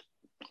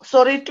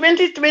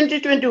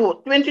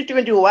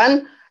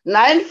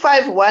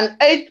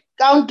 9518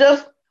 count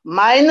of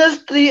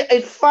minus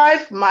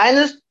 385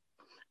 minus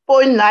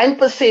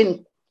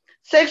 0.9%.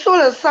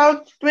 Sexual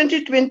assault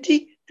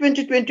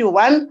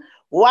 2020-2021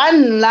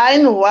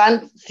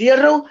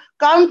 1910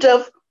 count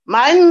of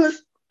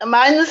minus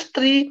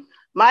 3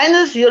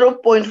 minus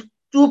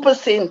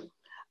 0.2%.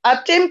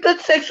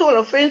 Attempted sexual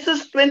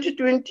offences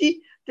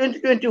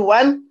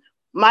 2020-2021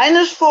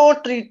 minus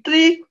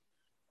 433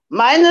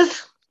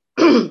 minus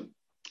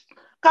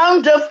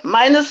count of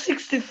minus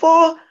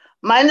 64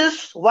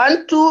 minus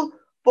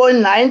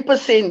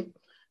 12.9%.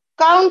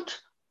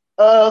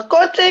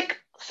 Contact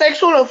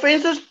sexual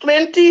offences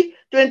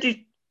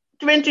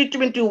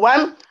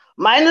 2020-2021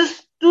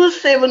 minus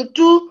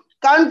 272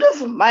 count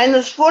of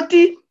minus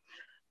 40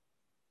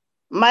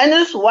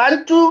 minus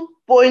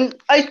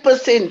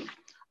 12.8%.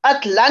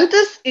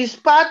 Atlantis is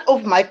part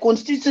of my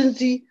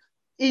constituency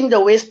in the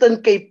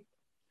Western Cape.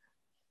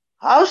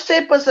 House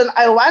Chairperson,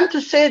 I want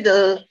to say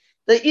the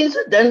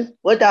incident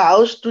with the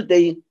House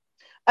today.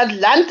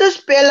 Atlantis,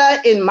 Pella,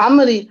 and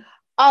Mamre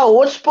are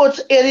hotspots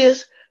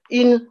areas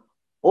in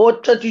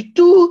Ward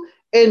 32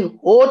 and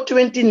Ward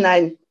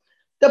 29.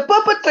 The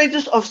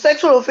perpetrators of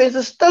sexual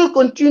offences still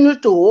continue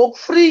to walk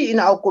free in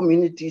our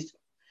communities.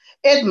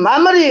 At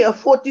Mamre, a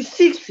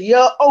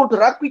 46-year-old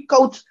rugby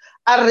coach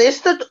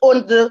arrested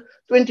on the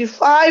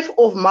 25th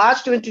of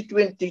March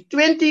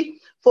 2020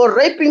 for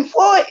raping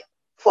four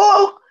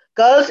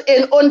girls,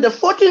 and on the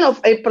 14th of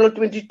April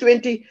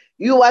 2020,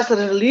 he was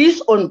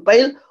released on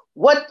bail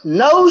with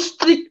no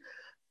strict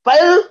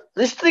bail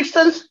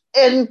restrictions,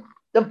 and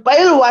the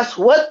bail was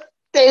worth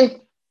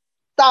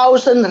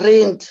 10,000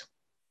 rand.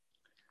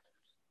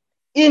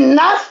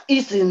 Enough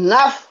is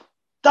enough.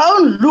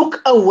 Don't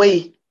look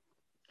away.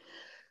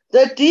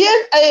 The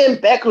DNA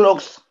and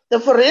backlogs, the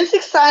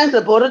Forensic Science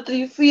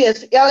Laboratory,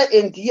 VSL,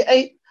 and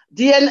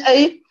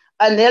DNA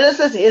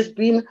analysis has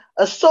been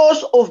a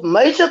source of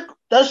major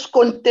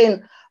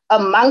discontent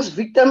amongst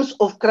victims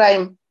of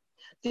crime.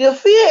 The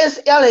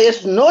VSL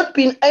has not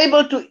been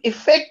able to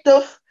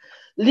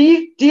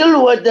effectively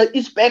deal with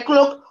its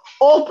backlog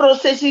or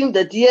processing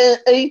the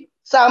DNA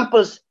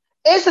samples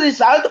as a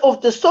result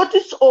of the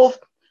shortage of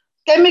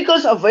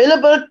chemicals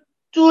available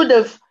to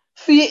the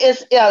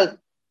VSL.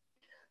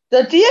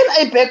 The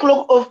DNA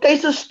backlog of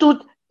cases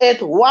stood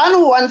at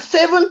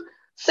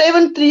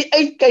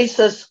 117,738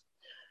 cases.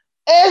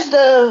 As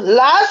the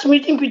last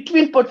meeting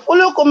between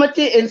Portfolio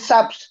Committee and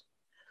SAPS,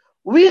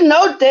 we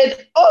note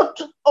that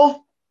out of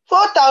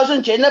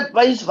 4,000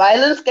 gender-based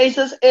violence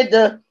cases at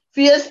the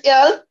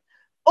VSL,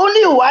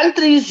 only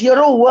 130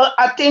 were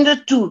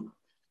attended to.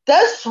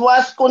 This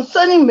was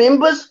concerning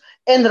members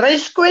and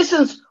raised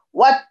questions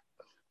what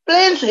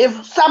plans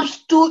have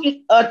SAPS to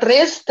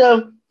address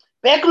the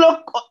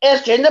backlog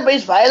as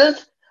gender-based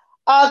violence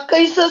are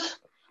cases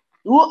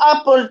who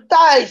are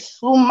prioritized,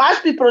 who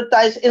must be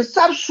prioritized, and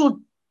SAPS should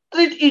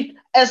treat it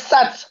as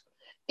such.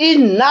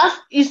 Enough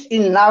is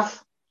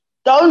enough.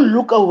 Don't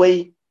look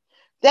away.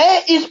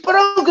 There is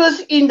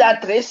progress in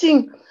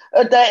addressing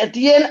the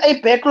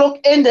DNA backlog,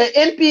 and the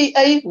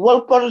NPA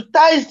will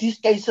prioritize these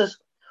cases.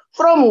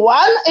 From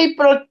 1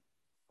 April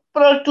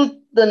to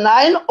the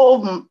 9th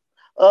of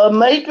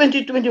May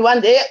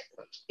 2021, there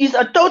is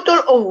a total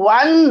of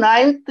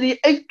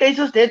 1938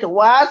 cases that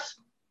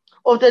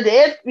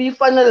we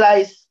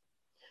finalized.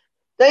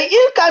 The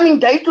incoming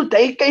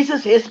day-to-day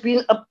cases has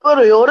been a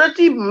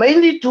priority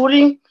mainly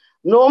during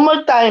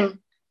normal time.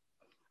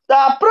 The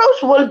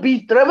approach will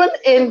be driven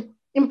and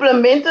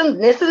implemented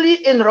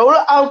necessarily and roll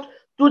out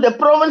to the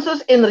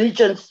provinces and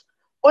regions.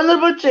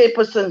 Honorable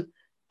Chairperson,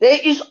 there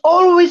is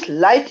always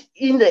light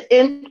in the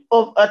end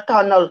of a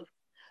tunnel.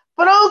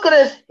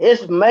 Progress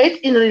is made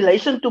in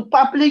relation to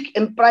public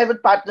and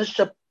private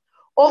partnership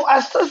of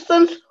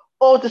assistance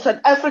of the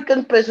South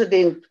African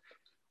President.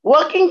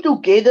 Working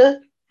together,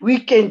 we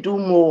can do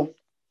more.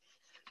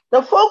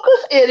 The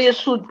focus areas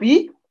should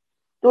be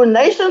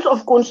donations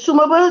of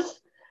consumables,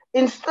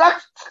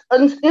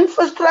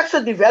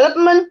 infrastructure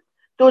development,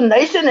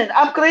 donation and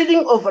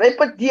upgrading of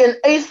rapid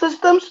DNA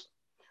systems,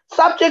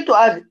 subject to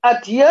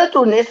adhere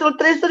to National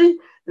Treasury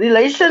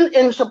relation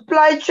and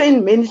supply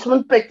chain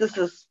management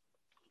practices.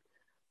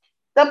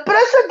 The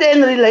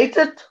President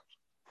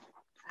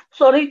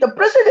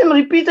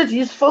repeated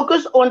his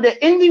focus on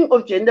the ending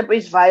of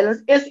gender-based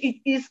violence as it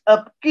is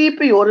a key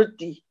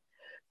priority.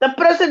 The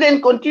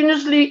President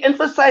continuously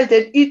emphasized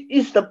that it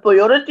is the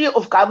priority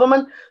of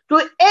government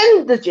to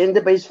end the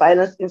gender-based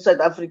violence in South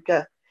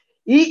Africa.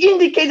 He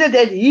indicated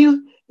that he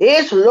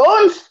has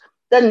launched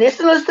the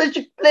National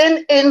Strategic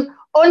Plan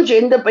on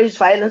gender-based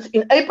violence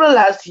in April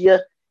last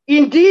year.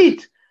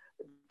 Indeed,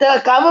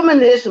 the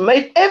government has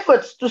made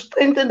efforts to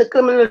strengthen the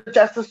criminal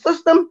justice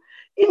system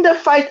in the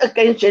fight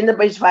against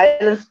gender-based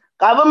violence.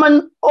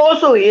 Government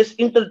also has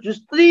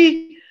introduced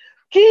 3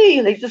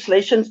 key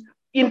legislations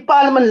in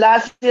Parliament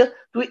last year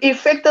to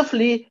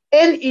effectively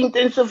and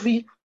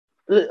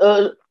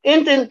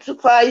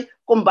intensify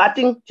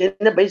combating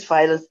gender-based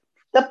violence.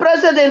 The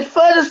President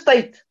further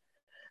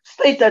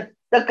stated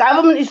the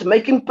government is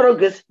making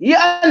progress. He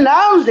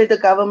announced that the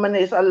government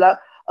has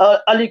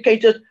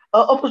allocated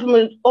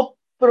approximately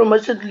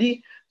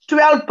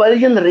 12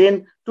 billion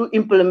rand to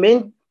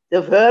implement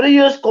the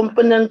various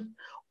components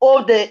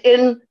of the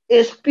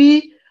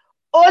NSP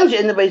on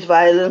gender-based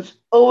violence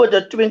over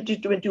the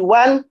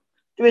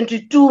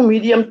 2021-22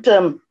 medium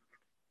term.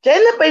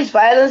 Gender-based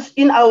violence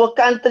in our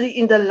country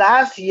in the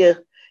last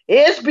year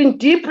has been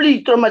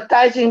deeply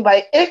traumatizing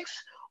by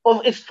acts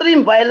of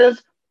extreme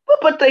violence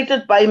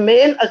perpetrated by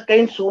men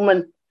against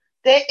women.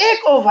 The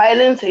act of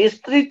violence has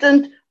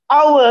threatened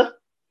our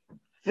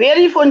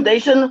very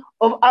foundation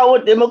of our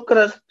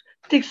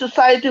democratic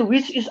society,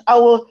 which is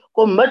our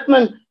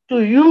commitment to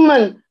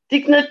human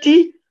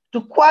dignity,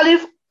 to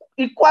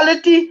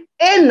equality,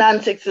 and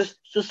non-sexist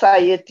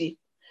society.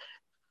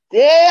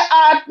 There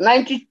are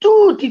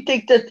 92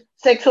 detected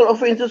sexual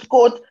offences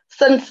court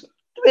since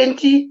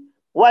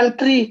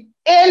 2013,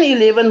 and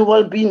 11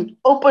 will be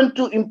open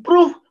to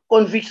improve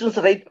convictions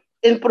rate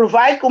and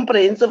provide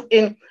comprehensive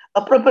and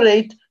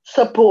appropriate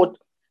support.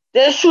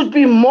 There should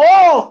be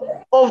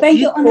more of Thank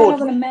these you,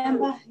 Honorable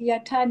Member. Your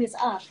time is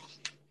up.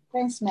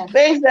 Thanks, ma'am.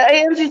 Thanks, the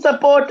ANC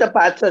support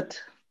about it.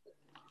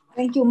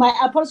 Thank you. My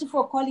apology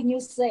for calling you,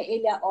 sir,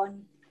 earlier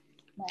on.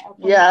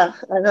 Yeah,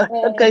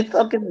 okay,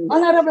 okay.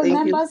 Honorable Thank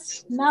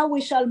members, now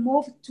we shall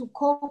move to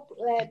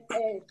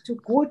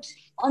good.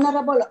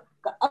 Honorable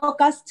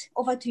August,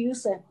 over to you,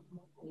 sir.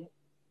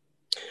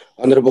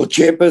 Honorable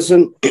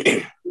Chairperson,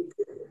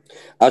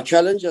 our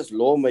challenge as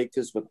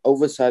lawmakers with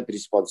oversight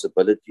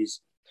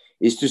responsibilities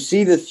is to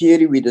see the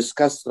theory we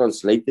discussed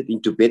translated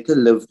into better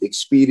lived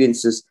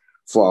experiences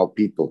for our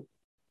people.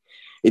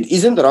 It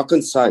isn't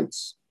rocket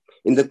science.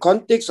 In the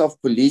context of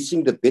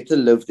policing the better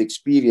lived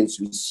experience,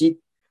 we seek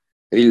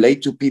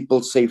relate to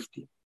people's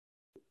safety.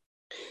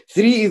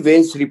 3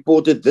 events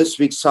reported this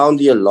week sound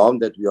the alarm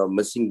that we are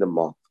missing the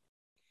mark.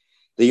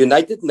 The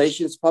United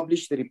Nations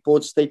published a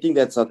report stating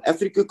that South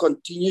Africa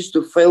continues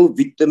to fail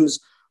victims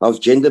of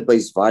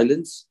gender-based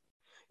violence.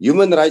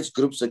 Human rights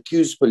groups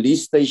accuse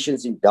police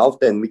stations in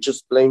Delta and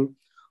Mitchells Plain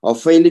of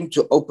failing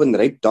to open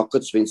rape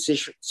dockets when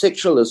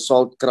sexual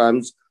assault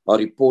crimes are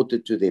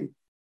reported to them.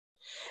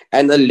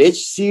 An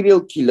alleged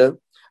serial killer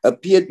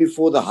appeared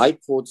before the High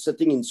Court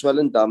sitting in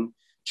Swellendam,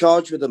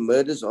 charged with the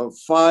murders of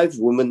 5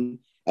 women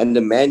and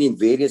a man in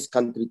various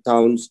country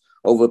towns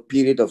over a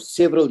period of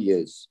several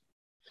years.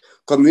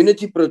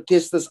 Community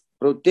protesters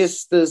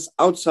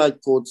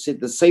outside court said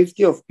the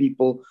safety of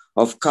people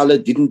of color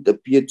didn't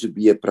appear to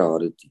be a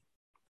priority.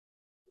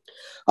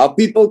 Our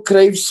people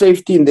crave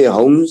safety in their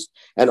homes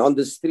and on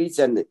the streets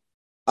and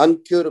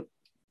uncorruptible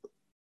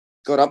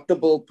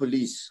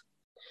police.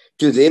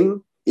 To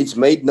them, it's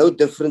made no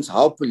difference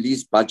how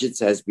police budgets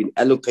has been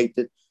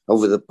allocated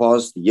over the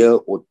past year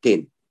or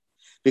 10,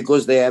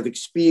 because they have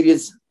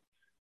experienced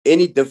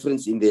any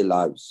difference in their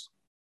lives.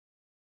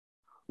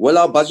 Will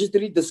our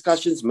budgetary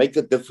discussions make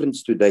a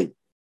difference today?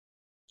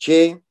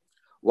 Chair,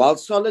 while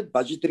solid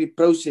budgetary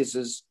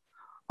processes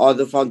are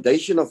the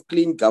foundation of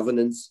clean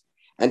governance,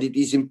 and it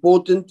is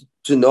important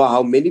to know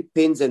how many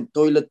pens and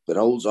toilet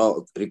rolls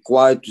are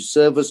required to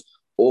service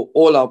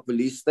all our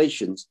police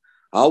stations,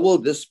 how will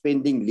this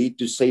spending lead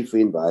to safer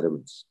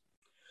environments?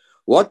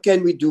 What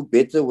can we do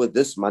better with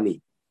this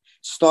money,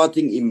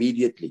 starting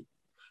immediately,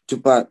 to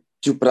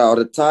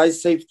prioritize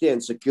safety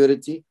and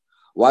security,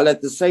 while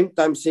at the same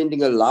time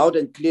sending a loud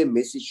and clear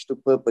message to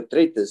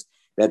perpetrators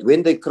that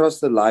when they cross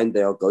the line,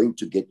 they are going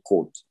to get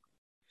caught?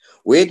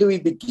 Where do we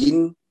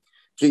begin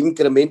to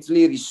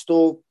incrementally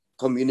restore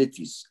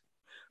communities?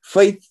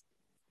 Faith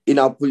in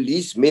our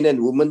police men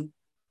and women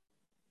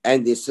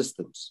and their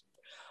systems?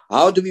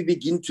 How do we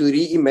begin to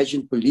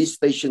reimagine police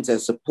stations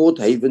as support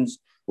havens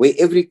where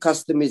every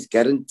customer is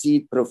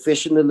guaranteed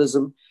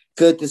professionalism,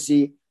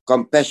 courtesy,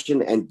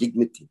 compassion, and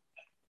dignity?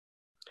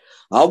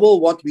 How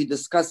will what we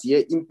discuss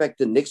here impact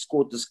the next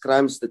quarter's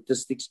crime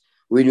statistics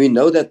when we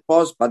know that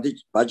past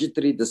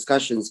budgetary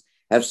discussions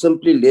have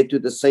simply led to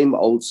the same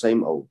old,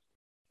 same old?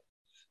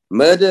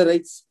 Murder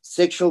rates,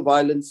 sexual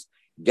violence,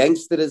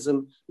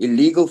 gangsterism,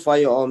 illegal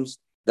firearms,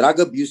 drug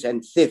abuse,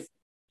 and theft.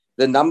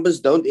 The numbers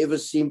don't ever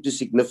seem to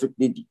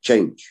significantly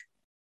change.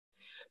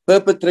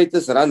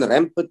 Perpetrators run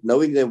rampant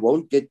knowing they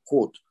won't get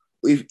caught.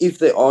 If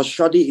there are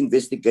shoddy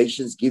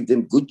investigations, give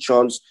them good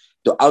chance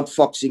to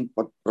outfoxing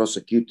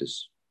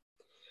prosecutors.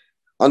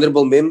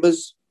 Honorable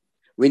members,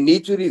 we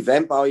need to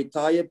revamp our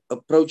entire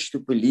approach to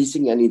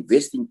policing and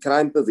invest in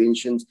crime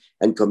prevention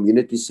and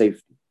community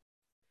safety.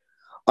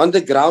 On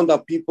the ground,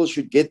 our people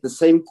should get the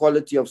same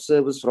quality of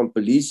service from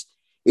police,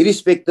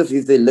 irrespective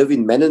if they live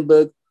in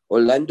Manenberg,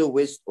 Orlando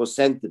West, or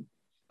Sandton,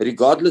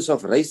 regardless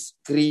of race,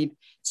 creed,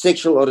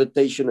 sexual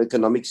orientation, or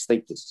economic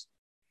status.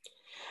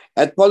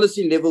 At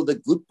policy level, the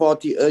Good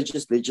Party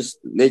urges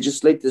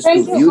legislators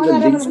to view the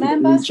links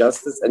between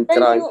justice and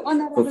crime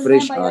for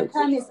fresh eyes.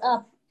 Your time is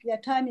up. Your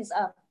time is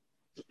up.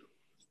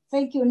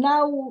 Thank you.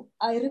 Now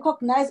I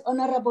recognize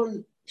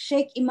Honorable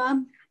Sheikh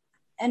Imam.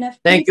 NFP.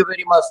 Thank you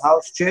very much,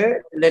 House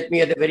Chair. Let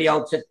me at the very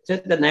outset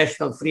say the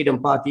National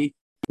Freedom Party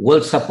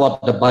will support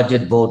the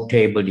budget vote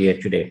tabled here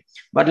today.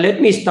 But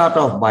let me start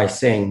off by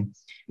saying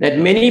that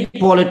many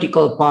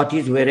political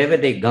parties, wherever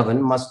they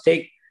govern, must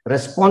take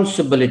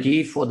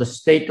responsibility for the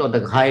state or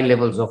the high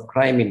levels of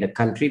crime in the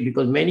country,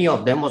 because many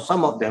of them or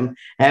some of them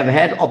have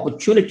had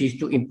opportunities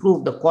to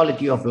improve the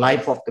quality of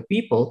life of the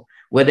people,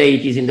 whether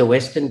it is in the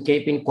Western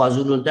Cape, in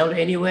KwaZulu-Natal,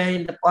 anywhere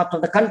in the part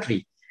of the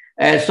country.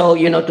 So,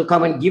 you know, to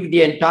come and give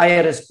the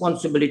entire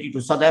responsibility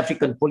to South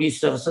African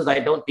police services, I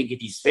don't think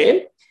it is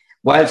fair.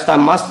 Whilst I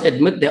must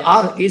admit there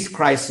is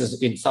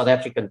crisis in South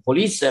African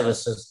police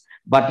services,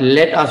 but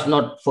let us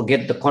not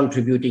forget the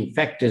contributing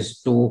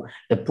factors to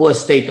the poor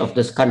state of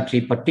this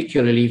country,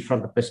 particularly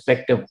from the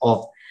perspective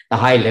of the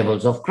high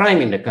levels of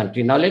crime in the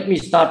country. Now, let me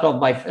start off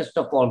by, first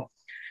of all,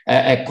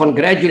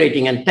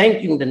 congratulating and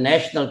thanking the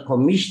National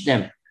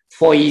Commissioner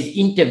for his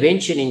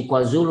intervention in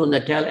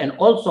KwaZulu-Natal, and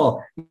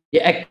also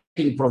the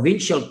acting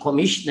provincial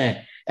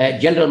commissioner,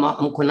 General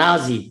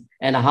Mkunazi,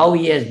 and how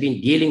he has been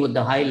dealing with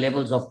the high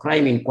levels of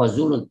crime in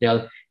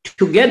KwaZulu-Natal,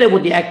 together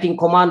with the acting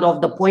commander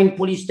of the Point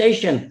Police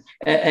Station,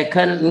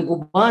 Colonel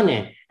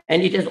Ngubane.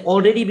 And it has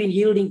already been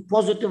yielding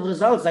positive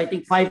results. I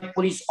think 5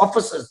 police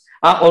officers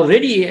are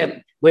already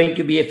going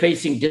to be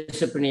facing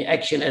disciplinary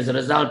action as a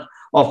result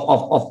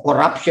of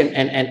corruption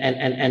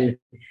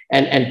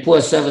and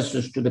poor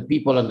services to the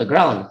people on the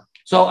ground.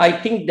 So I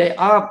think they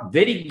are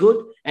very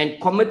good and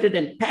committed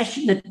and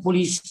passionate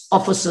police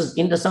officers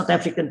in the South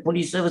African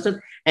police services,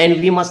 and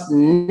we must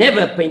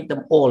never paint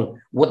them all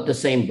with the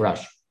same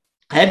brush.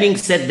 Having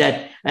said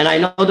that, and I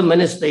know the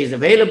minister is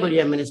available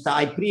here, Minister,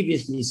 I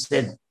previously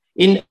said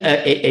in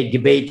a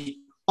debate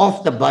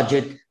of the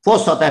budget for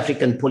South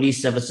African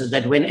police services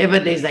that whenever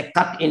there's a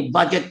cut in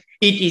budget,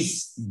 it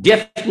is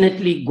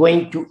definitely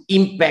going to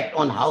impact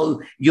on how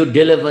you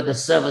deliver the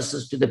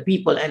services to the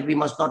people, and we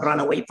must not run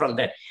away from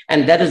that.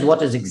 And that is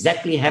what is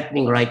exactly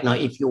happening right now.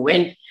 If you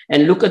went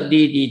and look at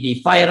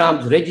the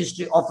firearms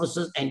registry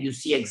officers, and you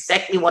see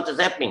exactly what is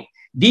happening.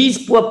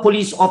 These poor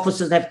police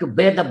officers have to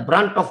bear the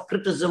brunt of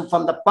criticism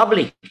from the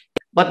public.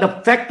 But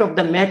the fact of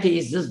the matter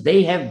is this: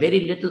 they have very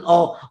little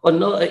or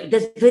no,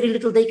 there's very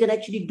little they can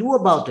actually do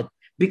about it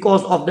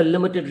because of the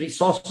limited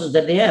resources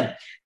that they have.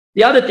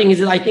 The other thing is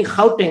that I think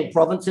Gauteng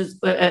province has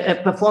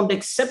performed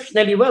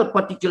exceptionally well,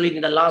 particularly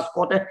in the last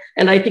quarter,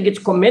 and I think it's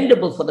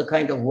commendable for the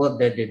kind of work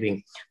that they're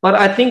doing. But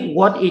I think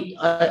what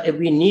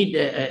we need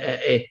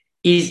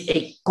is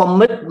a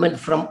commitment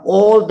from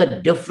all the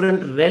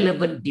different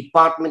relevant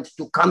departments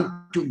to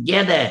come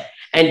together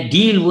and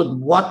deal with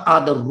what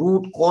are the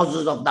root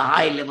causes of the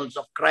high levels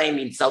of crime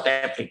in South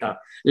Africa.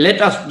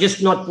 Let us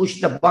just not push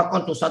the buck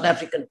onto South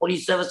African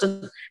police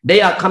services.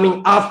 They are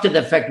coming after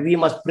the fact. We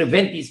must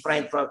prevent these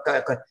crime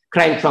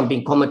from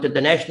being committed.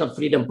 The National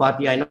Freedom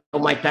Party, I know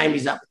my time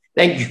is up.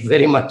 Thank you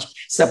very much.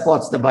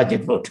 Supports the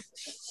budget vote.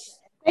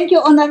 Thank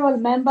you, Honorable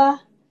Member.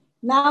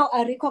 Now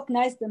I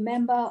recognize the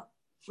member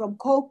from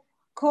Cope.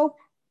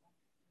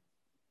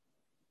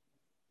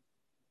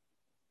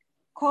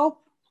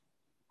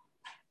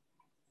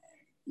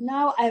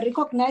 Now I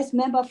recognize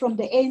member from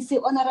the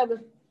ANC, Honorable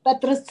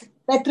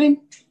Petrin.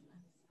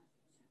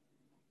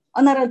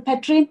 Honorable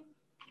Petrin,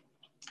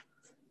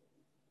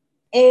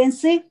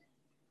 ANC.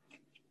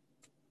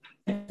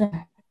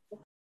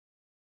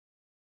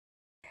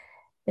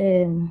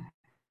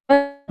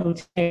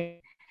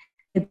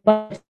 The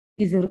budget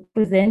is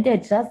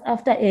represented just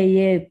after a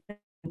year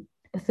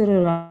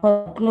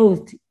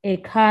closed a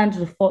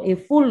country for a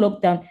full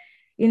lockdown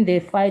in the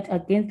fight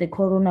against the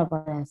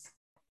coronavirus.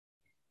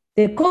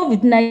 The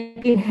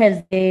COVID-19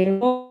 has a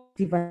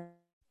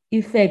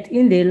effect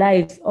in the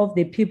lives of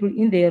the people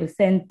in the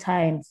recent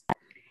times.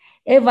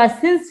 Ever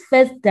since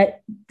first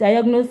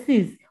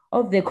diagnosis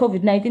of the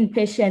COVID-19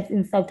 patients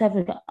in South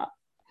Africa,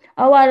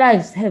 our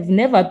lives have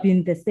never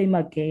been the same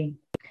again.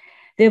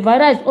 The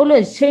virus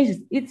always changes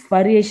its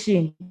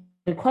variation,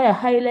 require a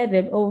high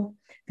level of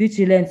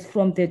vigilance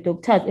from the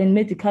doctors and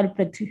medical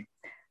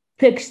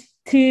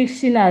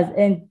practitioners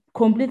and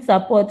complete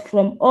support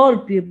from all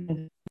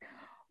people.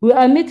 We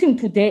are meeting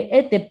today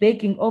at the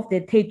beginning of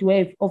the third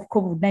wave of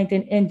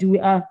COVID-19, and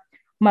we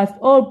must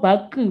all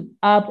back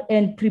up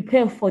and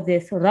prepare for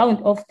this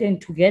round of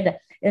stand together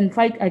and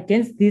fight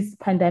against this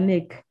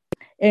pandemic.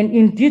 And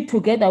indeed,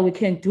 together we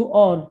can do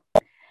all.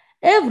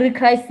 Every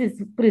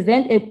crisis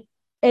presents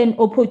an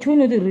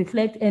opportunity to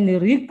reflect and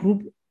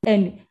regroup,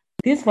 and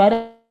this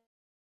virus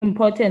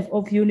importance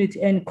of unity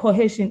and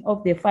cohesion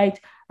of the fight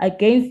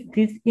against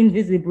this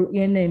invisible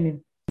enemy.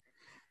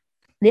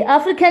 The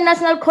African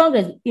National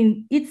Congress,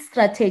 in its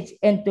strategy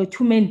and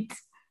document,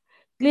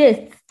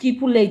 clearly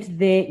stipulates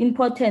the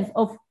importance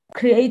of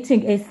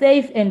creating a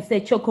safe and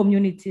secure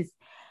communities.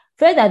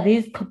 Further,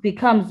 this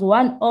becomes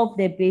one of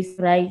the basic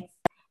rights,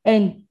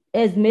 and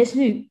as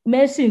mentioned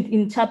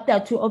in Chapter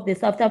 2 of the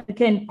South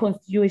African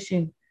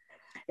Constitution,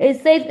 a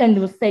safe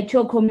and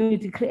secure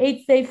community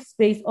creates safe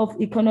space of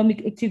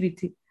economic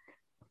activity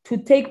to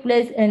take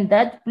place, and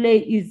that play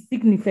is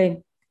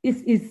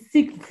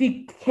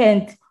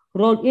significant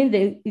role in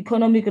the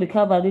economic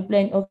recovery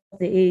plan of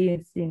the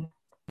ANC.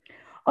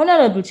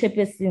 Honorable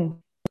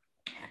Chairperson,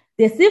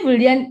 the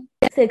Civilian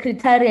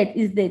Secretariat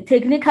is the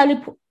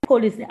technical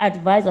policy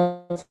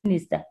advisor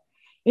minister.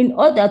 In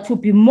order to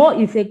be more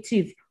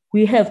effective,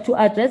 we have to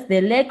address the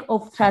lack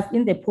of trust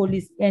in the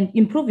police and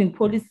improving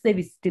police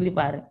service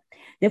delivery.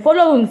 The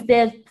following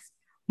steps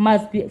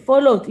must be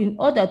followed in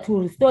order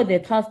to restore the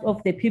trust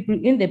of the people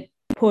in the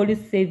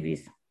police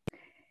service.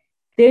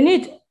 The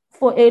need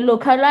for a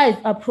localized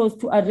approach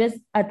to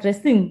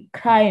addressing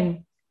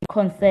crime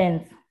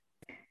concerns.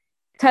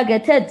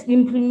 Targeted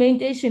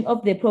implementation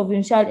of the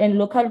provincial and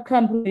local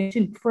crime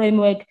prevention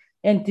framework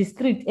and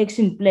district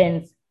action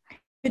plans.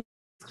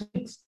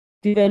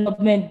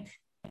 Development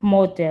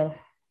model.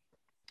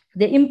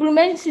 The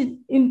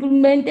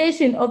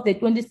implementation of the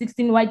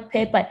 2016 white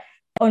paper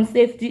on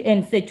safety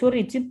and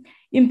security,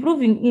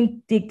 improving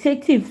in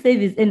detective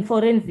service and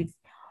forensics,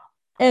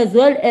 as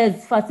well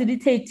as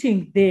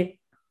facilitating the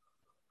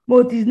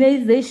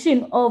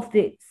modernization of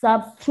the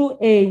SAPS through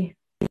a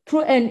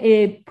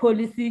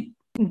policy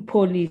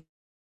police.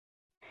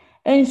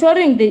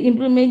 Ensuring the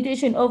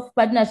implementation of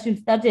partnership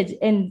strategy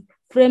and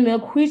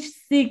framework which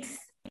seeks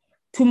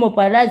to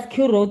mobilize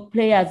key role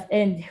players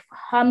and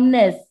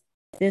harness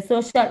the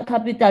social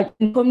capital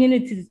in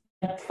communities,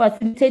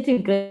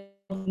 facilitating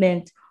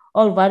government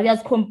or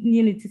various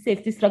community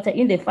safety structure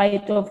in the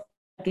fight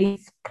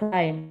against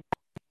crime.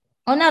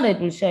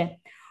 Honorable Chair,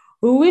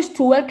 we wish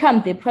to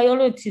welcome the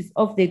priorities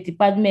of the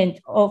department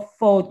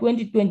for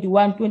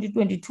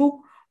 2021-2022,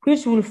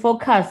 which will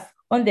focus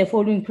on the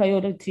following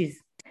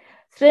priorities: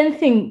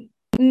 strengthening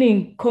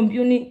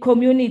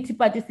community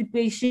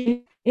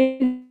participation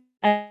in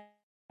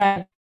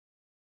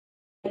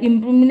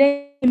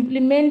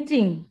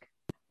implementing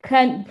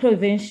crime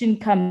prevention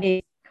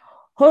campaigns,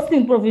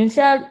 hosting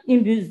provincial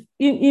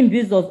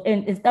imbuses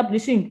and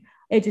establishing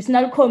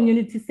additional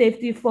community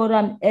safety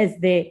forum as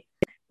the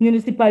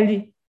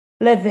municipal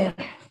level,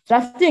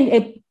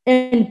 drafting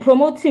and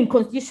promoting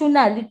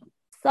constitutional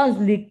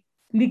sound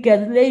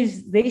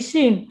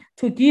legalization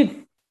to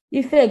give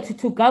effect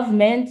to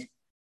government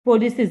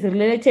policies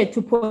related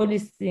to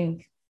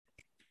policing,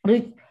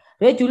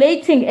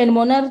 regulating and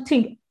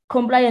monitoring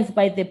compliance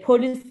by the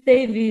police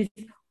service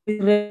with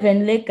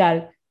relevant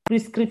legal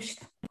prescriptions.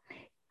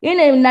 In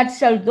a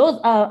nutshell, those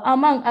are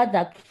among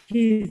other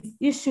key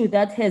issues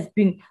that has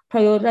been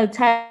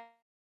prioritized.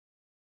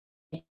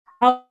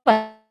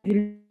 However,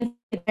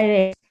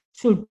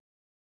 should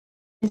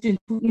to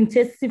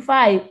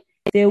intensify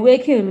the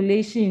working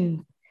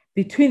relation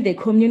between the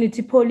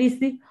community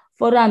policy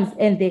forums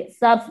and the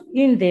SAPS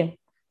in the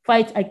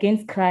fight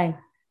against crime.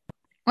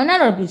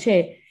 Honorable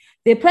Chair,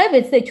 the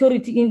private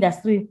security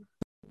industry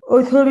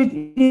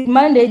authority is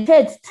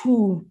mandated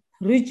to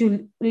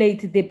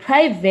regulate the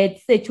private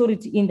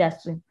security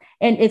industry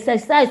and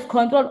exercise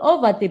control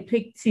over the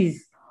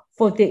practice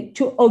for the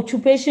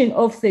occupation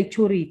of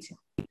security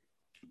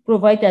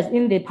providers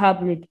in the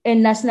public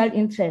and national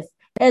interest,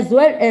 as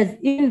well as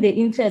in the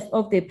interest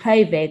of the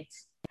private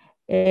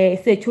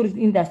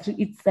security industry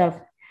itself.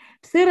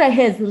 SIRA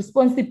has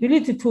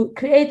responsibility to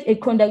create a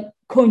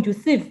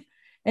conducive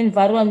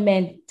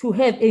environment to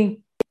have a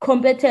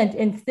competent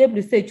and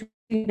stable security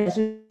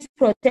industry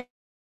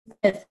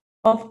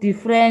of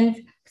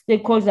different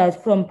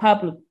stakeholders from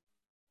public,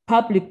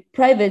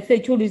 private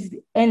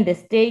security, and the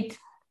state.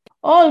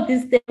 All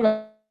these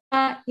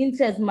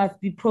interests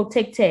must be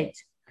protected.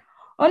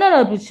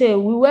 Honorable Chair,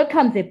 we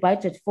welcome the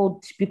budget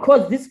vote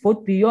because this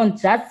vote beyond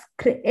just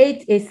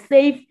create a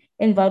safe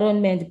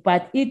environment,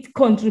 but it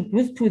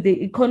contributes to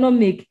the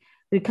economic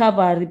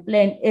recovery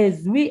plan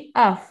as we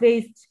are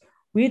faced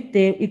with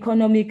the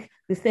economic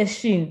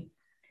recession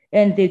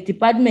and the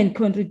department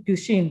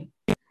contribution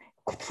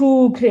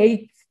through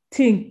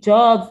creating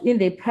jobs in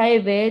the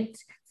private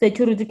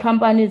security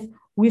companies,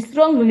 we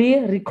strongly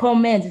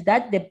recommend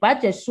that the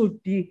budget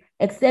should be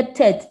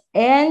accepted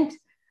and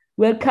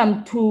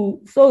welcome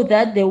to, so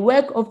that the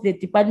work of the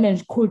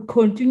department could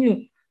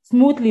continue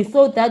smoothly,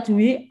 so that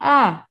we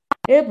are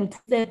able to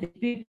serve the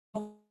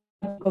people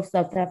of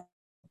South Africa.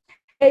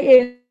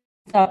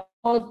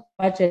 Support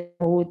budget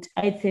vote.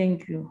 I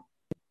thank you.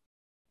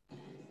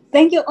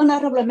 Thank you,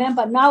 Honorable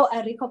Member. Now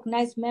I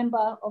recognize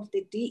Member of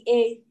the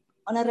DA,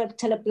 Honorable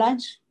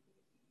Teleblanche.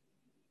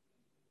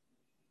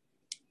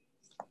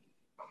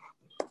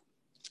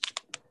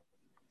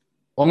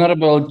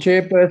 Honorable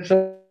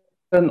Chairperson,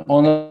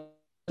 honored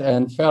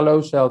and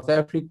fellow South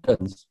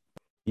Africans,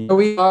 here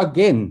we are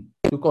again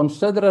to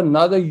consider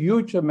another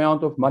huge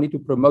amount of money to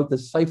promote the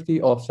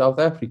safety of South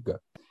Africa.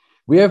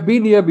 We have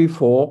been here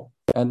before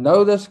and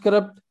know the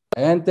script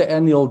and the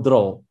annual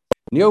drill.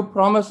 New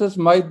promises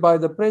made by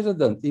the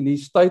President in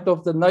his State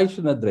of the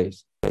Nation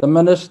address, the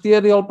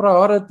ministerial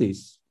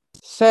priorities,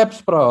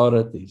 SAP's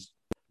priorities,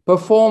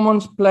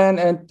 performance plan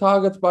and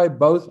targets by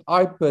both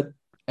IPID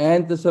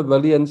and the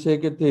Civilian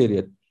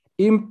Secretariat.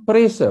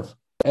 Impressive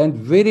and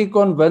very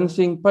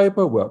convincing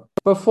paperwork,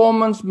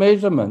 performance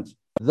measurements,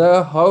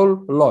 the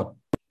whole lot.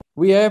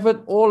 We have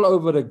it all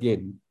over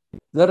again.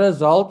 The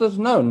result is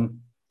known.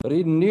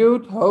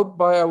 Renewed hope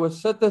by our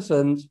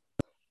citizens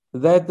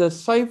that the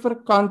safer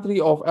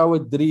country of our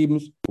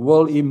dreams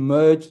will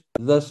emerge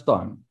this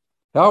time.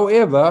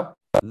 However,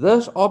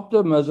 this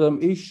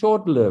optimism is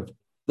short-lived.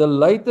 The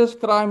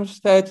latest crime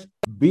stats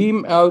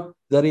beam out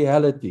the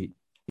reality.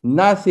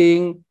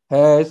 Nothing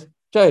has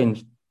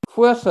changed.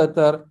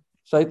 Voorsitter,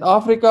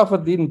 Suid-Afrika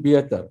verdien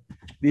beter.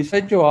 Die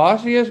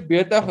situasie is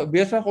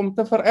besig om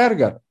te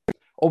vererger.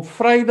 Op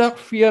Vrydag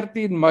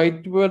 14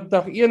 Mei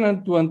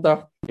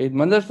 2021 het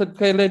minister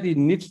Kelle die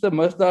nuutste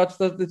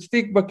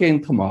misdaadstatistiek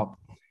bekend gemaak.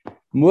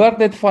 Moord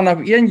het vanaf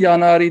 1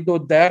 Januarie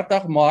tot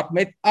 30 Maart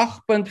met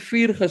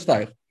 8.4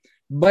 gestyg.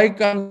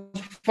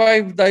 Bykans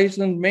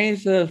 5000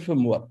 mense is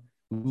vermoord.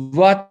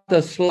 Wat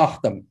 'n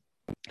slagting.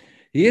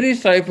 Hierdie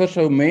syfers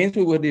sou mense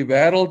oor die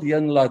wêreld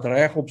heen laat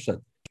regop sit.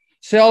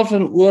 Selfs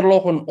in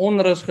oorlog en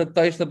onrus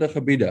getuisterde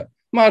gebiede.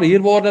 Maar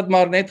hier word dit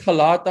maar net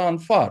gelaat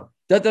aanvaar.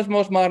 Dit is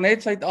mos maar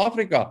net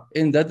Suid-Afrika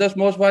en dit is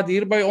mos wat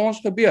hier by ons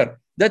gebeur.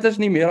 Dit is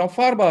nie meer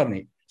aanvaarbaar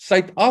nie.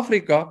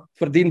 Suid-Afrika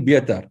verdien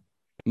beter.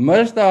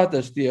 Misdaad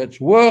is steeds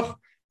hoog.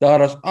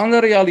 Daar is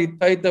ander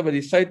realiteite wat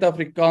die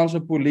Suid-Afrikaanse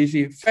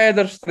polisie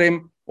verder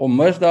strem om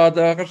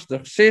misdadigers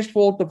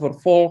suksesvol te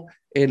vervolg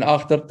en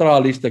agter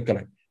tralies te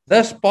kry.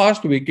 This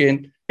past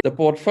weekend, the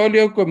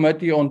Portfolio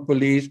Committee on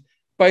Police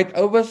paid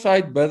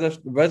oversight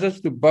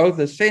visits to both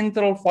the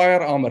Central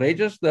Firearm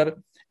Register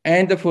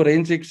and the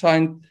Forensic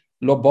Science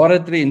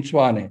Laboratory in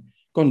Tshwane.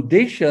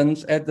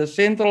 Conditions at the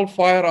Central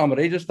Firearm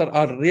Register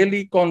are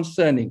really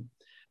concerning.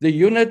 The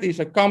unit is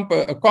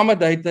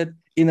accommodated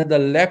in a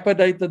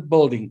dilapidated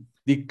building,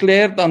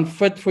 declared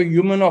unfit for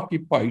human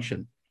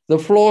occupation. The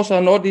floors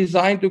are not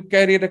designed to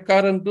carry the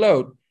current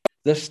load.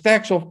 The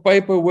stacks of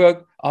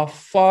paperwork are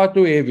far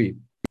too heavy.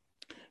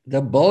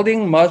 The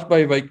building must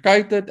be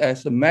vacated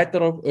as a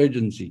matter of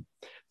urgency.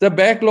 The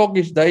backlog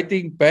is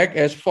dating back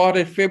as far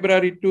as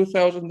February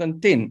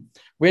 2010,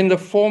 when the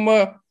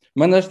former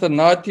Minister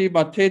Nathi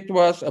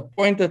Matetwa's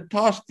appointed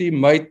task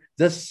team made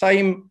the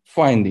same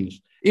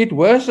findings. It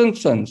worsened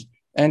since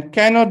and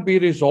cannot be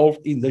resolved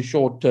in the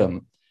short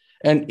term.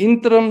 An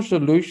interim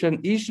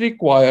solution is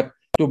required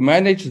to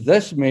manage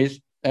this mess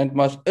and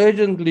must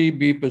urgently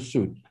be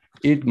pursued.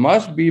 It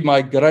must be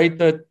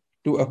migrated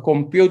to a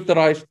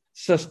computerized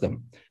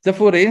system. The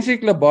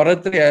forensic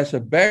laboratory has a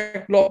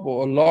backlog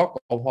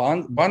of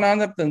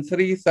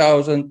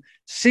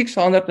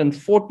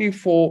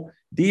 103,644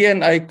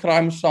 DNA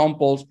crime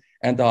samples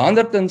and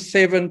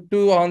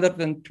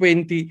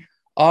 107,220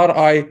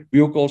 RI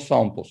buccal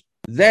samples.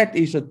 That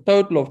is a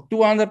total of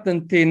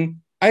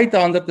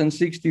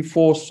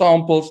 210,864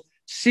 samples,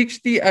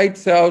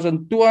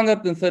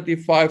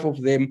 68,235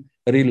 of them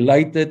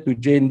related to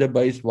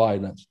gender-based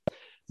violence.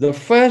 The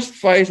first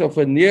phase of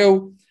a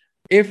new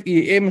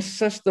FEM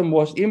system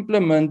was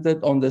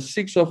implemented on the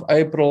 6th of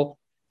April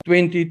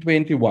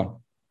 2021.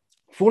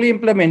 Full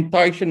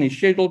implementation is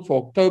scheduled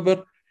for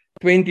October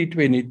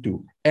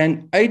 2022.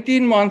 An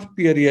 18-month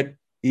period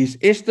is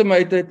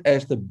estimated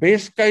as the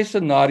best case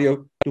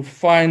scenario to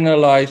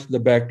finalize the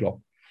backlog.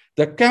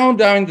 The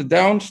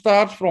countdown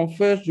starts from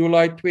 1st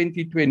July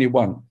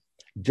 2021.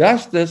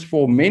 Justice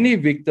for many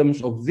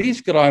victims of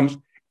these crimes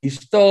is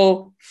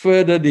still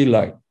further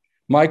delayed.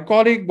 My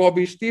colleague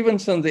Bobby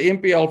Stevenson, the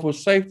MPL for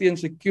Safety and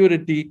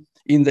Security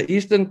in the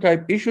Eastern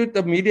Cape, issued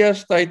a media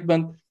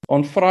statement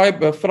on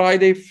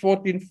Friday,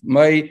 14th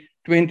May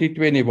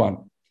 2021.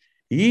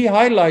 He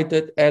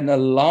highlighted an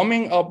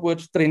alarming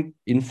upward trend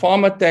in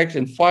farm attacks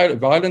and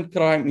violent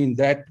crime in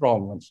that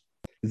province.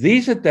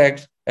 These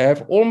attacks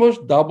have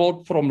almost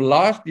doubled from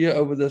last year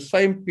over the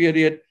same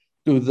period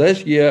to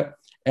this year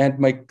and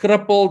may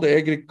cripple the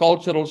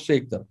agricultural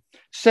sector.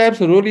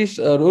 SAP's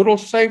rural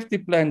safety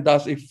plan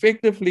does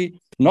effectively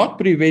not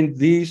prevent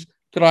these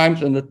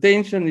crimes, and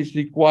attention is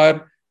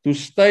required to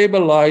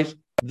stabilize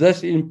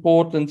this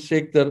important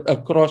sector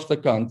across the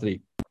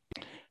country.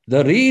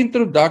 The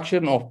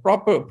reintroduction of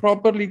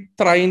properly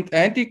trained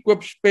and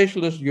equipped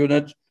specialist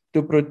units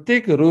to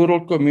protect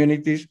rural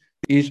communities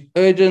is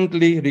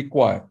urgently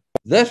required.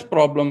 This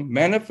problem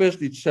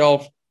manifests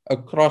itself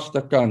across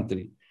the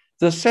country.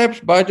 The SAPS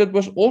budget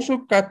was also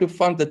cut to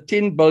fund the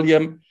 10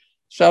 billion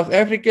South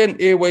African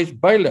Airways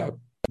bailout.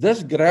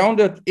 This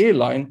grounded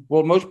airline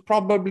will most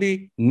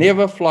probably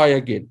never fly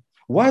again.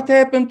 What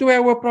happened to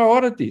our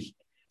priorities?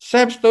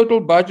 SAP's total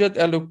budget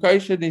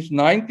allocation is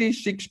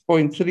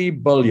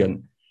 96.3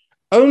 billion.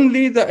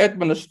 Only the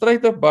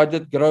administrative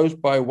budget grows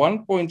by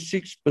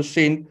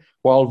 1.6%,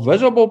 while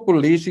visible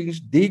policing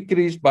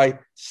decreased by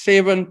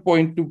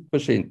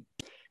 7.2%.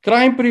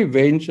 Crime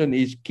prevention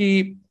is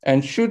key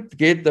and should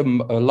get the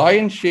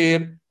lion's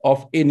share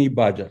of any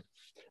budget.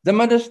 The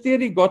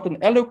ministry got an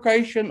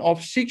allocation of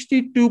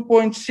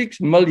 62.6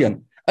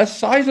 million, a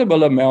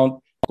sizable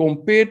amount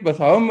compared with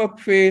Home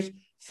Affairs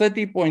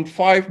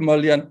 30.5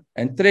 million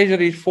and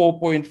Treasury's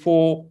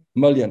 4.4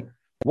 million.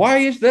 Why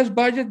is this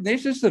budget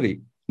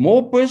necessary?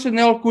 More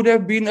personnel could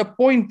have been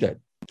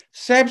appointed.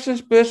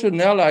 SAPS's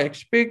personnel are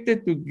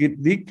expected to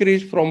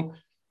decrease from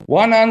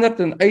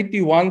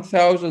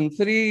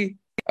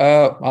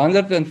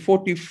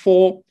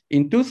 181,344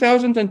 in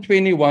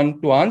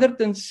 2021 to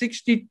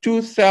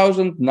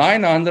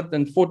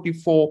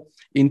 162,944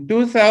 in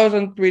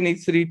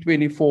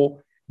 2023-24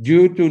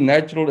 due to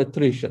natural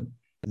attrition.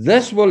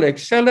 This will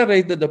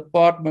accelerate the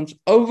department's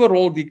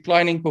overall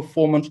declining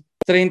performance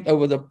trend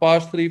over the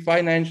past 3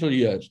 financial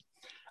years.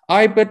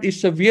 IPID is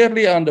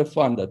severely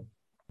underfunded.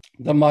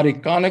 The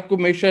Marikana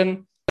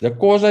Commission, the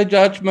Khoza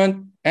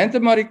judgment, and the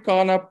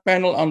Marikana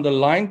panel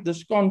underlined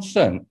this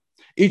concern.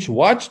 Its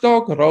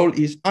watchdog role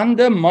is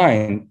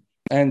undermined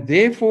and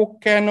therefore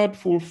cannot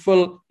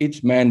fulfill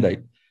its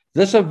mandate.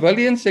 The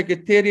Civilian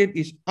Secretariat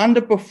is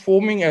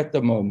underperforming at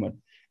the moment.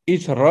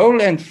 Its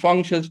role and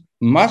functions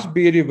must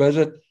be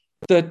revisited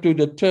to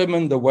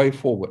determine the way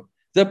forward.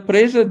 The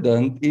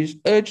President is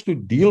urged to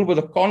deal with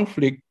the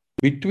conflict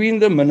between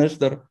the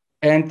Minister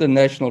and the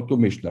National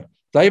Commissioner.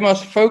 They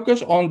must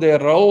focus on their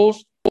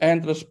roles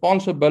and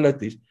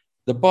responsibilities.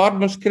 The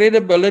department's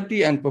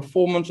credibility and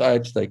performance are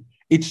at stake.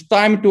 It's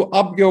time to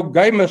up your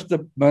game,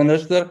 Mr.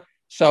 Minister.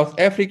 South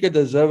Africa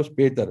deserves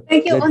better.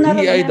 Thank you, the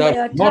Honourable DA Member. does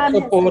Your not time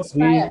has support these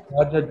expired.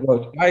 budget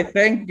votes. I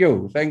thank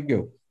you. Thank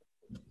you.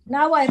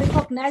 Now I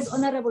recognize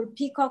Honourable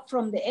Peacock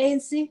from the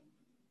ANC.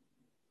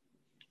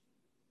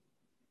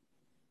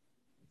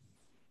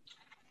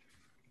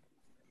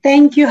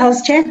 Thank you,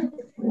 House Chair.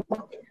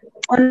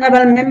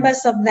 Honourable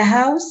members of the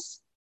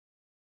House,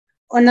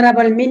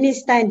 Honourable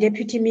Minister and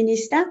Deputy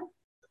Minister,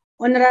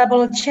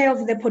 Honourable Chair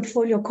of the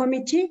Portfolio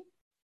Committee,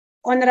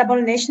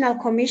 Honourable National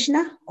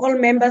Commissioner, all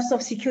members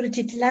of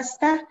Security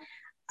Cluster,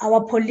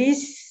 our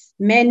police,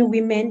 men,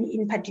 women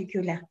in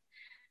particular.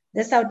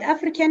 The South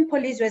African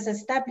Police was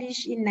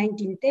established in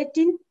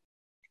 1913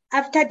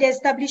 after the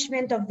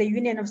establishment of the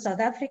Union of South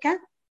Africa.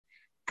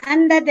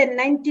 Under the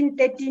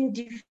 1913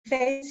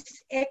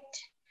 Defence Act,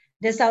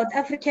 the South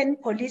African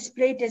Police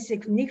played a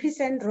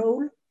significant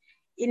role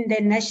in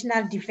the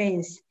national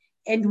defense,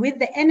 and with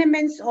the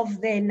elements of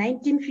the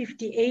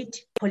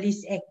 1958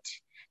 Police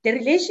Act. The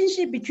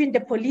relationship between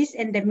the police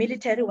and the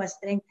military was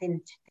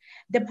strengthened.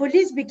 The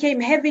police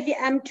became heavily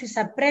armed to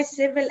suppress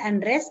civil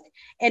unrest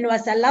and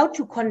was allowed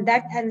to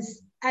conduct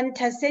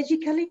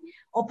anti-surgical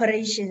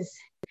operations.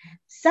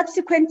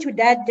 Subsequent to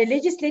that, the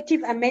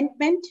legislative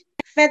amendment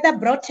further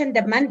broadened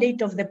the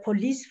mandate of the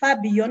police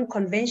far beyond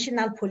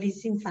conventional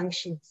policing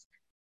functions.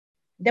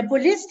 The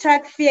police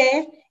struck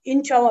fear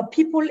into our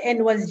people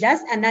and was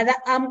just another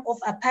arm of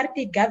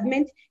apartheid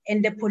government,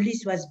 and the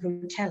police was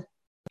brutal.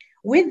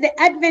 With the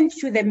advent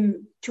to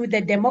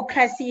the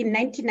democracy in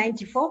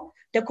 1994,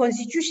 the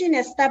Constitution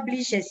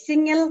established a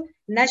single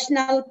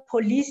national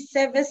police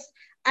service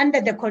under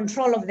the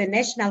control of the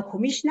National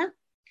Commissioner.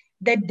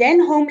 The then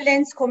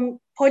Homeland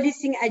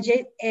Policing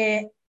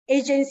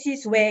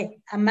agencies were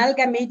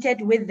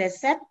amalgamated with the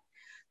SAP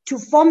to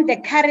form the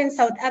current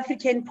South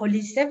African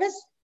Police Service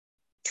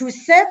to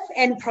serve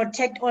and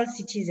protect all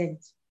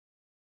citizens.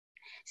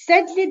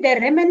 Sadly, the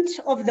remnant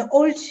of the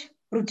old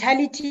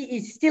brutality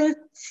is still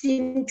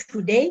seen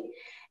today,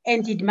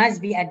 and it must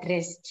be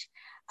addressed.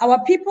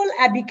 Our people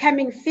are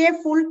becoming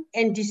fearful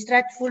and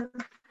distrustful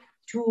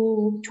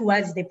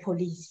towards the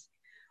police.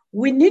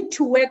 We need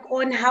to work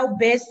on how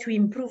best to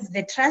improve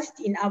the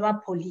trust in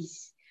our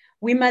police.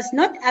 We must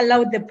not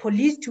allow the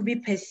police to be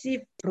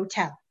perceived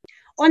brutal.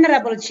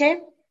 Honorable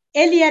Chair,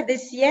 earlier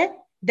this year,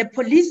 the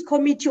Police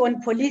Committee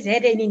on Police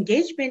had an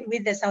engagement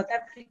with the South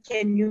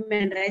African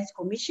Human Rights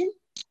Commission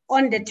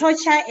on the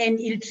torture and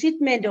ill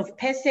treatment of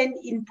persons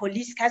in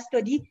police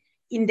custody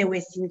in the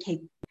Western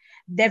Cape.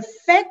 The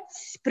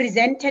facts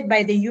presented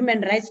by the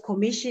Human Rights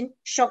Commission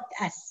shocked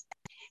us.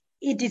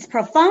 It is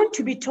profound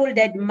to be told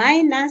that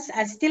minors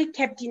are still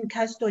kept in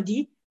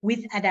custody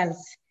with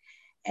adults,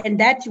 and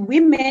that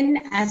women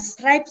are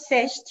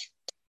strip-searched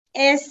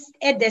as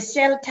at the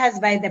shelters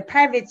by the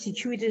private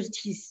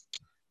securities,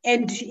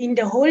 and in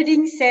the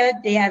holding cell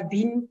the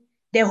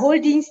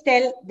holding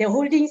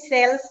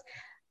cells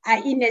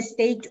are in a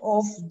state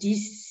of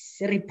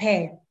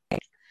disrepair.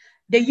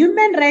 The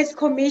Human Rights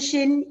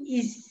Commission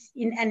is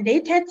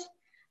inundated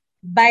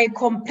by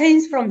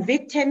complaints from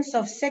victims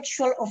of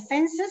sexual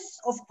offenses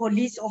of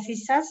police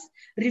officers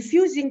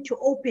refusing to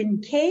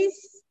open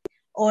case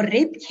or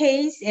rape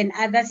case and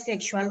other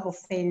sexual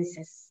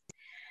offenses.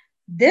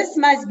 This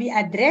must be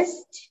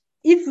addressed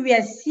if we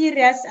are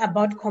serious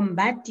about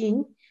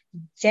combating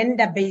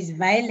gender-based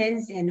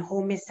violence and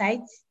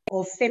homicides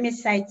or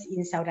femicides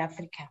in South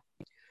Africa.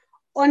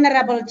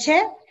 Honorable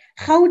Chair,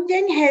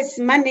 Gauteng has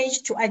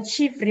managed to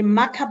achieve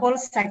remarkable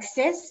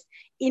success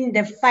in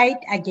the fight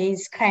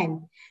against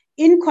crime,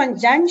 in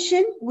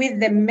conjunction with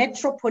the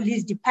Metro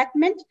Police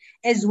Department,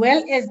 as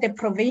well as the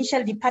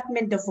Provincial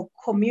Department of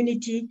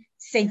Community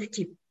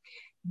Safety.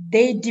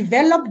 They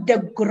developed the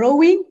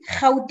Growing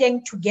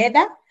Gauteng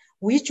Together,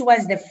 which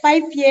was the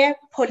 5-year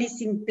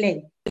policing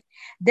plan.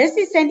 This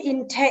is an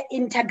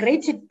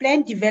integrated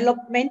plan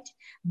development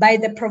by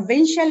the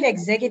Provincial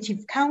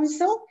Executive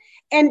Council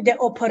and the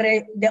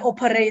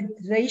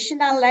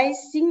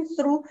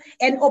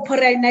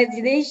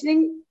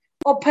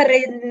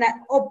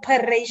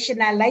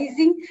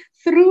operationalizing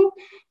through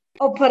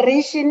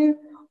Operation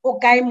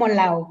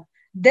Okaimolao.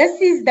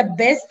 This is the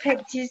best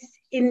practice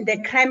in the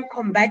crime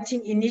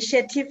combating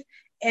initiative,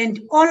 and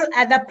all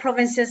other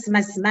provinces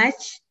must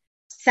match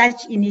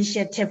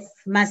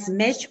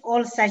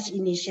all such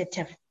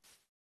initiatives.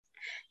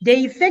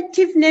 The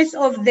effectiveness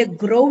of the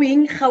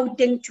Growing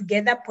Gauteng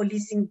Together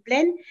policing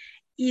plan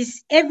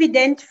is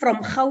evident from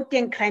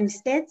Gauteng crime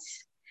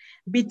stats.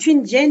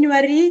 Between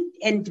January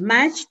and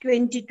March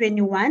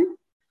 2021,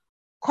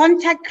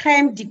 contact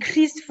crime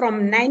decreased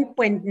from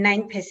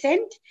 9.9%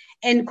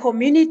 and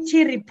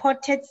community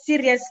reported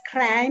serious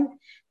crime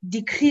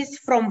decreased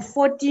from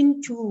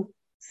 14 to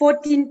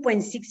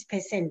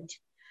 14.6%.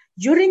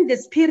 During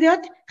this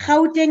period,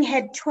 Gauteng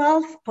had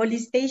 12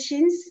 police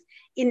stations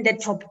in the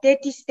top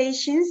 30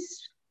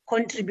 stations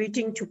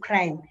contributing to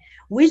crime,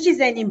 which is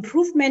an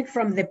improvement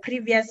from the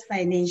previous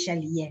financial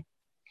year.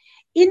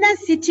 Inner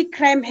city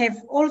crime have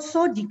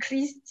also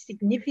decreased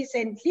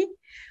significantly,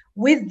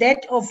 with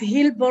that of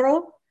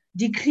Hillborough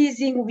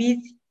decreasing with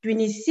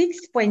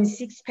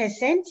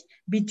 26.6%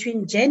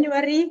 between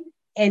January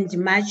and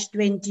March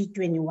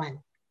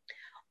 2021.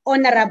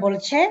 Honorable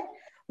Chair,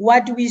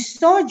 what we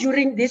saw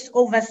during this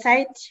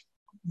oversight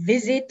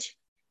visit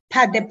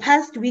the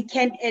past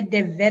weekend at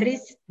the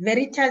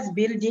Veritas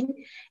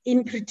building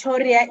in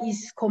Pretoria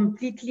is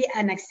completely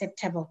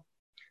unacceptable.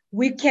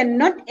 We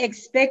cannot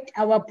expect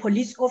our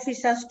police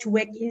officers to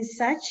work in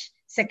such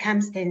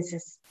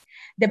circumstances.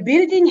 The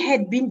building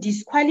had been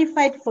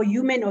disqualified for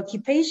human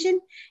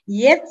occupation,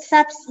 yet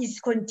SAPS is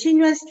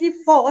continuously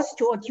forced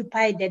to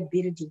occupy that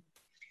building.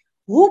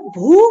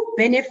 Who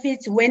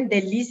benefits when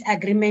the lease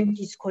agreement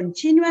is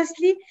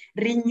continuously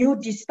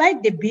renewed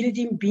despite the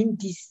building being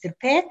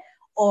disrepair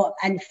or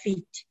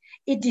unfit?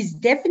 It is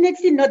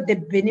definitely not the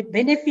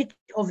benefit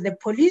of the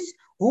police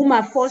whom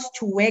are forced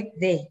to work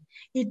there.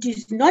 It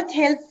is not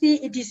healthy.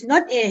 It is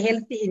not a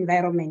healthy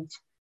environment.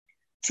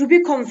 To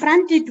be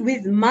confronted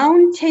with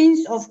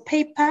mountains of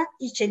paper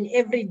each and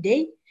every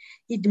day,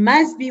 it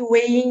must be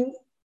weighing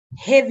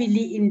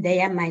heavily in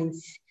their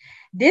minds.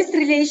 This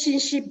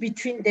relationship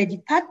between the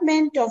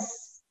Department of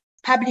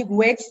Public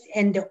Works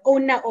and the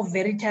owner of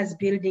Veritas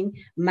building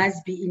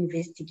must be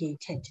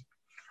investigated.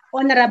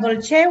 Honorable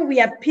Chair,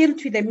 we appeal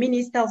to the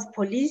Minister of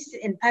Police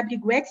and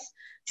Public Works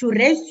to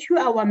rescue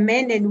our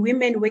men and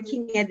women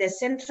working at the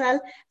Central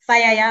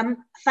Firearm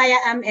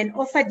and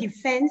offer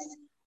defense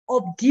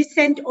of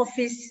decent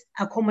office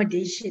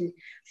accommodation.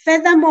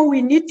 Furthermore,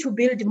 we need to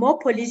build more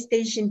police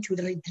stations to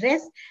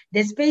redress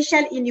the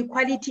spatial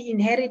inequality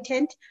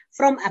inherited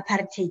from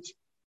apartheid.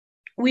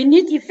 We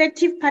need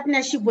effective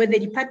partnership with the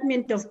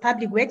Department of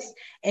Public Works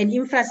and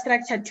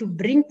Infrastructure to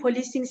bring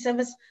policing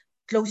service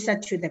closer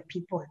to the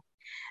people.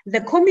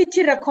 The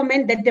committee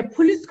recommends that the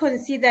police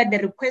consider the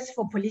request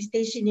for police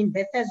station in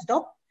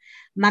Bethersdorp,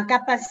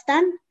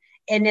 Makapanstan,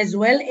 and as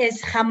well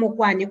as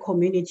Hamokwane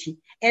community,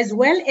 as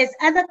well as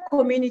other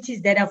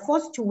communities that are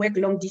forced to work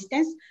long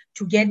distance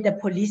to get the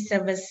police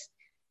service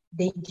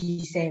they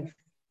deserve.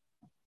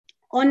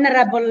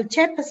 Honorable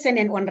Chairperson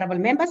and honorable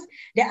members,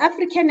 the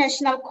African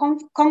National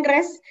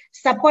Congress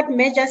support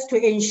measures to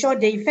ensure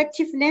the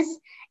effectiveness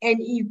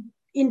and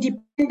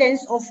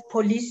independence of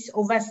police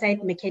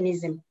oversight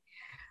mechanism.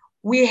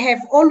 We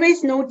have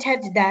always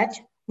noted that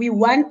we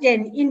want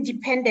an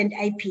independent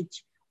IPID.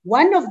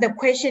 One of the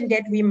questions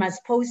that we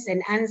must pose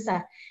and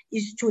answer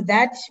is to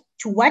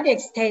what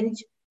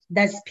extent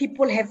does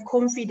people have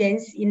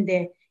confidence in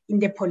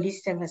the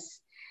police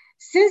service?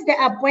 Since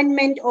the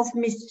appointment of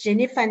Ms.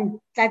 Jennifer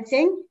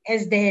Tlatseng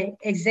as the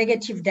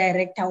Executive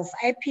Director of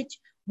IPID,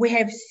 we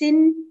have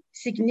seen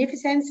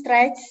significant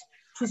strides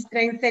to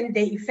strengthen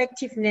the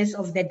effectiveness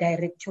of the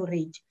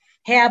Directorate.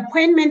 Her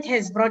appointment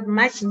has brought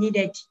much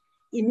needed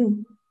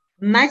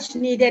much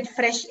needed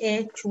fresh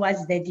air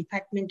towards the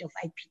Department of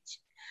IPID.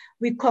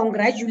 We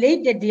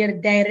congratulate the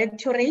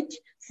Directorate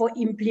for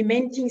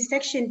implementing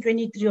Section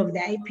 23 of the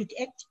IPID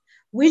Act,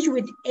 which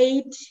would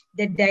aid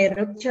the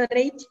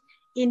Directorate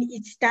in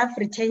its staff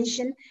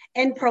retention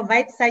and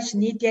provide such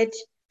needed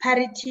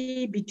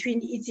parity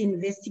between its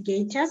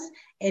investigators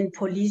and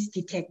police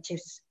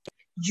detectives.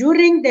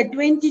 During the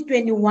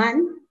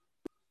 2021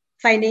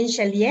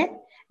 financial year,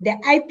 the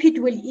IPID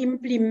will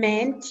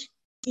implement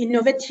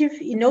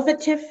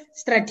innovative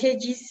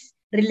strategies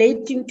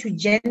relating to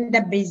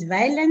gender-based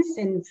violence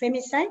and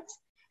femicide,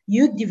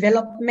 youth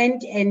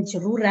development, and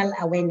rural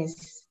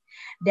awareness.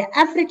 The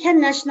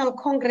African National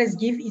Congress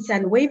gives its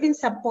unwavering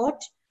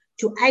support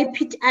to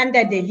IPID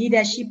under the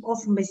leadership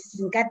of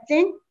Ms.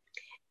 Nkatleng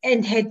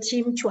and her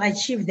team to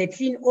achieve the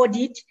clean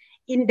audit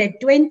in the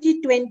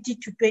 2020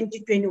 to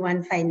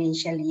 2021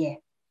 financial year.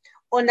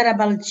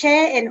 Honorable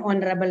Chair and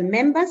honorable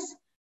members,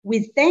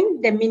 we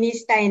thank the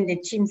Minister and the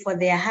team for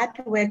their hard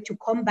work to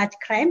combat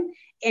crime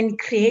and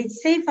create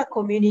safer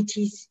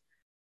communities.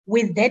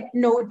 With that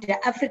note, the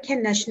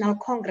African National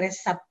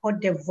Congress support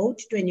the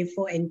vote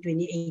 24 and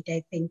 28.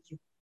 I thank you.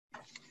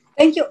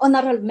 Thank you,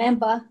 Honorable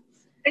Member.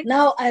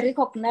 Now I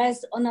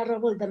recognize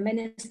Honorable the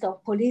Minister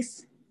of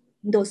Police,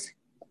 Ndosi.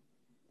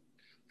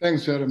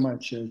 Thanks very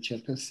much,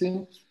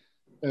 Chairperson.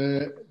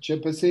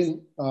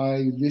 Chairperson,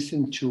 I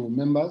listened to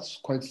members,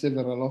 quite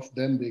several of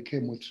them, they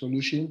came with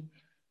solution,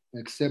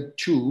 except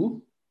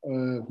two,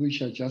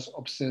 which are just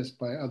obsessed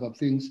by other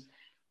things.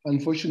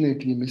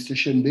 Unfortunately, Mr.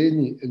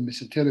 Shembeni and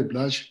Mr. Terry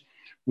Blush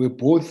were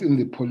both in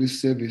the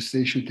police service.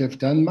 They should have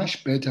done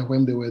much better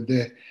when they were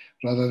there,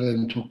 rather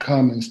than to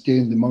come and stay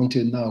in the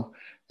mountain now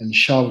and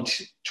shout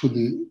to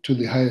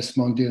the highest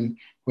mountain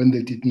when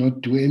they did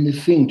not do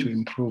anything to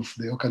improve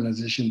the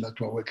organization that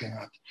we're working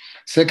at.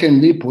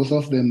 Secondly, both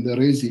of them, they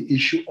raise the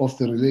issue of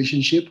the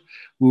relationship.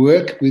 We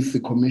work with the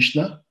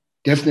commissioner.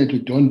 Definitely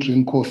don't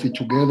drink coffee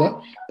together,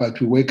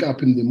 but we wake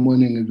up in the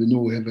morning and we know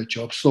we have a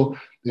job. So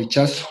they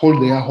just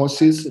hold their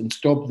horses and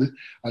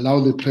allow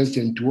the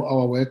president to do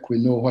our work. We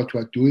know what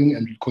we're doing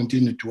and we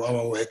continue to do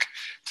our work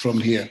from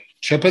here.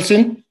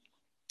 Chairperson,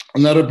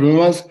 honorable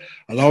members,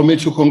 allow me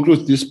to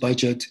conclude this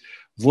budget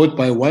vote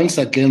by once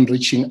again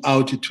reaching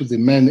out to the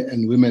men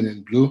and women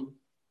in blue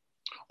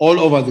all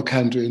over the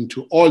country and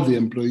to all the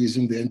employees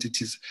in the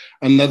entities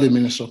under the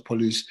Minister of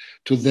Police.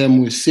 To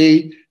them we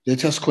say,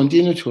 let us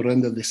continue to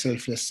render the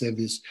selfless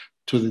service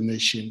to the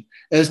nation.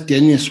 As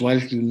Dennis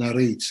wisely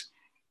narrates,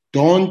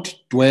 don't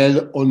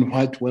dwell on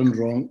what went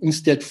wrong.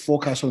 Instead,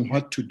 focus on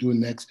what to do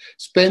next.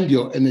 Spend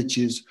your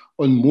energies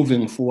on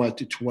moving forward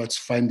towards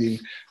finding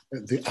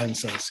the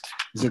answers.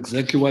 It's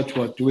exactly what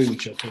we're doing,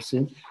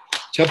 Chairperson.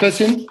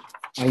 Chairperson,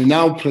 I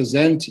now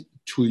present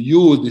to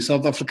you the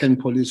South African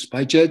Police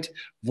budget,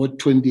 vote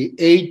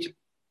 28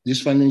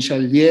 this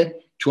financial year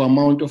to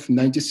amount of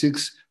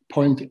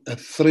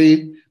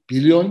 96.3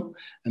 billion.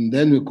 And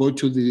then we go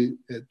to the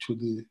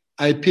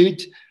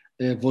IPID,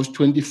 vote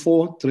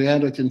 24,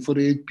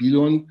 348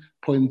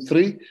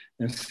 billion.3,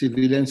 and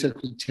Civilian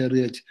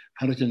Secretariat,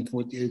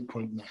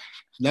 148.9.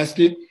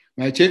 Lastly,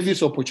 I take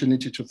this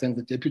opportunity to thank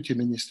the Deputy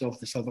Minister of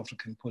the South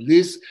African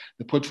Police,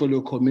 the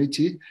Portfolio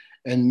Committee,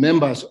 and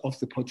members of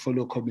the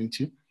Portfolio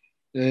Committee,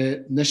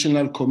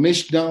 National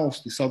Commissioner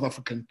of the South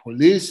African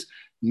Police,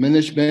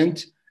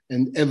 management,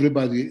 and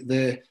everybody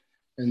there,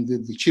 and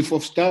the Chief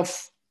of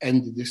Staff,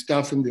 and the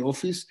staff in the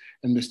office,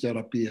 and Mr.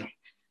 Rapia.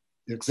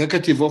 The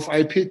executive of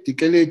IPID,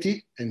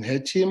 Dikeleti, and her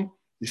team,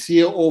 the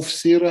CEO of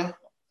SIRA,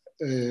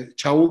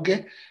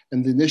 Chauke,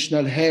 and the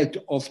national head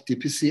of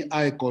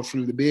DPCI,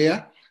 Godfrey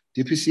Lebeya,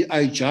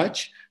 DPCI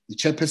judge, the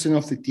chairperson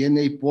of the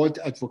DNA board,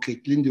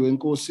 Advocate Lindiwe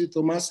Nkosi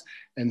Thomas,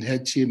 and her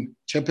team,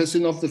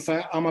 chairperson of the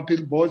Firearm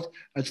Appeal Board,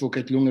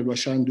 Advocate Lungelwa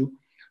Shandu,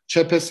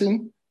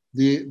 chairperson,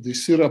 the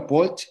SIRA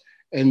board,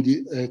 and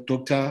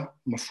Dr.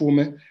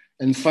 Mafume,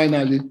 and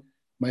finally,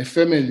 my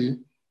family,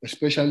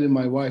 especially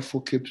my wife,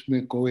 who keeps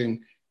me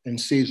going and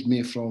saves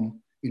me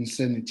from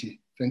insanity.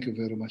 Thank you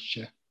very much,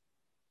 Chair.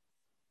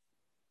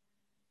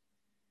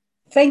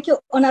 Thank you,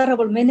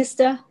 Honorable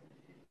Minister.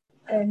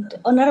 And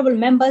honorable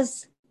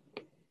members,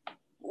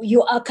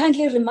 you are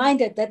kindly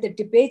reminded that the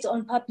debates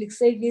on public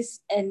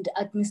service and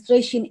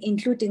administration,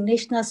 including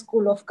National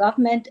School of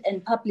Government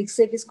and Public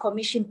Service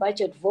Commission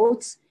budget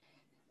votes,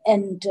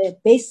 and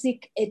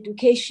basic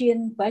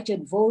education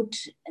budget vote,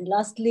 and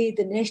lastly,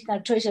 the National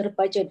Treasury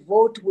budget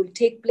vote will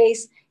take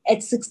place at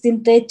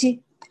 16:30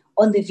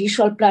 on the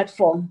visual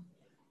platform.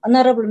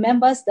 Honorable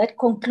members, that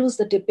concludes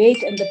the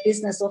debate and the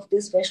business of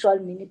this virtual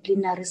mini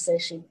plenary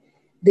session.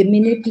 The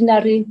mini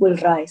plenary will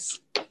rise.